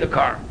work, so you need a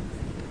car.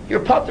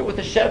 You're potter with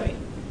a Chevy.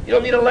 You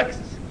don't need a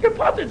Lexus. You're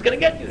potter. It's going to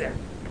get you there.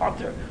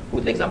 Potter.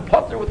 Who thinks I'm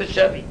potter with a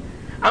Chevy?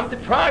 I'm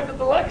deprived of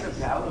the Lexus.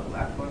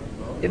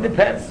 It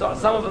depends. So,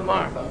 some of them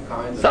are.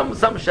 Some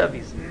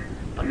Chevys.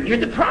 But you're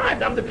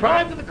deprived. I'm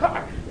deprived of the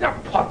car. You're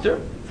not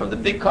potter from the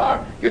big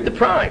car. You're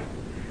deprived.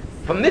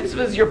 From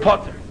mitzvahs, you're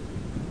potter.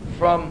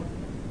 From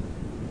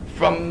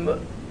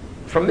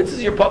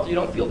mitzvahs, you're potter. You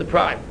don't feel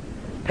deprived.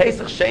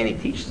 Pesach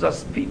Sheni teaches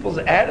us people's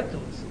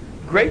attitudes.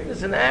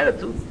 Greatness in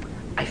attitude.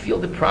 I feel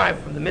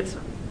deprived from the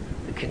mitzvah.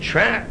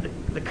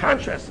 The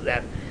contrast to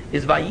that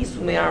is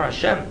Vayisu me'ar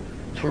Hashem,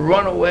 to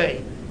run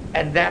away,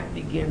 and that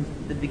begins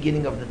the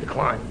beginning of the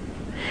decline.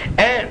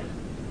 And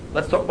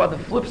let's talk about the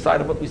flip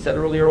side of what we said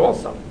earlier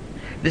also.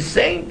 The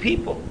same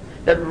people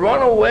that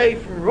run away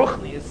from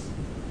Ruchniyos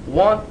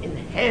want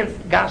enhanced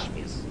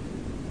Gashmis.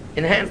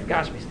 Enhanced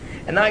Gashmis.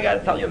 And now I got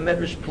to tell you a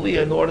Medrash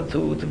Pliya in order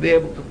to be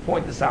able to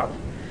point this out.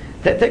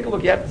 Take a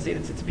look, you have to see it.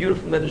 It's a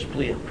beautiful Medrash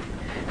Pliya.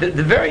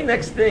 The very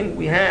next thing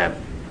we have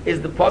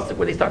is the pasuk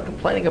where they start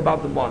complaining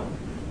about the money.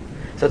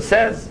 So it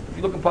says, if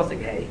you look in pasuk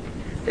Hey,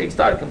 they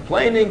started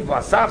complaining,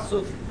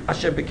 Vasafsuf,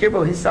 Asher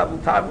Bekirbo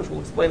Hisabu Tav, which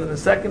we'll explain in a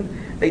second.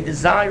 They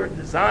desire,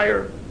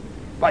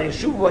 by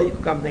Yeshua,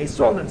 Yikukam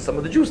Neisol, and some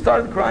of the Jews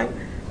started crying,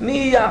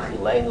 Mi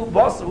Yachilenu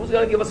Basa, who's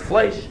going to give us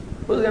flesh?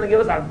 Who's going to give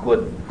us our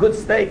good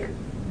steak?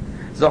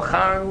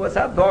 Zochan was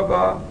our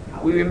doga.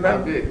 We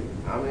remember.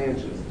 How many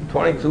inches?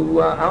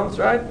 22 ounce,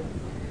 right?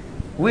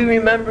 We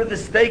remember the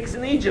steaks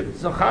in Egypt.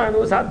 Zochan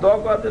was our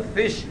doga, the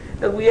fish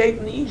that we ate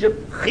in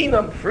Egypt,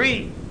 chinam,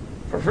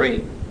 for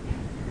free,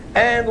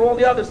 and all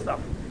the other stuff.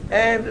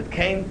 And it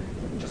came,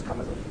 just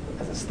come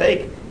as a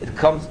steak. It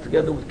comes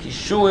together with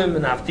kishuim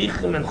and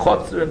avtichim and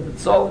chotzer and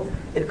bitzol.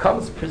 It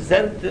comes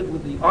presented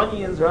with the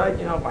onions, right?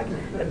 You know, like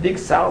a big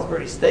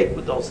Salisbury steak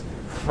with those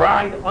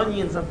fried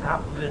onions on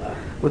top of it,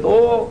 with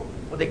all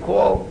what they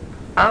call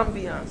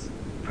ambiance,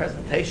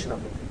 presentation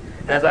of it.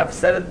 And as I've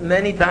said it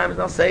many times,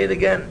 and I'll say it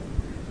again,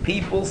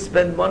 people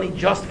spend money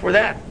just for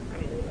that. I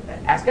mean,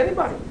 ask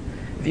anybody.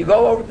 If you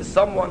go over to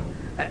someone,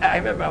 I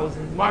remember I was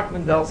in Mark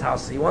Mendel's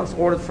house. He once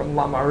ordered from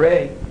La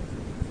Marais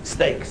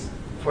steaks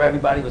for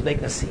everybody who was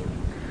making a scene.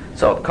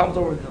 So it comes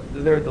over,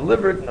 they're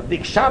delivered in a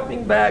big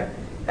shopping bag,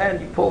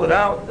 and you pull it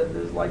out, and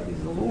there's like these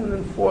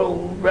aluminum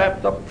foil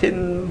wrapped up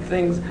tin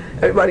things.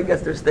 Everybody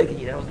gets their steak and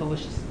eat it. It was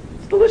delicious.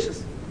 It's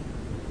delicious.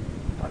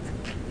 But,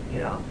 you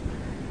know,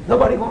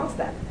 nobody wants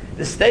that.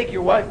 The steak,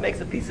 your wife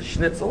makes a piece of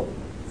schnitzel,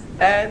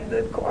 and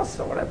it costs,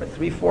 or whatever,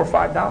 $3, $4,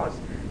 $5.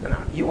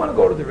 Now, you want to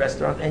go to the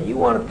restaurant, and you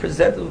want to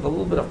present it with a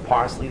little bit of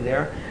parsley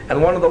there,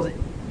 and one of those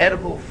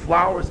edible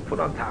flowers put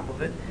on top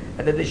of it,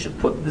 and then they should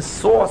put the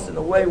sauce in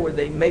a way where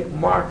they make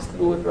marks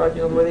through it, right?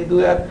 You know the way they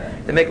do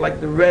that? They make like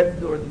the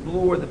red or the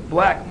blue or the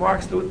black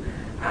marks through it.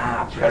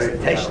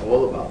 Presentation.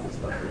 All about this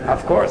stuff.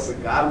 Of course.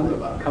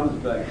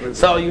 Comes back.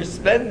 So you're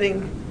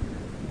spending,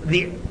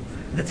 the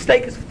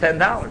steak is for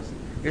 $10.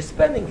 You're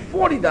spending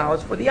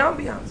 $40 for the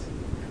ambiance.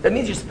 That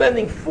means you're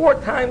spending 4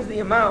 times the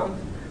amount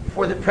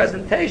for the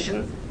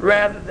presentation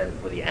rather than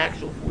for the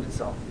actual food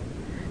itself.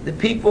 The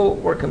people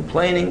were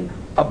complaining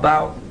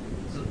about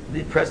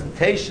the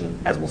presentation,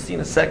 as we'll see in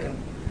a second.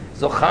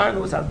 Zochan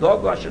was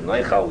hadogah asher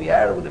noicha. We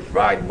had it with the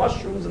fried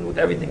mushrooms and with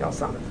everything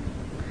else on it.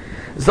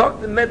 Zok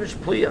the Medrash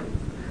Pliya.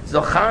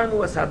 Zochan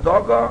was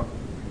hadogah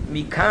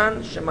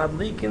mikan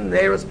shemadlikin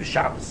neiros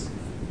b'Shabbos.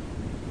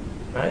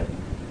 Right?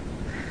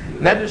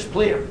 Medrash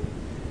Pliya.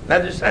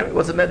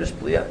 What's a Medrash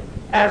Pliya?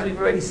 As we've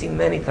already seen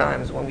many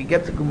times, when we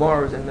get to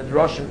Gemaras and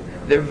Midrashim,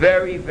 they're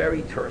very,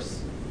 very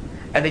terse.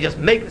 And they just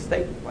make a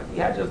statement, like we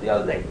had just the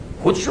other day.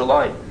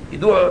 Hutshruloi. You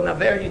do a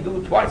naver, you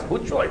do it twice.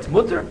 Hutshruloi, it's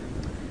mutter.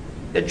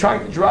 They're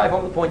trying to drive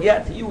home the point.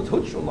 Yeah, to you it's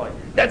hutshruloi.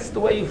 That's the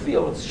way you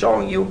feel. It's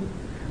showing you.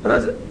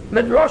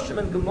 Midrashim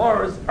and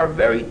Gemaras are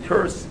very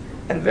terse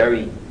and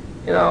very,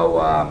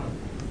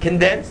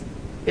 condensed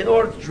in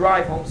order to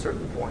drive home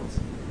certain points.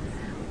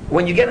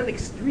 When you get an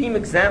extreme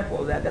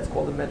example of that, that's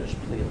called a medrash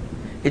pliyah.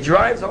 It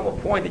drives home a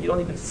point that you don't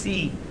even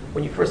see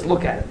when you first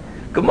look at it.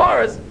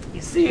 Gemaras,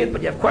 you see it,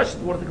 but you have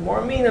questions. What does the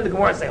Gemara mean? And the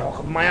Gemara say,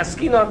 "Oh,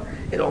 ma'askinan."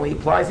 It only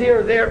applies here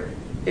or there.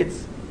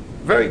 It's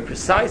very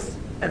precise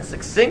and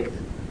succinct,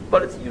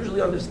 but it's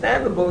usually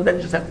understandable, and then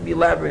it just has to be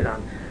elaborated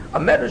on. A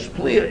medrash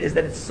pliyah is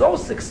that it's so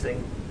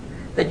succinct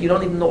that you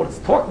don't even know what it's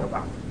talking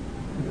about.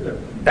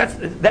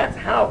 That's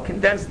how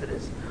condensed it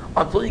is.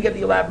 Until you get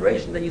the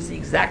elaboration, then you see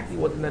exactly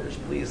what the medrash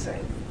pliyah is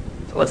saying.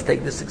 So let's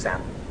take this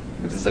example.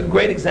 This is a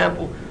great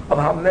example of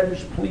how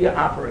medrash pliyah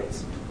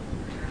operates.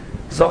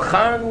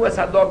 Zochan was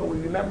hadoga. We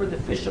remember the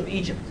fish of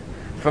Egypt.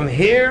 From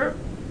here,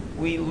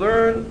 we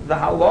learn the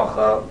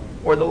halacha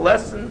or the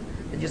lesson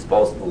that you're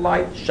supposed to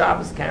light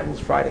Shabbos candles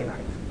Friday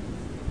night.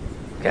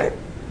 Okay?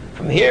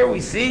 From here,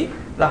 we see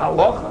the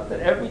halacha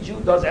that every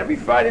Jew does every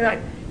Friday night.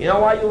 You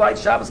know why you light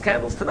Shabbos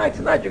candles tonight?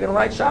 Tonight you're going to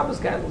light Shabbos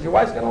candles. Your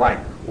wife's going to light.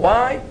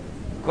 Why?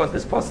 Because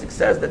this pasuk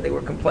says that they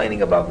were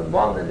complaining about the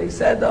man, and they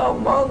said, "Oh,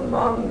 man,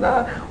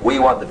 we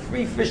want the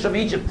free fish of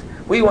Egypt.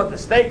 We want the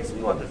steaks.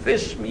 We want the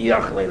fish.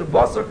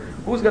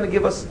 Who's going to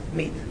give us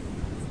meat?"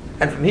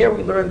 And from here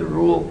we learn the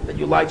rule that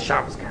you light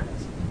Shabbos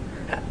candles.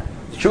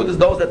 It's true, there's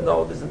those that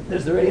know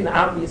there's already an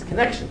obvious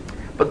connection,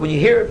 but when you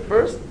hear it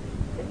first,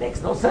 it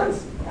makes no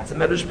sense. That's a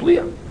medrash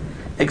pliyah.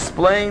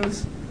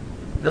 Explains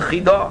the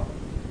chidah.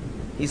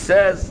 He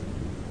says,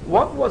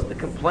 what was the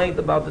complaint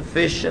about the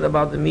fish and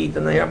about the meat?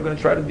 And here I'm going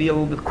to try to be a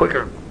little bit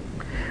quicker.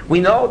 We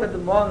know that the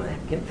man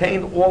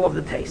contained all of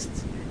the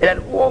tastes. It had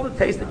all the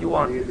tastes that you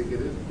want.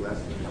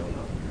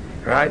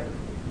 Right?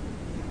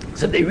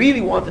 So they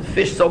really wanted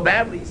fish so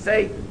badly.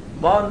 Say,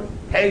 man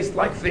tastes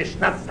like fish,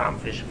 not some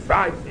fish,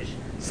 fried fish,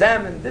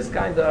 salmon, this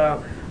kind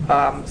of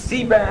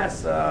sea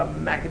bass,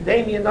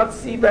 macadamia nut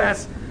sea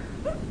bass.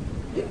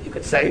 You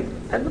could say,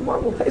 and the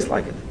man will taste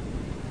like it.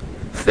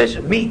 Fish,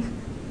 meat,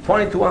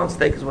 22-ounce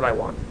steak is what I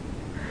want.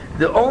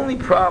 The only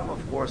problem,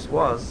 of course,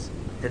 was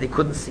that they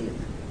couldn't see it.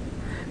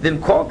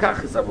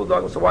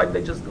 So why did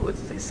they just do it?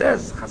 He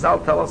says,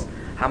 Chazal tell us,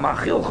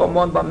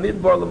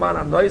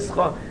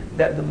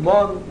 that the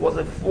man was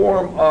a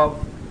form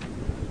of,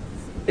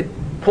 it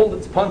pulled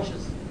its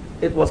punches.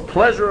 It was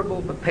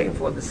pleasurable but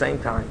painful at the same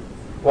time.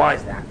 Why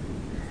is that?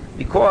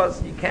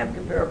 Because you can't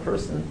compare a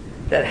person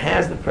that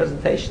has the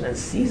presentation and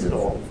sees it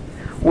all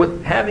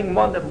with having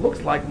one that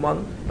looks like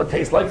one but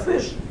tastes like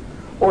fish.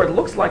 Or it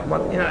looks like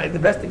one. The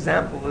best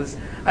example is,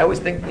 I always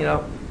think,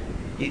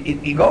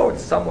 you go to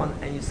someone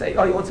and you say,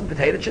 "Oh, you want some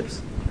potato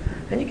chips?"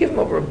 And you give them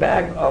over a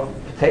bag of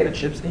potato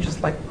chips and you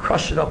just like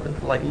crush it up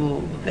into like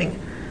little thing.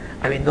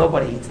 I mean,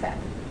 nobody eats that.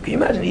 Can you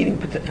imagine eating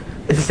potato?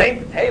 It's the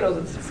same potatoes,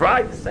 it's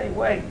fried the same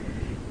way.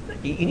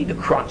 You need to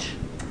crunch.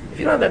 If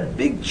you don't have that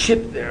big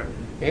chip there,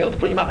 you're able to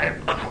put your mouth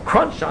and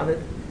crunch on it,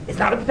 it's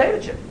not a potato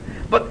chip.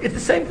 But it's the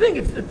same thing.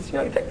 It's you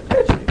take the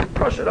potato chip, you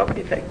crush it up, and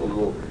you take the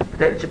little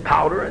potato chip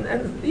powder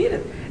and eat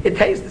it. It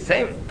tastes the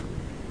same.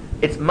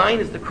 It's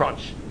minus the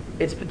crunch.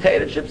 It's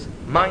potato chips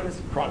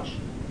minus crunch.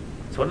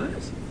 That's what it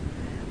is.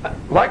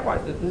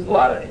 Likewise, there's a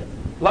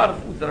lot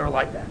of foods that are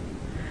like that.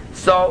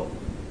 So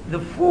the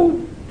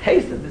food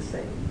tasted the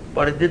same,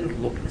 but it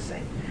didn't look the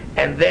same.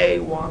 And they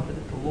wanted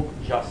it to look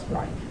just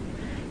right.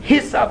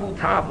 Hisabu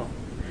tava.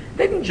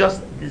 They didn't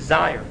just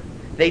desire.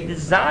 They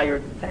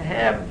desired to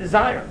have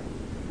desire.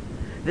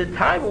 The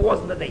taiva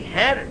wasn't that they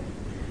had it.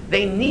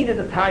 They needed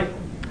a taiva.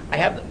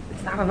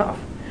 It's not enough.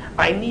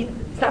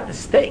 It's not the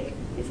steak,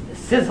 it's the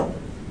sizzle.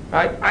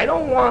 Right? I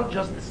don't want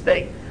just the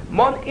steak.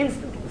 One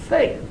instant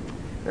steak.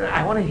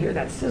 I want to hear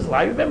that sizzle.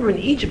 I remember in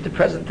Egypt the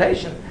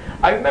presentation.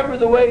 I remember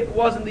the way it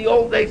was in the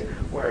old days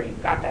where you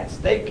got that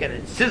steak and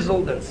it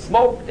sizzled and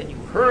smoked and you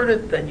heard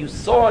it and you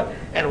saw it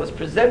and it was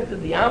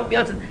presented, the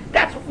ambiance. And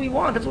that's what we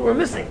want. That's what we're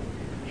missing.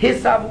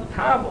 Hisabu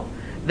tava.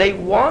 They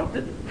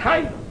wanted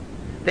taiva.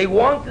 They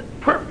wanted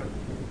perfect.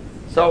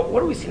 So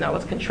what do we see now?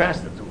 Let's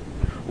contrast the two.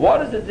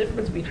 What is the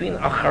difference between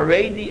a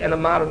Charedi and a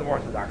modern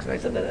Orthodox? And I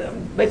said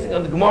that basically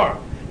on the Gemara.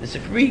 The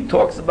Sifri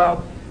talks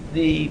about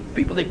the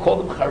people, they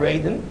call them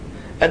Charedim,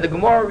 and the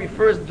Gemara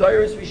refers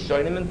Doros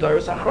Rishonim and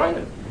Doros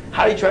Achronim.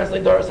 How do you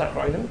translate Doros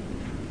Achronim?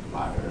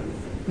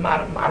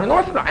 Modern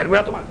Orthodox. And we're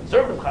not talking about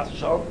conservative Chas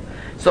v'Shalom.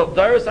 So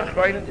Doros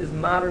Achronim is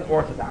modern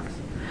Orthodox.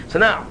 So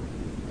now,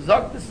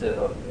 Zok the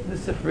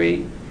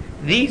Sifri,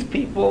 these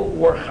people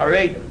were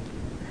Charedim.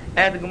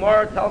 And the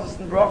Gemara tells us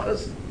in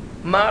Brachas,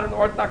 modern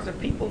Orthodox are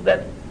people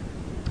that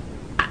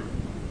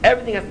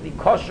everything has to be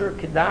kosher,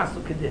 kedas,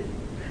 or kedid.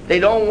 They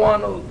don't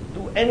want to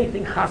do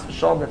anything chas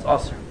v'shalom that's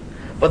usher.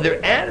 But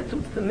their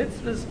attitudes to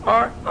mitzvahs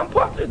are, I'm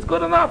popular, it's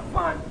good enough,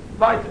 fine,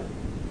 weiter.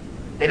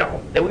 They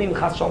wouldn't even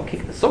chas v'shalom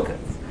kick the sukkah.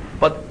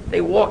 But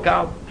they walk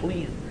out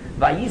pleased.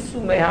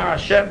 Vayisu mehar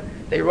Hashem,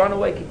 they run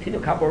away,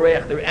 continue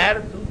kaboreach. Their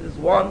attitude is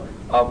one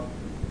of,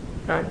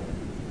 right?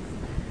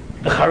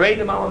 The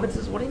Charedim al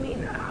mitzvahs, what do you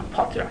mean? I'm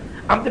popular,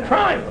 I'm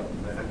deprived.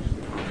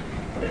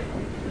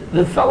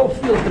 The fellow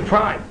feels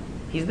deprived.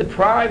 He's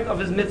deprived of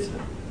his mitzvah.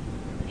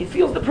 He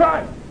feels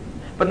deprived.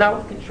 But now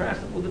it's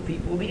contrasted with the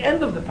people at the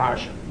end of the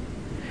Parsha.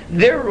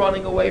 They're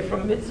running away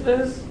from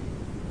mitzvahs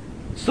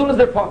as soon as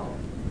they're popular.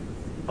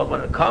 But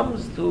when it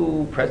comes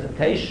to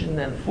presentation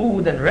and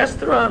food and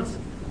restaurants,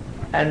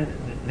 and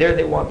there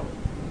they want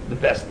the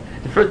best.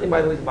 The first thing,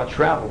 by the way, is about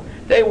travel.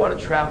 They want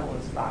to travel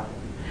in style.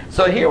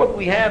 So here what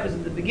we have is,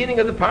 in the beginning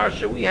of the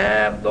Parsha, we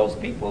have those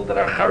people that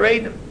are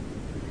Charedim.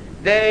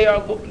 They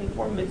are looking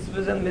for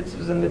mitzvahs and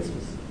mitzvahs and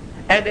mitzvahs.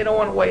 And they don't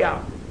want to weigh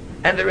out.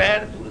 And their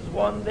attitude is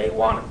one, they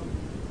want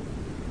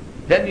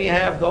it. Then we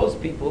have those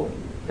people,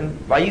 and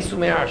Vayisu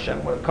Me'ar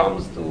Hashem, when it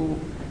comes to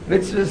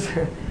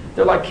mitzvahs,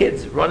 they're like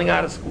kids running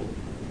out of school.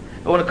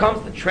 But when it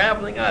comes to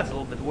traveling, it's a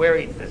little bit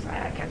wary. It says,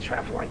 I can't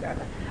travel like that.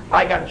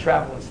 I got to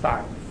travel in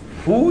style.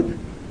 Food,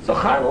 so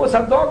Chaim was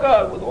a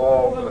dog with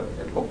all the,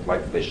 it looked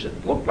like fish,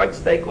 it looked like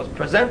steak, it was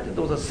presented,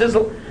 there was a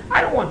sizzle. I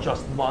don't want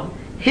just one.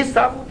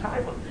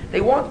 Hisavutaiva. They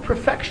want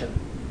perfection.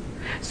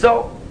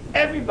 So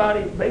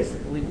everybody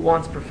basically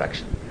wants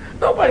perfection.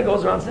 Nobody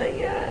goes around saying,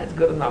 yeah, it's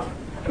good enough.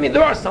 I mean,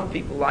 there are some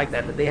people like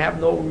that they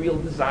have no real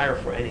desire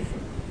for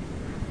anything.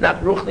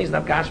 Not Ruchnis,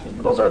 not Gashmis,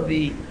 but those are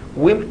the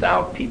wimped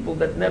out people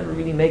that never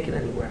really make it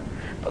anywhere.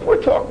 But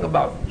we're talking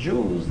about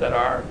Jews that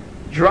are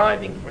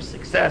driving for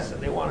success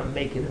and they want to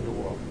make it in the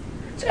world.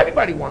 So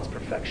everybody wants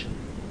perfection.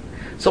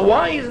 So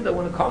why is it that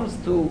when it comes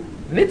to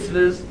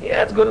mitzvahs,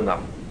 yeah, it's good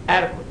enough,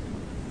 adequate.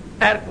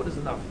 Adequate is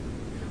enough.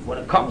 When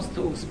it comes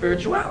to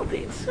spirituality,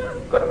 it's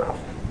good enough.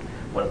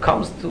 When it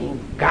comes to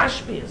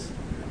Gashmias,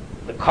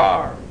 the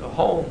car, the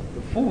home,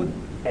 the food,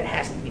 it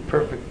has to be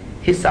perfect.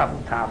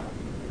 Hisav utav.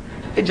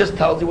 It just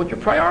tells you what your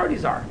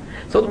priorities are.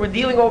 So what we're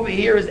dealing over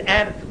here is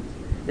attitudes.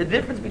 The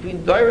difference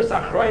between Doros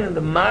Achroin and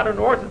the modern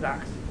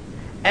Orthodox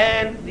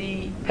and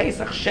the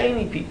Pesach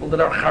Sheni people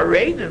that are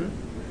Charedim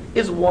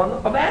is one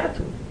of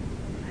attitude.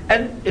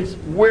 And it's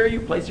where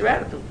you place your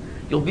attitude.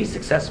 You'll be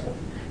successful.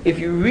 If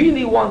you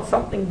really want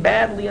something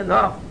badly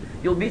enough,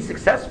 you'll be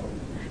successful.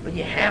 But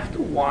you have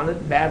to want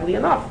it badly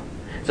enough.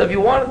 So if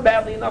you want it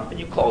badly enough and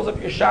you close up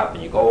your shop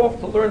and you go off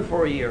to learn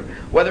for a year,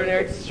 whether in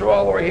Eretz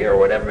Yisrael or here or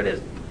whatever it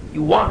is,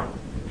 you want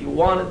it. You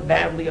want it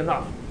badly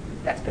enough.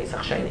 That's Pesach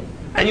Sheni.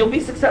 And you'll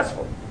be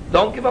successful.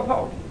 Don't give up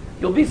hope.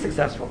 You'll be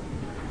successful.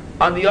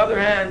 On the other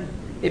hand,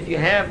 if you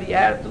have the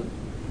attitude,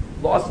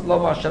 loss of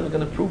love Hashem is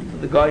going to prove to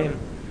the Goyim,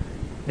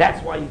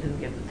 that's why you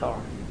didn't get the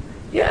Torah.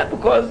 Yeah,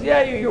 because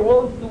you're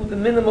willing to do the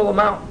minimal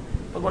amount.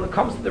 But when it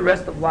comes to the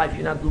rest of life,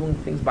 you're not doing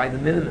things by the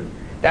minimum.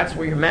 That's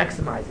where you're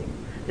maximizing.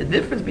 The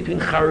difference between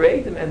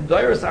Charedim and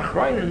Doros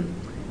Achronim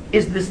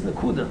is this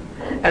Nakuda.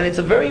 And it's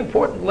a very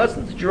important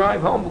lesson to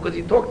drive home, because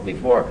you talked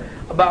before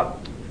about,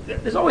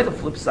 there's always a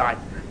flip side,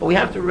 but we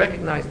have to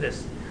recognize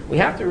this. We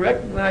have to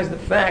recognize the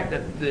fact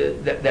that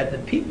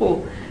the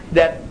people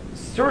that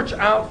search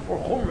out for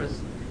chumras,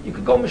 you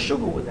could go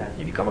meshuggah with that.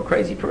 You become a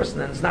crazy person,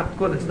 and it's not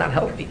good, it's not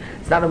healthy,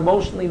 it's not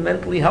emotionally,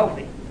 mentally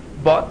healthy.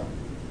 But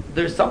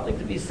there's something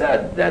to be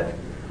said that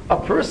a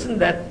person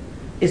that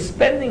is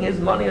spending his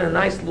money on a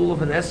nice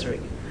lulav and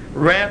esrog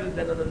rather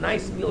than on a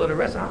nice meal at a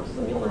restaurant. How much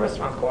does a meal in a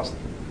restaurant cost?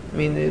 I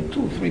mean,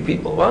 2-3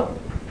 people, what?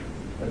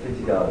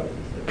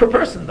 $50. Per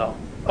person, though.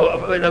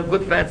 In a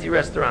good fancy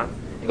restaurant.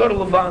 You go to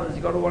Levanas,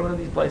 you go to one of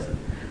these places.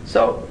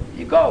 So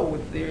you go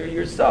with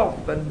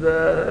yourself and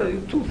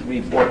 2,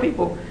 3, 4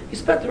 people. You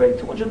spent already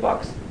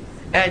 $200,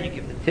 and you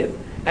give the tip.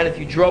 And if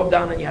you drove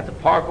down and you had to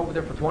park over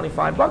there for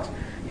 $25,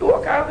 you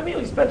walk out of the meal.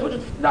 You spent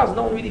 $250.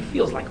 No one really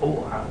feels like,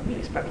 oh, I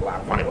really spent a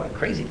lot of money. What a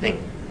crazy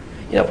thing.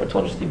 You know, for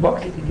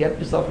 $250, you can get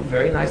yourself a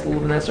very nice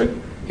lulav and esrog.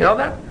 You know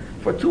that?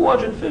 For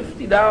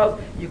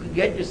 $250, you can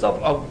get yourself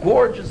a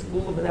gorgeous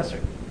lulav and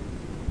esrog.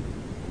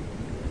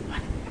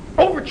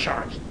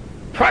 Overcharged.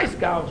 Price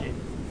gouging.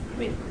 I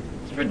mean,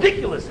 it's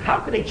ridiculous. How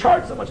could they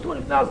charge so much?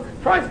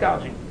 $250 price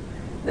gouging.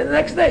 Then the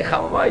next day,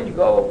 you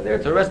go over there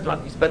to a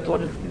restaurant, you spend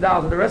 $250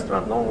 at the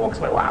restaurant, no one walks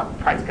away, wow,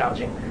 price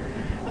gouging.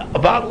 A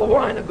bottle of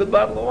wine, a good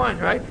bottle of wine,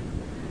 right?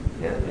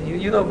 Yeah,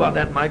 you know about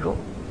that, Michael.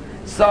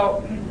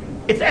 So,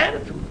 it's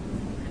attitude.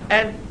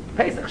 And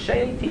Pesach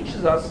Sheni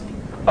teaches us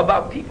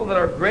about people that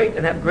are great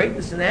and have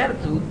greatness in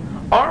attitude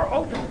are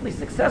ultimately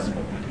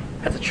successful.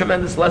 That's a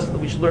tremendous lesson that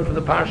we should learn from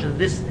the Parsha,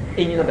 this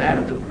union of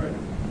attitude.